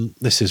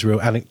this is real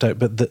anecdote,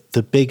 but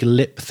the big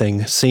lip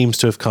thing seems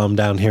to have calmed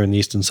down here in the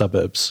eastern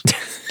suburbs.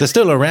 They're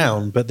still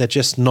around, but they're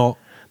just not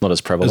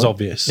as prevalent, as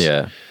obvious.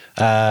 Yeah.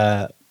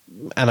 And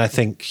I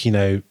think,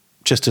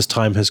 just as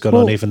time has gone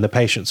on, even the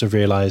patients have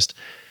realised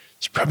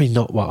it's probably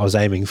not what I was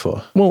aiming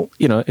for. Well,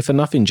 if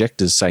enough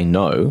injectors say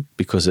no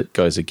because it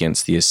goes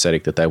against the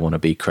aesthetic that they want to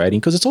be creating,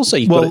 because it's also,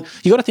 you got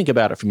to think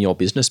about it from your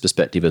business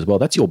perspective as well.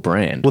 That's your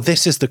brand. Well,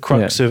 this is the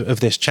crux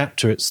of this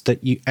chapter. It's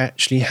that you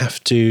actually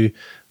have to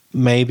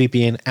maybe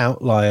be an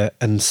outlier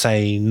and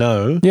say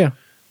no. Yeah.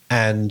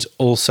 And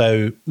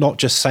also not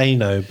just say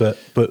no, but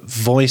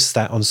voice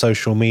that on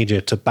social media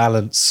to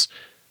balance,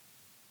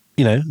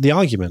 the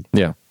argument.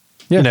 Yeah.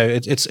 Yeah.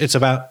 It's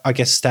about, I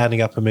guess,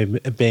 standing up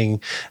and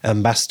being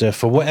ambassador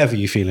for whatever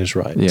you feel is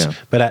right. Yeah.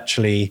 But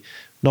actually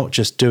not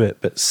just do it,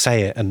 but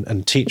say it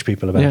and teach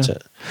people about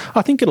it.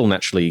 I think it'll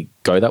naturally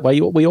go that way.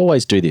 We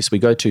always do this. We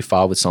go too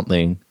far with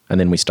something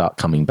and then we start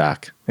coming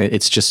back.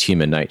 It's just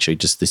human nature,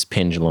 just this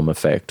pendulum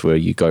effect where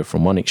you go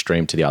from one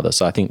extreme to the other.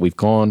 So I think we've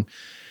gone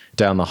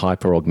down the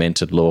hyper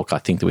augmented look. I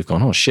think that we've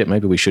gone, oh shit,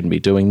 maybe we shouldn't be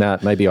doing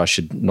that. Maybe I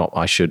should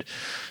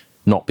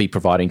not be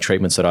providing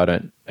treatments that I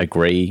don't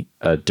agree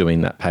are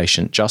doing that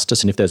patient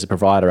justice. And if there's a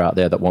provider out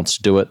there that wants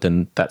to do it,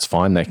 then that's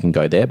fine. They can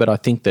go there. But I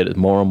think that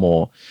more and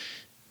more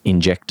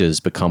injectors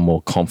become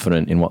more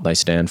confident in what they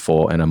stand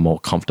for and are more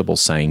comfortable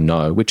saying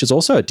no, which is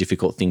also a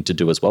difficult thing to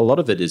do as well. A lot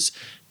of it is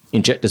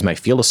injectors may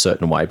feel a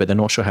certain way, but they're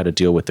not sure how to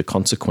deal with the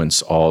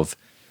consequence of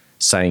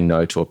saying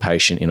no to a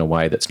patient in a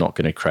way that's not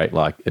going to create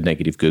like a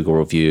negative Google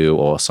review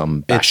or some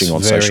bashing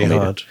on social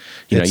media. Hard.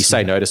 You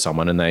say no to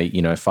someone and they,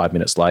 5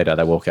 minutes later,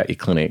 they walk out your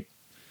clinic,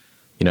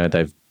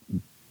 they've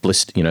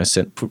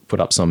put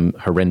up some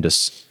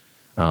horrendous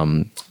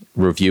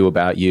review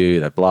about you.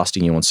 They're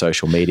blasting you on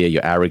social media.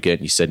 You're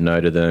arrogant. You said no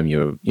to them.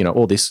 You're,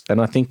 all this.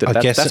 And I think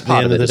that's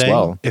part of it as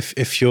well.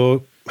 If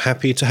you're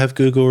happy to have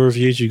Google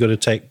reviews, you've got to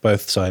take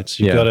both sides.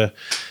 You've got to,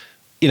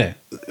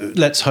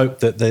 let's hope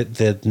that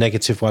the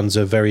negative ones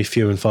are very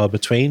few and far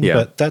between. Yeah.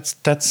 But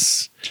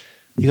that's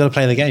you got to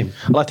play the game.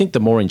 Well, I think the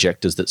more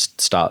injectors that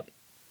start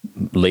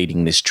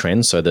leading this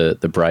trend, so the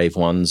brave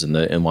ones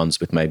and ones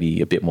with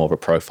maybe a bit more of a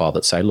profile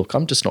that say, look,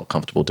 I'm just not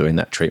comfortable doing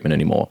that treatment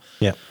anymore.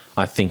 Yeah.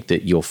 I think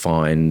that you'll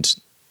find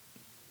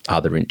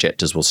other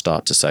injectors will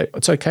start to say,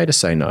 it's okay to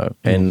say no.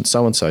 And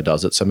so-and-so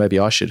does it. So maybe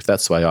I should, if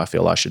that's the way I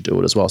feel, I should do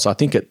it as well. So I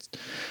think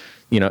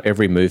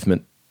every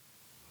movement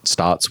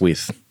starts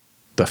with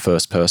the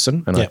first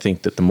person. And I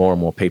think that the more and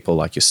more people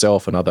like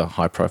yourself and other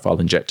high profile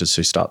injectors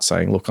who start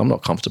saying, look, I'm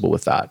not comfortable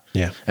with that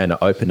and are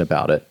open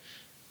about it,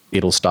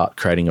 it'll start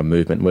creating a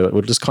movement where it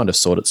will just kind of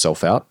sort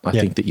itself out. I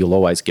think that you'll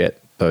always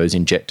get those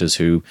injectors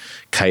who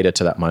cater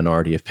to that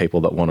minority of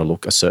people that want to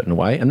look a certain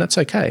way, and that's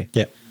okay.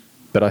 Yeah.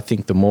 But I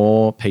think the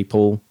more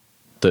people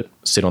that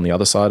sit on the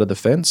other side of the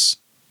fence,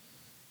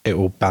 it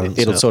will balance.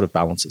 It'll sort of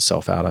balance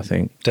itself out, I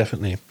think.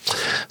 Definitely.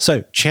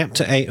 So,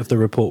 chapter 8 of the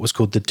report was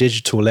called The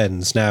Digital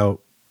Lens. Now,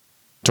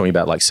 talking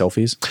about like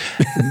selfies?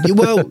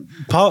 Well,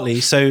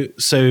 partly. So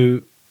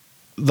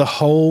the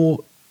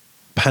whole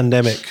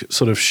pandemic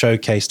sort of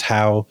showcased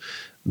how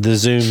the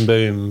Zoom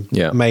boom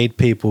made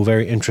people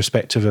very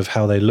introspective of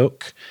how they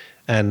look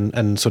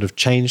and sort of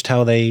changed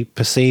how they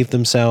perceive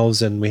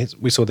themselves. And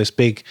we saw this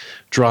big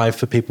drive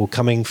for people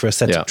coming for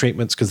aesthetic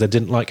treatments because they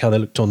didn't like how they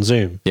looked on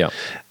Zoom. Yeah.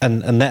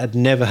 And that had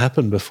never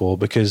happened before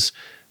because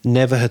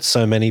never had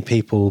so many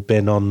people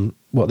been on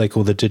what they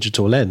call the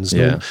digital lens.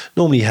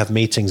 Normally you have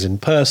meetings in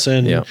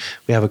person.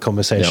 We have a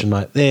conversation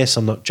like this.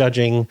 I'm not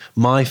judging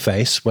my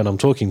face when I'm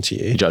talking to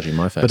you. You're judging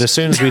my face. But as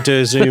soon as we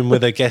do a Zoom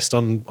with a guest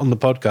on the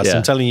podcast,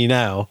 I'm telling you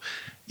now,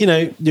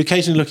 you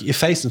occasionally look at your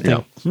face and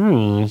think,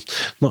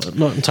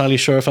 not entirely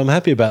sure if I'm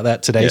happy about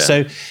that today.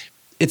 So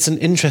it's an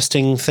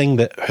interesting thing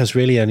that has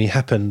really only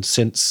happened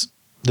since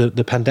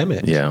the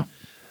pandemic. Yeah.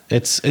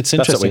 It's interesting.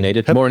 That's what we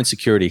needed. More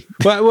insecurity.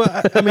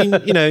 Well, I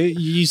mean,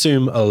 you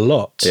Zoom a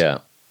lot. Yeah.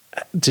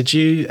 Did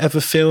you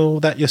ever feel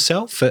that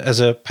yourself as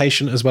a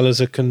patient as well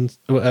as a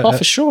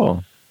for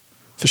sure.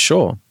 For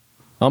sure.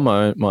 I'm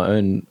my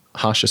own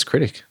harshest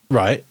critic.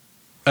 Right.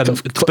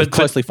 But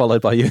closely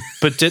followed by you.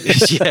 But did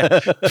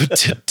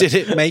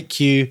it make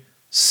you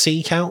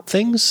seek out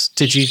things?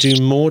 Did you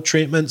do more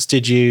treatments?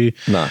 Did you?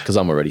 No, because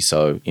I'm already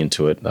so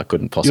into it. I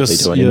couldn't possibly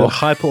do any more. You're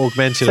hyper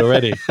augmented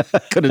already.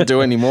 Couldn't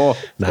do any more.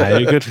 No,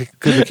 you're a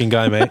good looking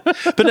guy, mate.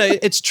 But no,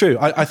 it's true.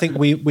 I think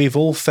we've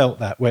all felt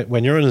that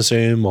when you're on a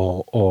Zoom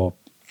or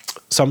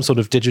some sort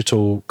of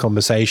digital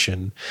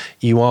conversation,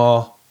 you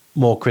are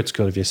more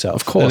critical of yourself.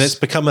 Of course. And it's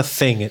become a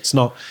thing. It's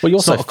not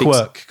a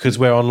quirk because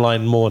we're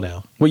online more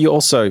now. Well, you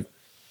also,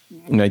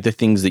 the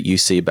things that you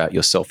see about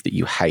yourself that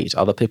you hate,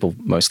 other people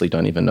mostly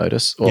don't even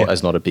notice or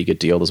as not a bigger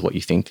deal as what you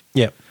think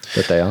that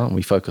they are.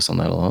 We focus on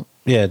that a lot.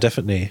 Yeah,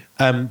 definitely.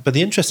 But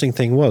the interesting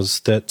thing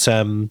was that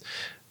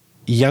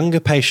younger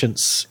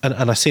patients,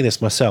 and I see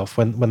this myself,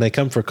 when they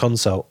come for a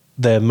consult,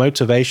 their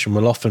motivation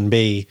will often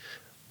be,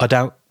 I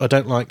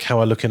don't like how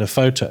I look in a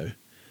photo.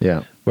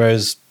 Yeah.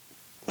 Whereas,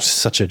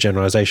 such a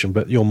generalization,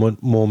 but your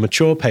more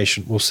mature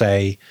patient will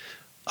say,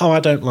 oh,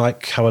 I don't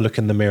like how I look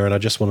in the mirror and I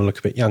just want to look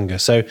a bit younger.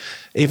 So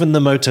even the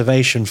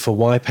motivation for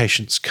why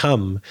patients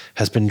come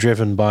has been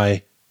driven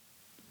by,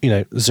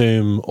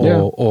 Zoom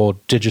or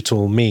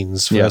digital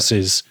means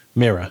versus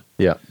mirror.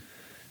 Yeah.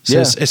 So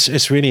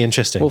it's really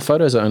interesting. Well,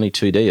 photos are only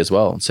 2D as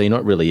well. So you're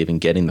not really even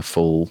getting the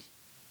full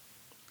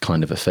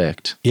kind of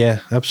effect.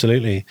 Yeah,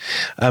 absolutely.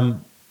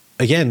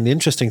 Again, the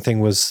interesting thing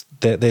was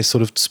that they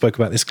sort of spoke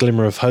about this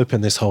glimmer of hope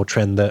in this whole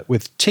trend that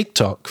with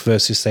TikTok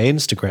versus, say,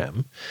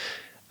 Instagram,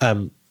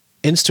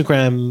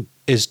 Instagram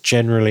is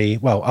generally,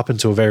 well, up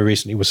until very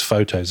recently was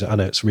photos. I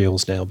know it's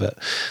Reels now, but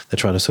they're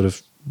trying to sort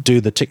of do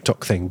the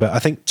TikTok thing. But I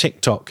think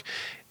TikTok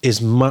is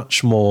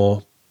much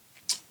more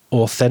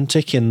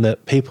authentic in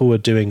that people were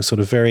doing sort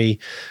of very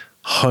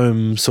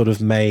home sort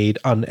of made,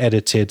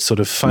 unedited sort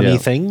of funny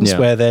things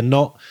where they're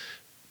not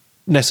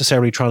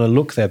necessarily trying to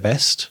look their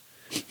best.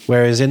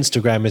 Whereas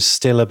Instagram is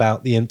still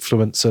about the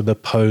influencer, the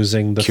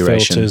posing, the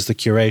filters, the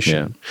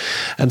curation.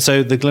 And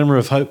so the glimmer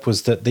of hope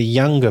was that the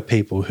younger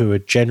people who are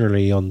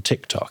generally on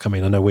TikTok, I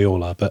mean, I know we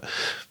all are, but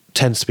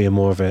tends to be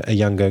more of a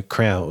younger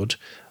crowd,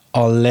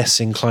 are less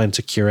inclined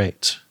to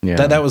curate.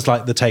 That was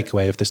like the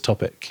takeaway of this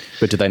topic.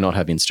 But do they not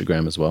have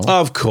Instagram as well?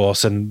 Of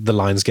course, and the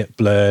lines get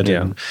blurred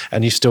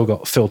and you've still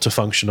got filter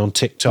function on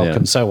TikTok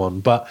and so on.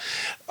 But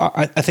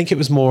I think it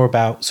was more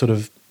about sort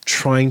of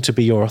trying to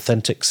be your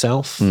authentic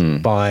self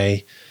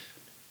by,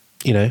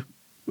 you know,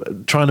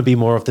 trying to be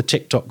more of the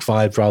TikTok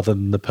vibe rather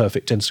than the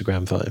perfect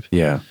Instagram vibe.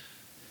 Yeah.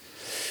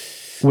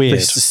 Weird.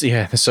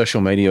 The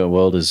social media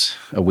world is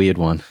a weird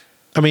one.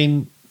 I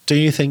mean, do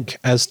you think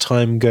as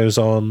time goes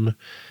on,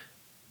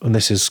 and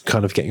this is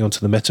kind of getting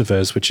onto the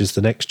metaverse, which is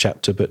the next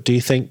chapter, but do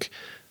you think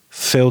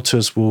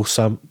filters will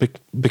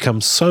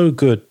become so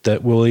good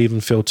that we'll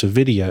even filter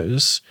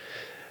videos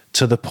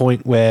to the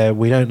point where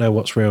we don't know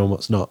what's real and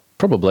what's not?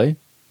 Probably.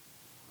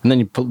 And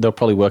then they'll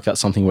probably work out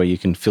something where you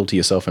can filter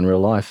yourself in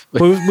real life.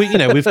 Well,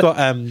 we've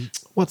got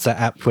what's that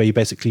app where you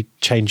basically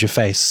change your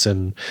face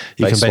and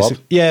you face can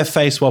basically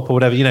face swap or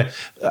whatever. You know,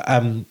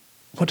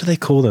 what do they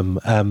call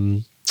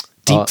them?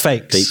 Deep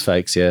fakes. Deep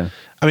fakes, yeah.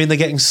 I mean, they're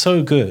getting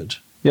so good.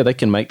 Yeah, they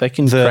can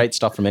create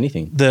stuff from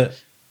anything. That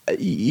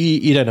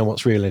you don't know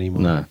what's real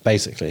anymore. No,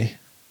 basically,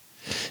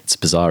 it's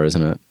bizarre,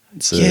 isn't it?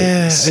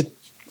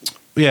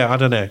 I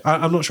don't know.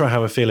 I'm not sure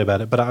how I feel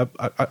about it, but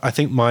I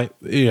think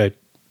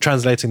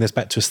translating this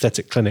back to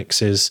aesthetic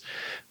clinics is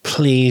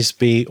please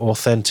be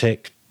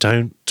authentic.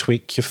 Don't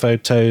tweak your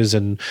photos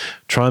and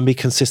try and be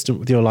consistent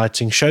with your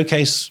lighting.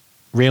 Showcase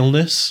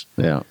realness.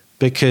 Yeah.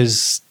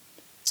 Because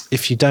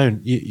if you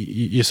don't,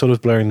 you're sort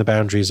of blurring the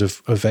boundaries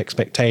of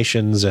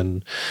expectations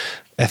and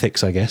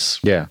ethics, I guess.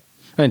 Yeah.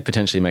 And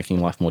potentially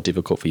making life more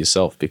difficult for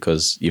yourself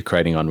because you're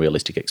creating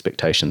unrealistic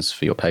expectations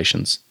for your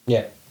patients.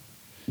 Yeah,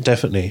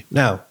 definitely.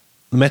 Now,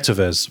 the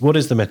metaverse. What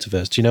is the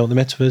metaverse? Do you know what the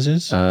metaverse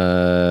is?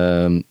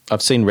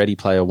 I've seen Ready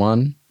Player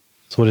One.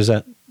 So what is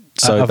that?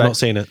 So I've not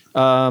seen it.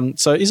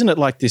 So isn't it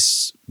like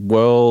this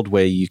world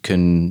where you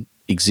can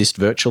exist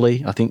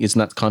virtually? I think isn't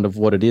that kind of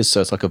what it is?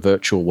 So it's like a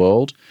virtual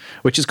world,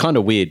 which is kind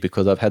of weird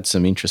because I've had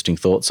some interesting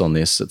thoughts on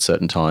this at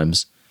certain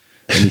times.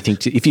 And you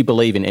think if you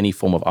believe in any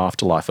form of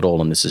afterlife at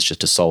all, and this is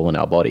just a soul in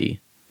our body,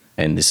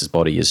 and this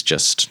body is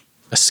just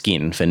a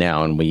skin for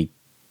now, and we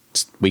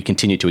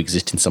continue to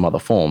exist in some other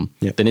form,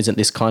 then isn't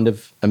this kind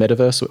of a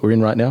metaverse that we're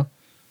in right now?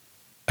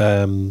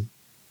 I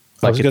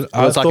thought you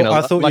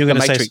were going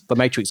to say the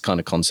Matrix kind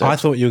of concept. I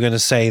thought you were going to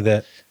say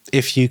that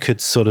if you could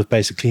sort of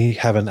basically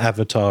have an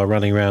avatar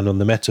running around on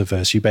the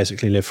metaverse, you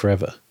basically live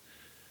forever.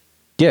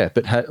 Yeah,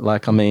 but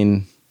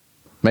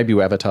maybe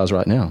we're avatars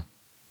right now.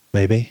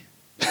 Maybe.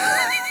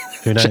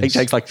 Who knows?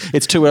 Jake's like,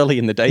 it's too early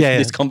in the day for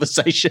this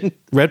conversation.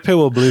 Red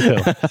pill or blue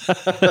pill?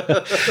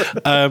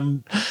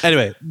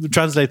 Anyway,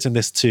 translating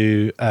this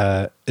to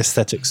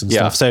aesthetics and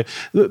stuff. So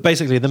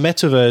basically the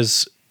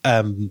metaverse,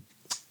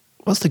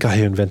 what's the guy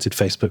who invented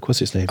Facebook? What's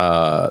his name?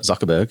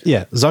 Zuckerberg.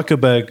 Yeah,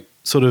 Zuckerberg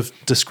sort of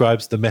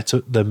describes the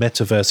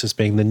metaverse as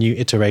being the new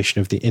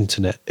iteration of the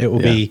internet. It will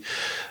be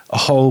a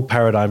whole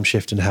paradigm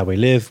shift in how we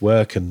live,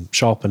 work and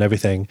shop and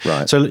everything.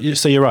 Right. So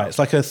you're right. It's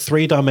like a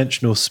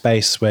 3-dimensional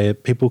space where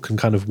people can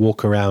kind of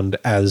walk around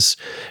as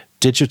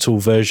digital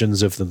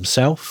versions of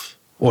themselves.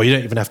 Or you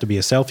don't even have to be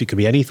yourself. You could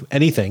be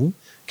anything. You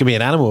could be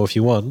an animal if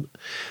you want.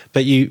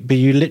 But you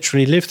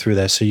literally live through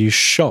there. So you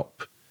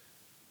shop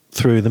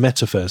through the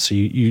metaverse. So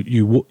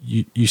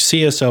you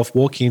see yourself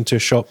walking into a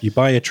shop, you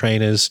buy your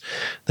trainers,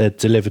 they're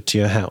delivered to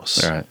your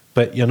house. Right.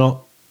 But you're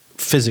not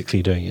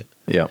physically doing it.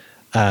 Yeah.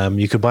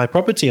 You could buy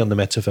property on the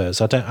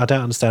metaverse. I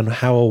don't understand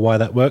how or why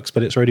that works,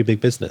 but it's already big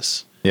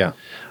business. Yeah.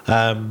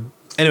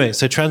 Anyway,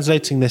 so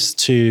translating this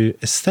to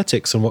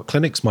aesthetics and what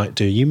clinics might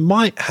do, you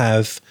might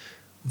have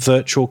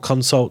virtual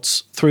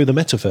consults through the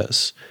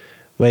metaverse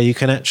where you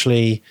can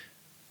actually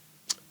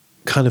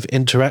kind of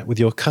interact with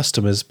your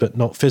customers, but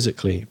not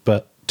physically,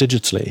 but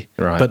digitally,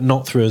 but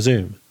not through a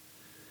Zoom.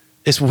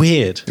 It's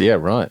weird. Yeah,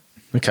 right.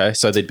 Okay,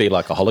 so there'd be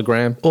like a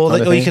hologram? Or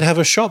you could have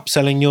a shop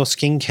selling your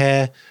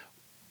skincare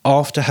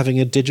after having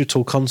a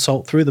digital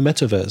consult through the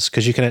metaverse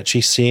because you can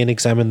actually see and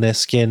examine their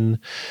skin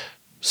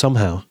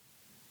somehow.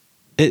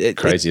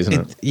 Crazy, isn't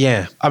it?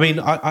 Yeah. I mean,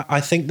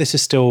 I think this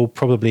is still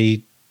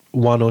probably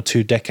 1 or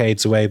 2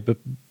 decades away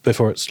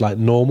before it's like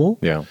normal.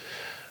 Yeah.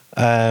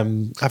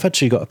 I've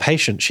actually got a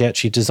patient. She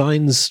actually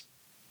designs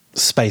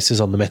spaces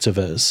on the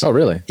metaverse. Oh,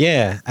 really?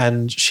 Yeah,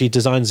 and she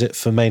designs it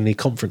for mainly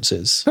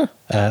conferences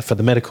for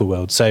the medical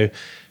world. So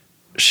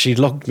she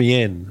logged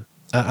me in,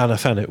 and I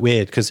found it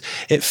weird because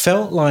it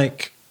felt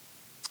like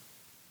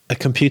a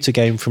computer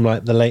game from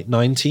like the late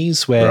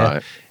 90s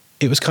where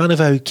it was kind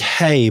of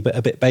okay, but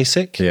a bit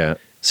basic. Yeah.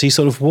 So you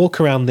sort of walk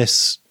around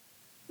this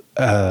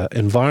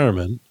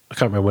environment. I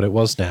can't remember what it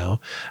was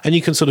now. And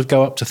you can sort of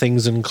go up to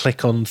things and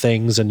click on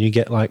things and you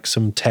get like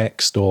some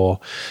text or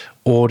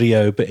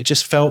audio, but it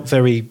just felt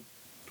very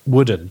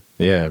wooden.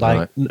 Yeah,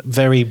 like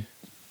very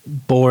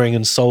boring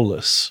and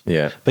soulless.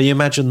 Yeah. But you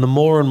imagine the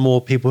more and more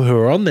people who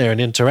are on there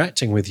and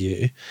interacting with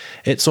you,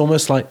 it's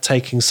almost like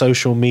taking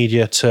social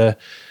media to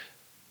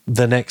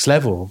the next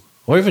level,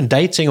 or even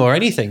dating or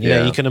anything. You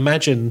know, you can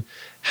imagine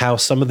how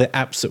some of the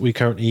apps that we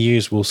currently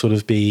use will sort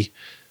of be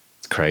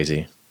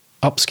crazy.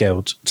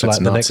 Upscaled to That's like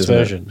the nuts, next isn't it?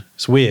 version.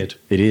 It's weird.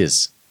 It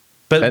is.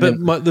 But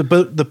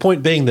the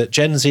point being that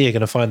Gen Z are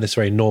going to find this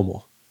very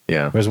normal.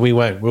 Yeah. Whereas we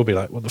won't. We'll be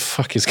like, what the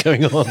fuck is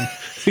going on?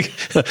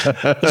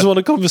 I just want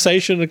a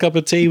conversation, a cup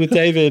of tea with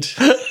David.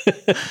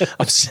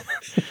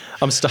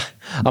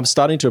 I'm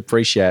starting to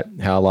appreciate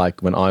how,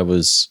 like, when I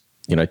was,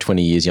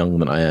 20 years younger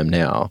than I am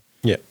now,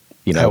 Yeah.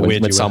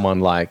 when someone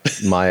like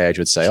my age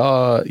would say,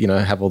 oh,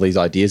 have all these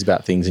ideas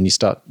about things, and you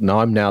start, no,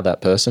 I'm now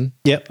that person.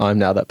 Yep. I'm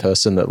now that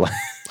person that, like,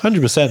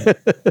 100%.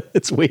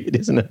 it's weird,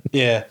 isn't it?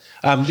 Yeah.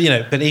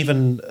 But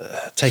even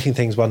taking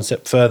things one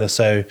step further,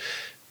 so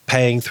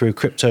paying through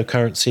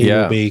cryptocurrency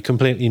will be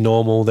completely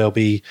normal.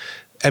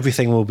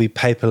 Everything will be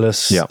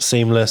paperless,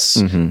 seamless.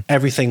 Mm-hmm.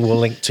 Everything will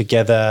link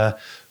together.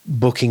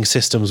 Booking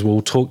systems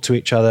will talk to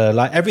each other.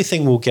 Like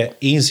everything will get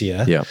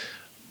easier,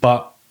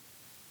 but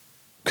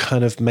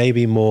kind of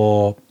maybe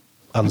more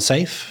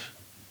unsafe,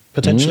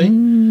 potentially.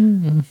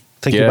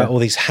 Thinking about all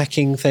these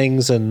hacking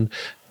things and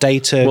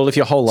data. Well, if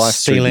your whole life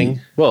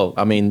stealing.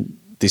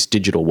 This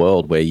digital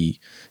world where you've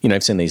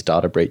seen these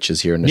data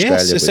breaches here in Australia.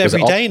 Yes, it's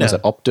every day now. Was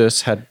it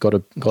Optus had got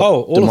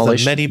all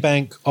demolished? of them.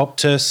 Medibank,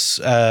 Optus.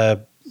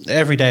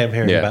 Every day I'm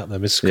hearing about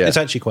them. It's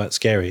actually quite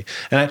scary.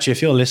 And actually,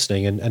 if you're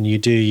listening and you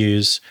do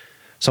use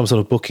some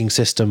sort of booking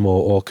system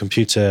or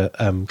computer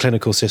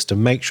clinical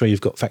system, make sure you've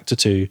got Factor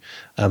 2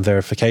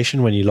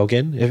 verification when you log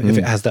in, if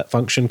it has that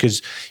function,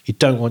 because you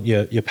don't want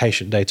your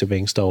patient data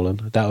being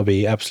stolen. That would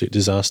be absolute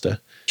disaster.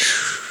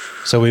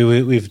 So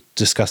we've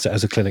discussed it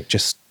as a clinic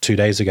just 2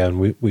 days ago,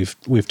 and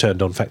we've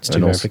turned on Factor 2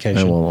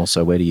 verification. And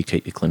also, where do you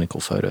keep your clinical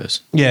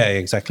photos? Yeah,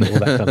 exactly, all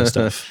that kind of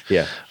stuff.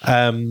 Yeah.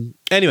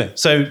 Anyway,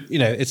 so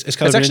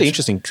it's actually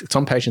interesting.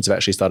 Some patients have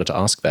actually started to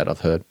ask that.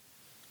 I've heard.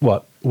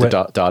 What? The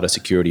data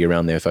security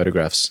around their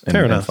photographs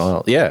and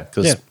files. Yeah,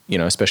 because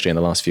especially in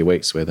the last few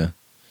weeks where they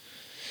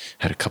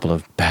had a couple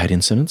of bad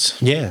incidents.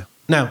 Yeah.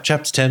 Now,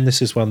 chapter 10,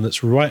 this is one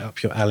that's right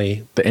up your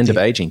alley. The end of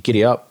aging.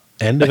 Giddy up.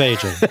 End of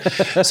aging.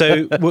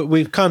 So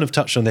we've kind of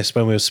touched on this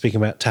when we were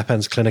speaking about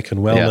Tapan's Clinic and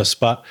wellness,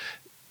 but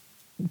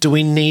do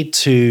we need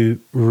to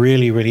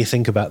really, really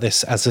think about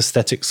this as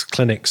aesthetics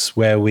clinics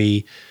where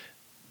we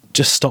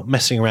just stop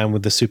messing around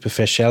with the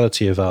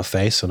superficiality of our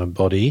face and our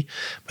body,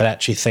 but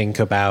actually think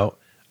about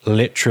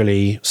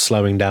literally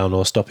slowing down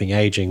or stopping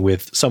aging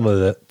with some of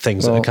the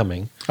things that are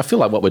coming? I feel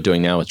like what we're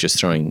doing now is just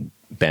throwing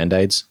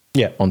Band-Aids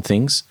on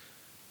things.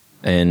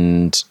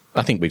 And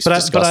I think we've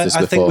discussed this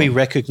before. I think we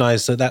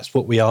recognise that that's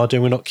what we are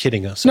doing. We're not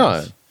kidding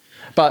ourselves. No,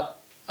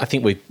 but I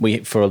think we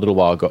for a little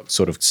while got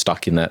sort of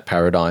stuck in that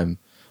paradigm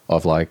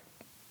of like,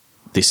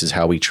 this is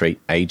how we treat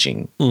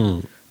aging.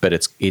 But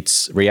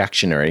it's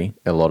reactionary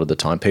a lot of the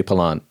time.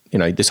 People aren't,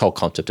 this whole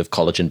concept of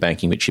collagen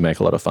banking, which you make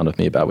a lot of fun of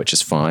me about, which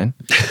is fine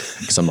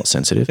because I'm not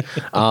sensitive.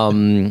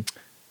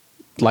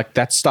 Like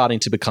that's starting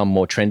to become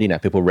more trendy now.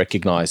 People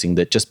recognizing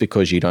that just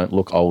because you don't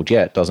look old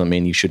yet doesn't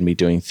mean you shouldn't be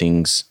doing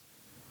things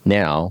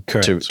now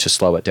to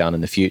slow it down in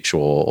the future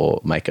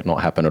or make it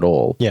not happen at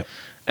all. Yeah.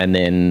 And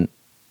then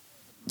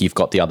you've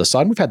got the other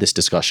side. We've had this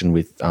discussion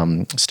with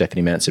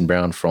Stephanie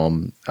Manson-Brown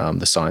from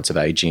The Science of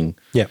Aging.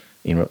 Yeah.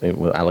 What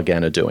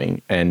Allergan are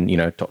doing, and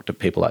talk to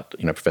people like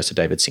Professor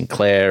David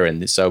Sinclair,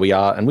 and so we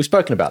are, and we've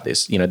spoken about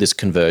this. This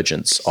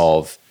convergence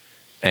of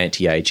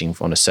anti-aging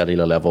on a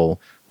cellular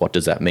level. What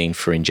does that mean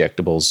for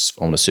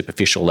injectables on a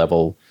superficial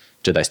level?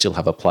 Do they still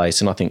have a place?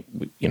 And I think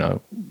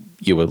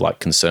you were like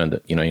concerned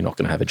that you're not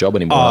going to have a job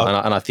anymore,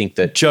 and I think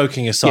that,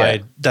 joking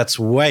aside, that's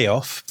way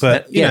off.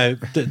 But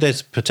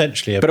there's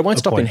potentially but it won't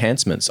stop point.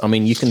 Enhancements. I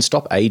mean, you can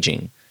stop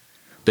aging,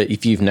 but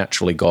if you've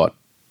naturally got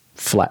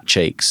flat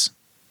cheeks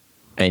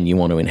and you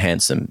want to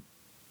enhance them,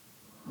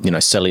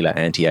 cellular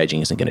anti-aging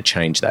isn't going to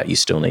change that. You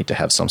still need to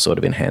have some sort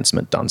of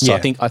enhancement done. So I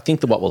think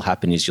that what will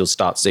happen is you'll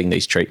start seeing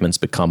these treatments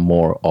become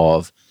more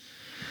of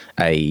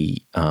a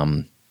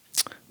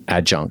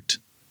adjunct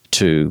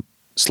to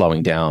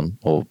slowing down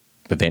or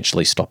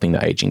eventually stopping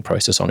the aging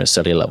process on a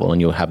cellular level,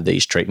 and you'll have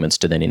these treatments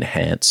to then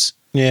enhance.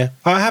 Yeah,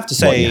 I have to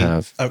say,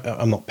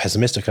 I'm not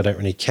pessimistic. I don't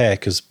really care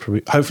because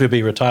hopefully I'll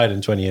be retired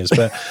in 20 years.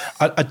 But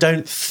I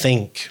don't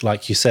think,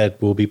 like you said,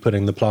 we'll be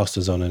putting the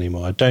plasters on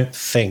anymore. I don't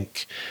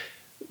think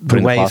the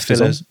way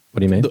fillers. What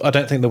do you mean? I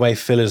don't think the way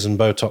fillers and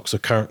Botox are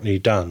currently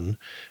done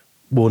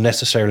will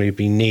necessarily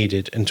be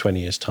needed in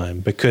 20 years' time,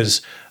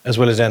 because as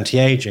well as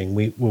anti-aging,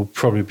 we will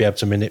probably be able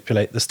to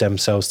manipulate the stem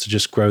cells to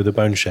just grow the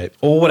bone shape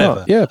or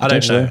whatever. Oh, yeah, I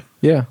don't know. potentially.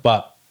 Yeah.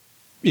 But,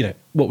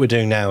 what we're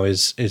doing now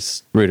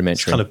is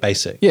Rudimentary. kind of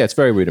basic. Yeah, it's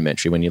very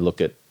rudimentary when you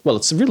look at, well,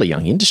 it's a really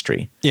young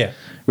industry. Yeah.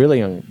 Really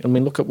young. I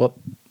mean, look at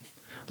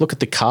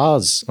the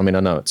cars. I mean, I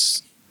know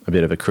it's a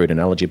bit of a crude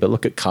analogy, but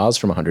look at cars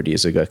from 100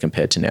 years ago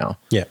compared to now.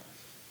 Yeah.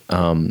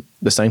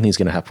 The same thing's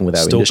going to happen with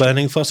our Still industry.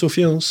 burning fossil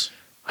fuels.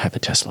 I have a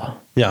Tesla.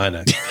 Yeah, I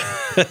know.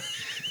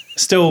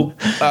 Still,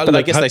 But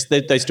I guess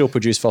they still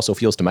produce fossil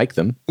fuels to make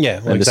them. Yeah,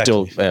 well, and there's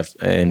exactly.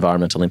 still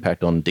environmental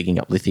impact on digging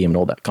up lithium and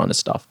all that kind of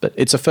stuff. But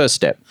it's a first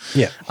step.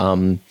 Yeah.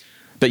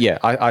 But yeah,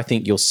 I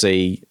think you'll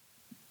see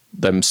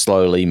them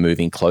slowly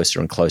moving closer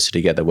and closer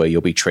together, where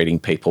you'll be treating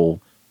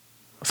people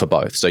for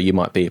both. So you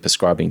might be a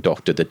prescribing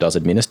doctor that does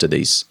administer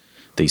these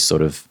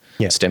sort of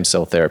stem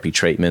cell therapy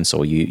treatments,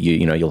 or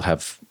you'll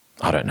have,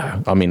 I don't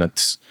know. I mean,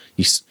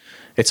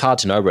 it's hard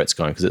to know where it's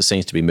going because it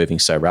seems to be moving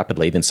so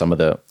rapidly. Even some of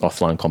the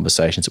offline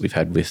conversations that we've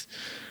had with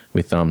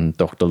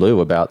Dr.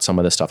 Liu about some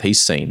of the stuff he's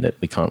seen that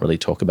we can't really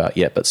talk about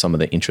yet, but some of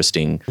the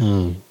interesting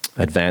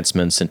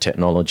advancements and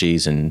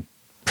technologies and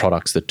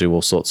products that do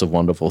all sorts of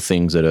wonderful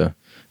things that are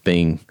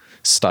being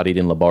studied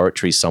in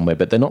laboratories somewhere,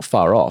 but they're not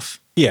far off.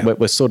 Yeah.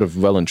 We're sort of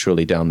well and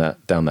truly down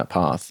that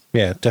path.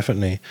 Yeah,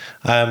 definitely.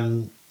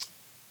 I've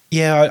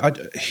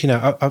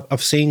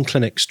seen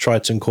clinics try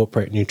to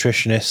incorporate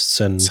nutritionists,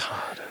 and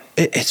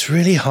it's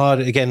really hard.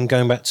 Again,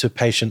 going back to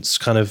patients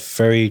kind of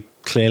very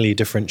clearly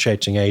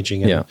differentiating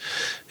aging and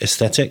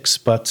aesthetics,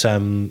 but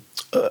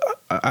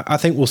I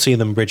think we'll see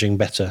them bridging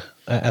better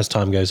as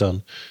time goes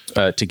on.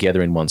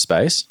 Together in one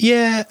space?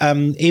 Yeah,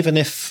 even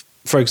if,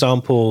 for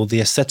example,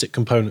 the aesthetic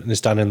component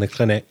is done in the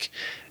clinic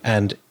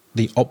and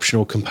the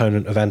optional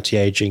component of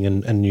anti-aging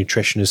and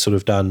nutrition is sort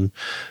of done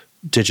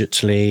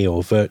digitally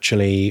or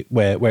virtually,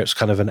 where it's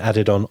kind of an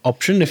added-on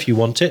option if you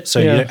want it. So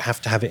you don't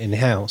have to have it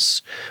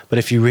in-house. But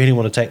if you really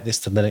want to take this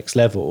to the next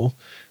level,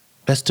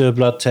 let's do a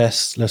blood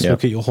test. Let's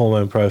look at your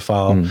hormone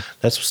profile.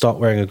 Let's start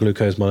wearing a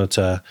glucose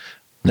monitor.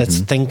 Let's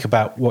think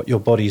about what your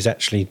body's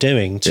actually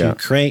doing to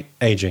create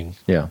aging,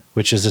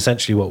 which is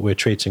essentially what we're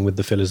treating with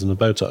the fillers and the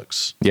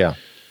Botox. Yeah.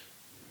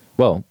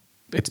 Well,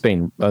 it's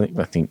been,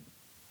 I think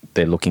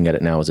they're looking at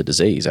it now as a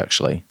disease,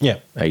 actually. Yeah.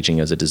 Aging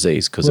as a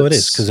disease. Well, it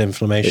is, because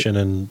inflammation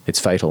and... It's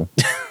fatal.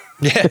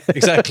 Yeah,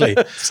 exactly.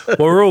 Well,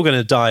 we're all going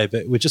to die,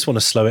 but we just want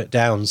to slow it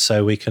down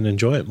so we can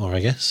enjoy it more, I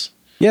guess.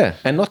 Yeah,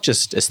 and not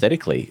just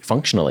aesthetically,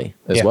 functionally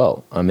as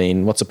well. I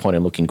mean, what's the point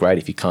in looking great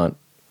if you can't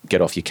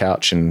get off your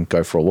couch and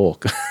go for a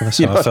walk? That's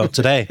how I felt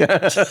today.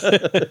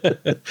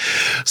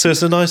 So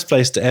it's a nice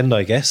place to end,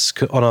 I guess,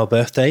 on our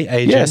birthday,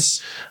 aging.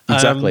 Yes,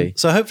 exactly.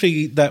 So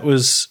hopefully that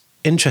was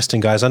interesting,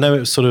 guys. I know it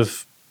was sort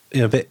of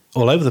a bit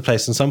all over the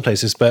place in some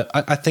places, but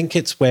I think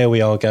it's where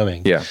we are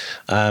going. Yeah.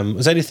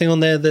 Was there anything on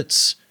there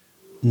that's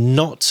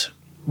not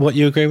what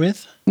you agree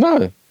with?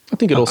 No. I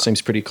think it all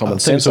seems pretty common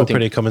sense. It's all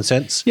pretty common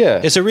sense. Yeah.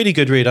 It's a really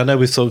good read. I know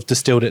we've sort of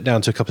distilled it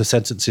down to a couple of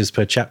sentences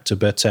per chapter,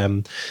 but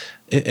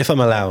if I'm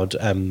allowed,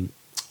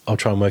 I'll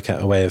try and work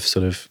out a way of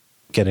sort of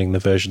getting the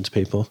version to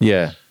people.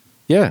 Yeah.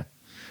 Yeah.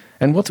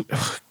 And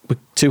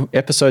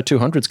episode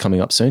 200's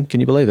coming up soon. Can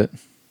you believe it?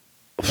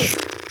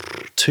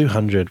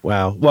 200.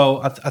 Wow.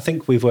 Well, I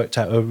think we've worked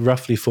out a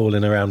roughly fall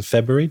in around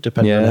February,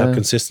 depending on how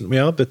consistent we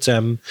are. But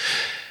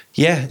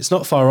yeah, it's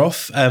not far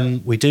off.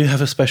 We do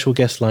have a special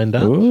guest lined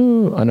up.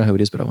 Ooh, I know who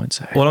it is, but I won't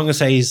say. All I'm going to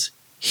say is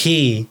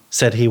he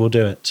said he will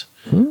do it.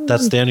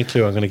 That's the only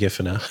clue I'm going to give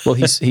for now. Well,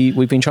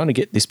 we've been trying to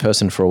get this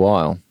person for a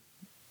while.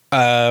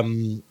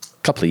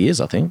 Couple of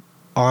years, I think.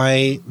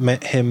 I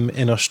met him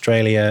in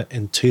Australia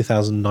in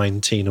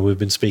 2019, and we've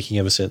been speaking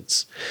ever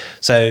since.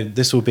 So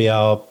this will be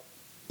our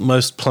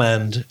most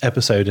planned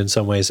episode in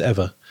some ways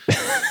ever.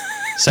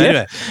 So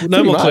anyway,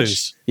 no more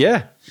clues.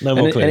 Yeah. No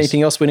more clues.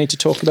 Anything else we need to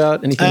talk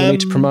about? Anything we need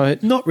to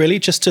promote? Not really,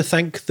 just to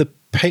thank the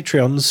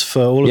Patreons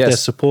for all of their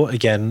support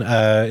again.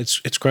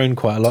 It's grown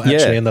quite a lot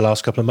actually in the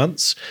last couple of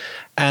months.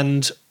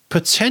 And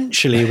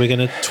potentially we're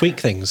going to tweak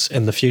things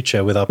in the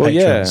future with our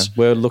patrons. Yeah,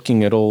 we're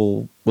looking at,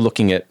 do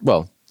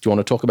you want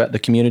to talk about the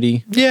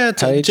community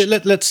page?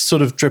 Let's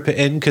sort of drip it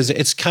in because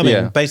it's coming.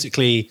 Yeah.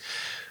 Basically,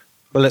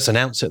 well, let's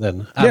announce it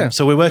then.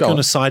 So we're working on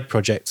a side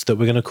project that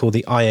we're going to call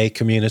the IA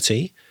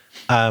Community.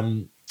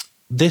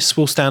 This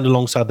will stand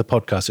alongside the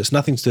podcast. It's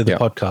nothing to do with the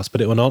podcast, but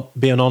it will not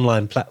be an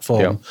online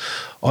platform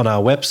on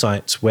our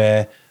website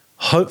where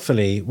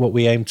hopefully what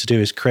we aim to do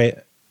is create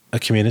a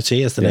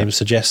community, as the name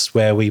suggests,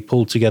 where we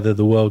pull together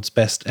the world's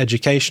best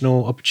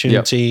educational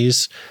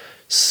opportunities,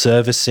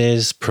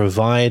 services,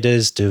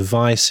 providers,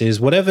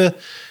 devices, whatever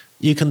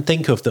you can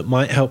think of that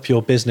might help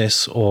your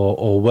business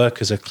or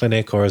work as a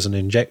clinic or as an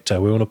injector.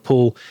 We want to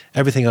pull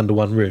everything under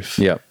one roof,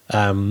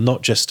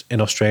 not just in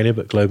Australia,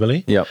 but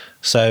globally. Yep.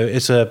 So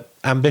it's an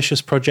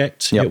ambitious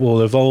project. Yep. It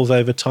will evolve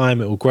over time.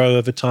 It will grow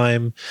over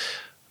time.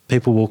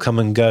 People will come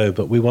and go,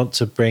 but we want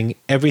to bring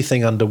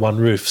everything under one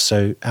roof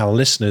so our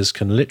listeners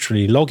can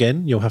literally log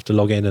in. You'll have to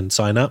log in and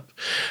sign up.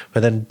 But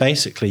then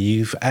basically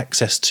you've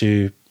access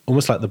to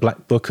almost like the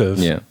black book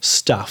of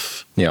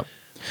stuff. Yeah.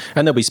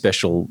 And there'll be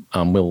special,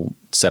 we'll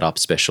set up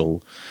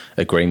special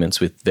agreements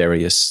with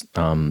various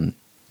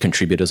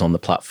contributors on the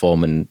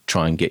platform and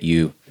try and get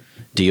you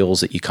deals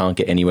that you can't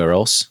get anywhere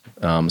else.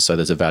 So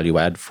there's a value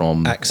add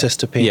from access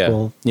to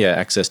people. Yeah,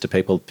 access to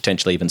people,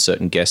 potentially even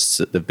certain guests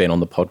that have been on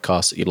the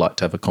podcast that you'd like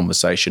to have a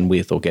conversation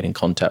with or get in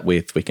contact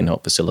with. We can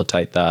help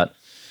facilitate that.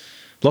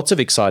 Lots of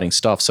exciting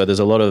stuff. So there's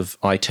a lot of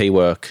IT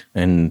work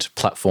and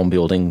platform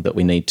building that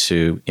we need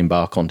to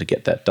embark on to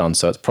get that done.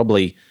 So it's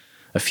probably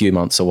a few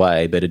months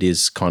away, but it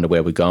is kind of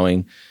where we're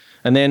going.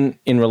 And then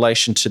in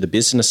relation to the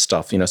business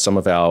stuff, some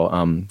of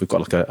our, we've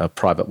got like a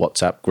private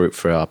WhatsApp group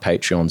for our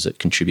Patreons that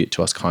contribute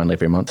to us kindly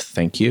every month.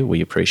 Thank you.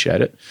 We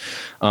appreciate it.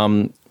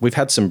 We've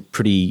had some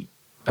pretty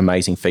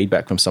amazing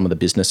feedback from some of the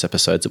business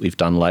episodes that we've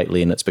done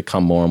lately, and it's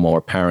become more and more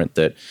apparent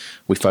that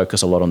we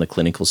focus a lot on the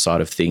clinical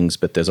side of things,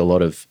 but there's a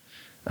lot of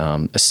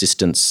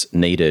assistance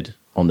needed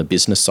on the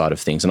business side of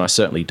things. And I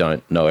certainly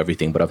don't know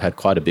everything, but I've had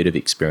quite a bit of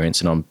experience,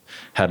 and I've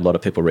had a lot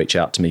of people reach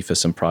out to me for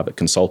some private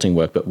consulting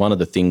work. But one of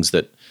the things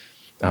that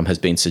has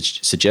been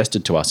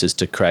suggested to us is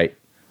to create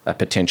a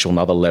potential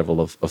another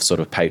level of sort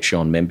of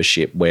Patreon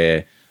membership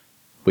where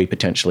we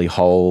potentially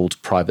hold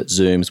private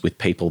Zooms with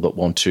people that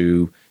want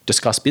to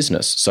discuss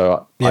business.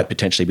 So I'd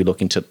potentially be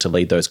looking to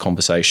lead those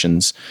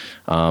conversations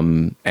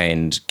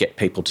and get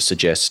people to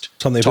suggest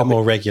something a bit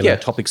more regular. Yeah,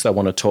 topics they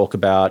want to talk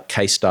about,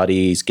 case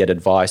studies, get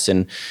advice,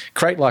 and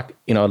create like,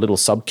 a little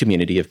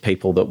sub-community of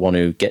people that want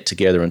to get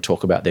together and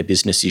talk about their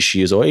business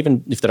issues, or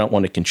even if they don't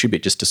want to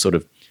contribute, just to sort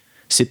of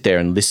sit there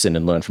and listen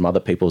and learn from other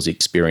people's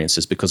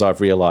experiences, because I've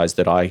realized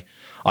that I'm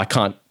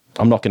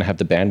not going to have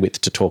the bandwidth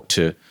to talk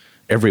to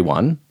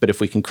everyone, but if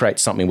we can create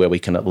something where we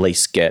can at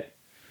least get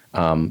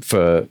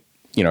for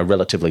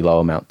relatively low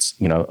amounts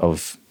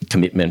of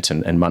commitment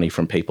and money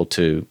from people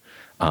to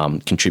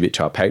contribute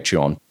to our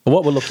Patreon. But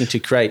what we're looking to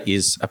create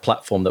is a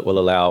platform that will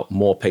allow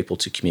more people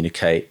to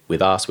communicate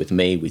with us, with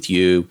me, with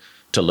you,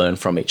 to learn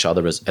from each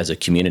other as a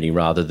community,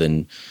 rather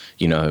than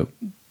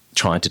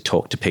trying to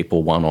talk to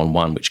people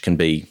one-on-one, which can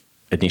be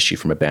an issue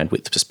from a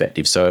bandwidth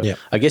perspective. So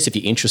I guess if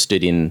you're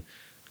interested in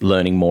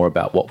learning more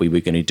about what we were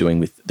going to be doing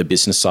with the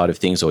business side of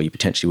things, or you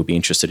potentially would be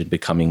interested in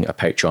becoming a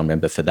Patreon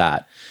member for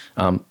that,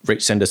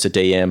 send us a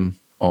DM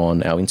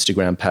on our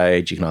Instagram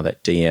page. You can either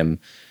DM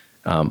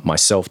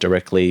myself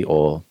directly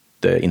or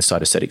the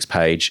Inside Aesthetics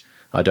page.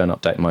 I don't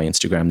update my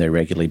Instagram there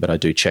regularly, but I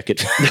do check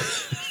it.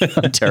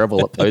 I'm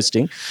terrible at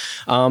posting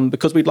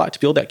because we'd like to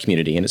build that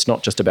community. And it's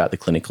not just about the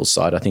clinical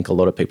side. I think a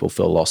lot of people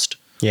feel lost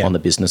on the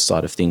business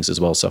side of things as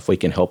well. So if we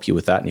can help you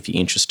with that, and if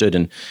you're interested,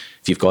 and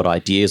if you've got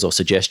ideas or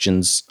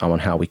suggestions on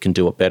how we can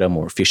do it better,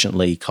 more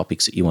efficiently,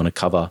 topics that you want to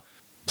cover,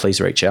 please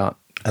reach out.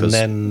 And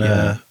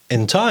then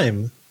in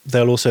time,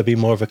 there'll also be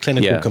more of a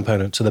clinical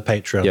component to the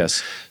Patreon.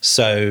 Yes.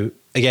 So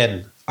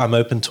again, I'm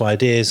open to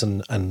ideas,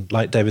 and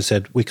like David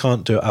said, we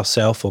can't do it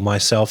ourselves or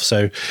myself.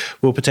 So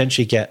we'll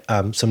potentially get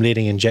some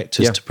leading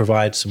injectors to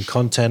provide some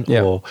content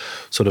or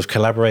sort of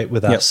collaborate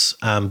with us.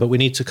 But we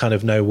need to kind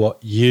of know what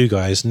you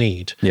guys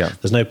need. Yeah.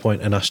 There's no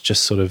point in us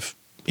just sort of,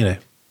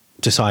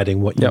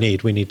 deciding what you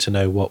need. We need to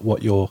know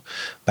what your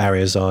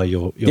barriers are,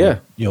 your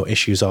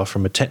issues are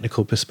from a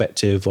technical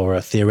perspective or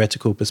a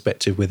theoretical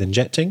perspective with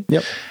injecting.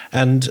 Yep.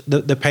 And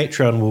the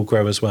Patreon will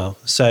grow as well.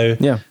 So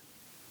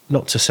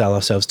not to sell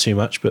ourselves too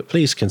much, but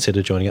please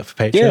consider joining up for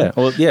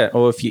Patreon.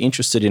 Or if you're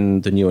interested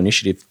in the new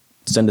initiative,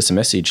 send us a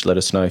message. Let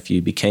us know if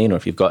you'd be keen or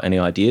if you've got any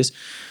ideas.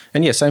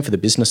 And same for the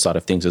business side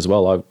of things as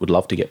well. I would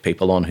love to get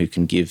people on who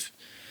can give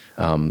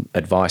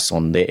advice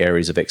on their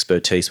areas of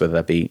expertise, whether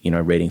that be,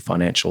 reading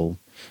financial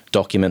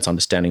documents,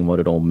 understanding what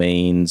it all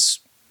means,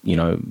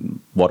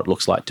 what it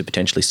looks like to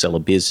potentially sell a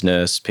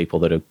business, people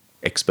that are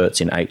experts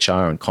in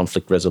HR and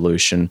conflict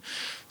resolution.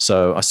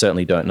 So I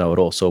certainly don't know it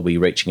all. So we'll be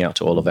reaching out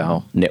to all of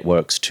our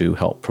networks to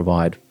help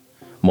provide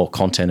more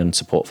content and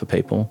support for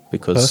people,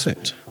 because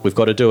we've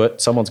got to do it.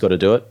 Someone's got to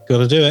do it. Got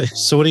to do it.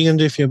 So what are you going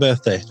to do for your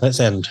birthday? Let's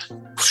end.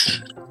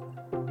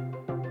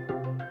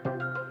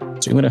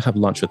 So I'm going to have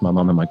lunch with my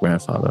mum and my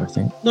grandfather, I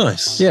think.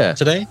 Nice. Yeah.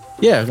 Today?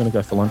 Yeah, I'm going to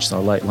go for lunch,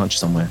 so late lunch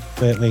somewhere.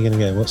 Where are you going to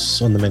go?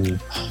 What's on the menu?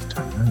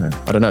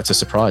 I don't know. It's a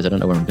surprise. I don't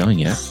know where I'm going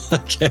yet.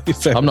 Okay,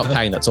 fair I'm not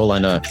paying. That's all I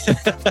know.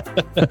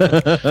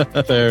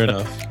 Fair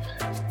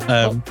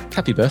enough.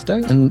 Happy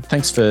birthday, and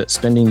thanks for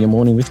spending your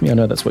morning with me. I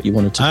know that's what you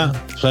wanted to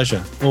do.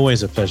 Pleasure.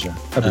 Always a pleasure.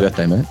 Happy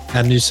birthday, mate.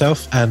 And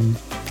yourself, and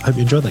hope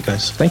you enjoyed that,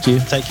 guys. Thank you.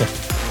 Take care.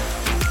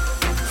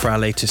 For our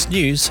latest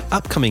news,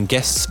 upcoming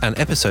guests and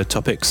episode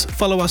topics,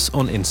 follow us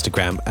on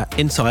Instagram at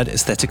Inside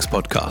Aesthetics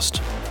Podcast.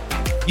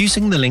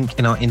 Using the link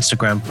in our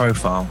Instagram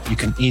profile, you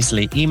can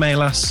easily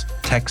email us,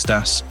 text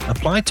us,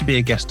 apply to be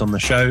a guest on the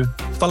show,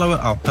 follow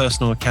our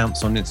personal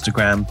accounts on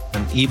Instagram,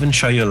 and even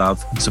show your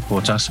love and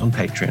support us on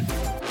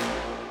Patreon.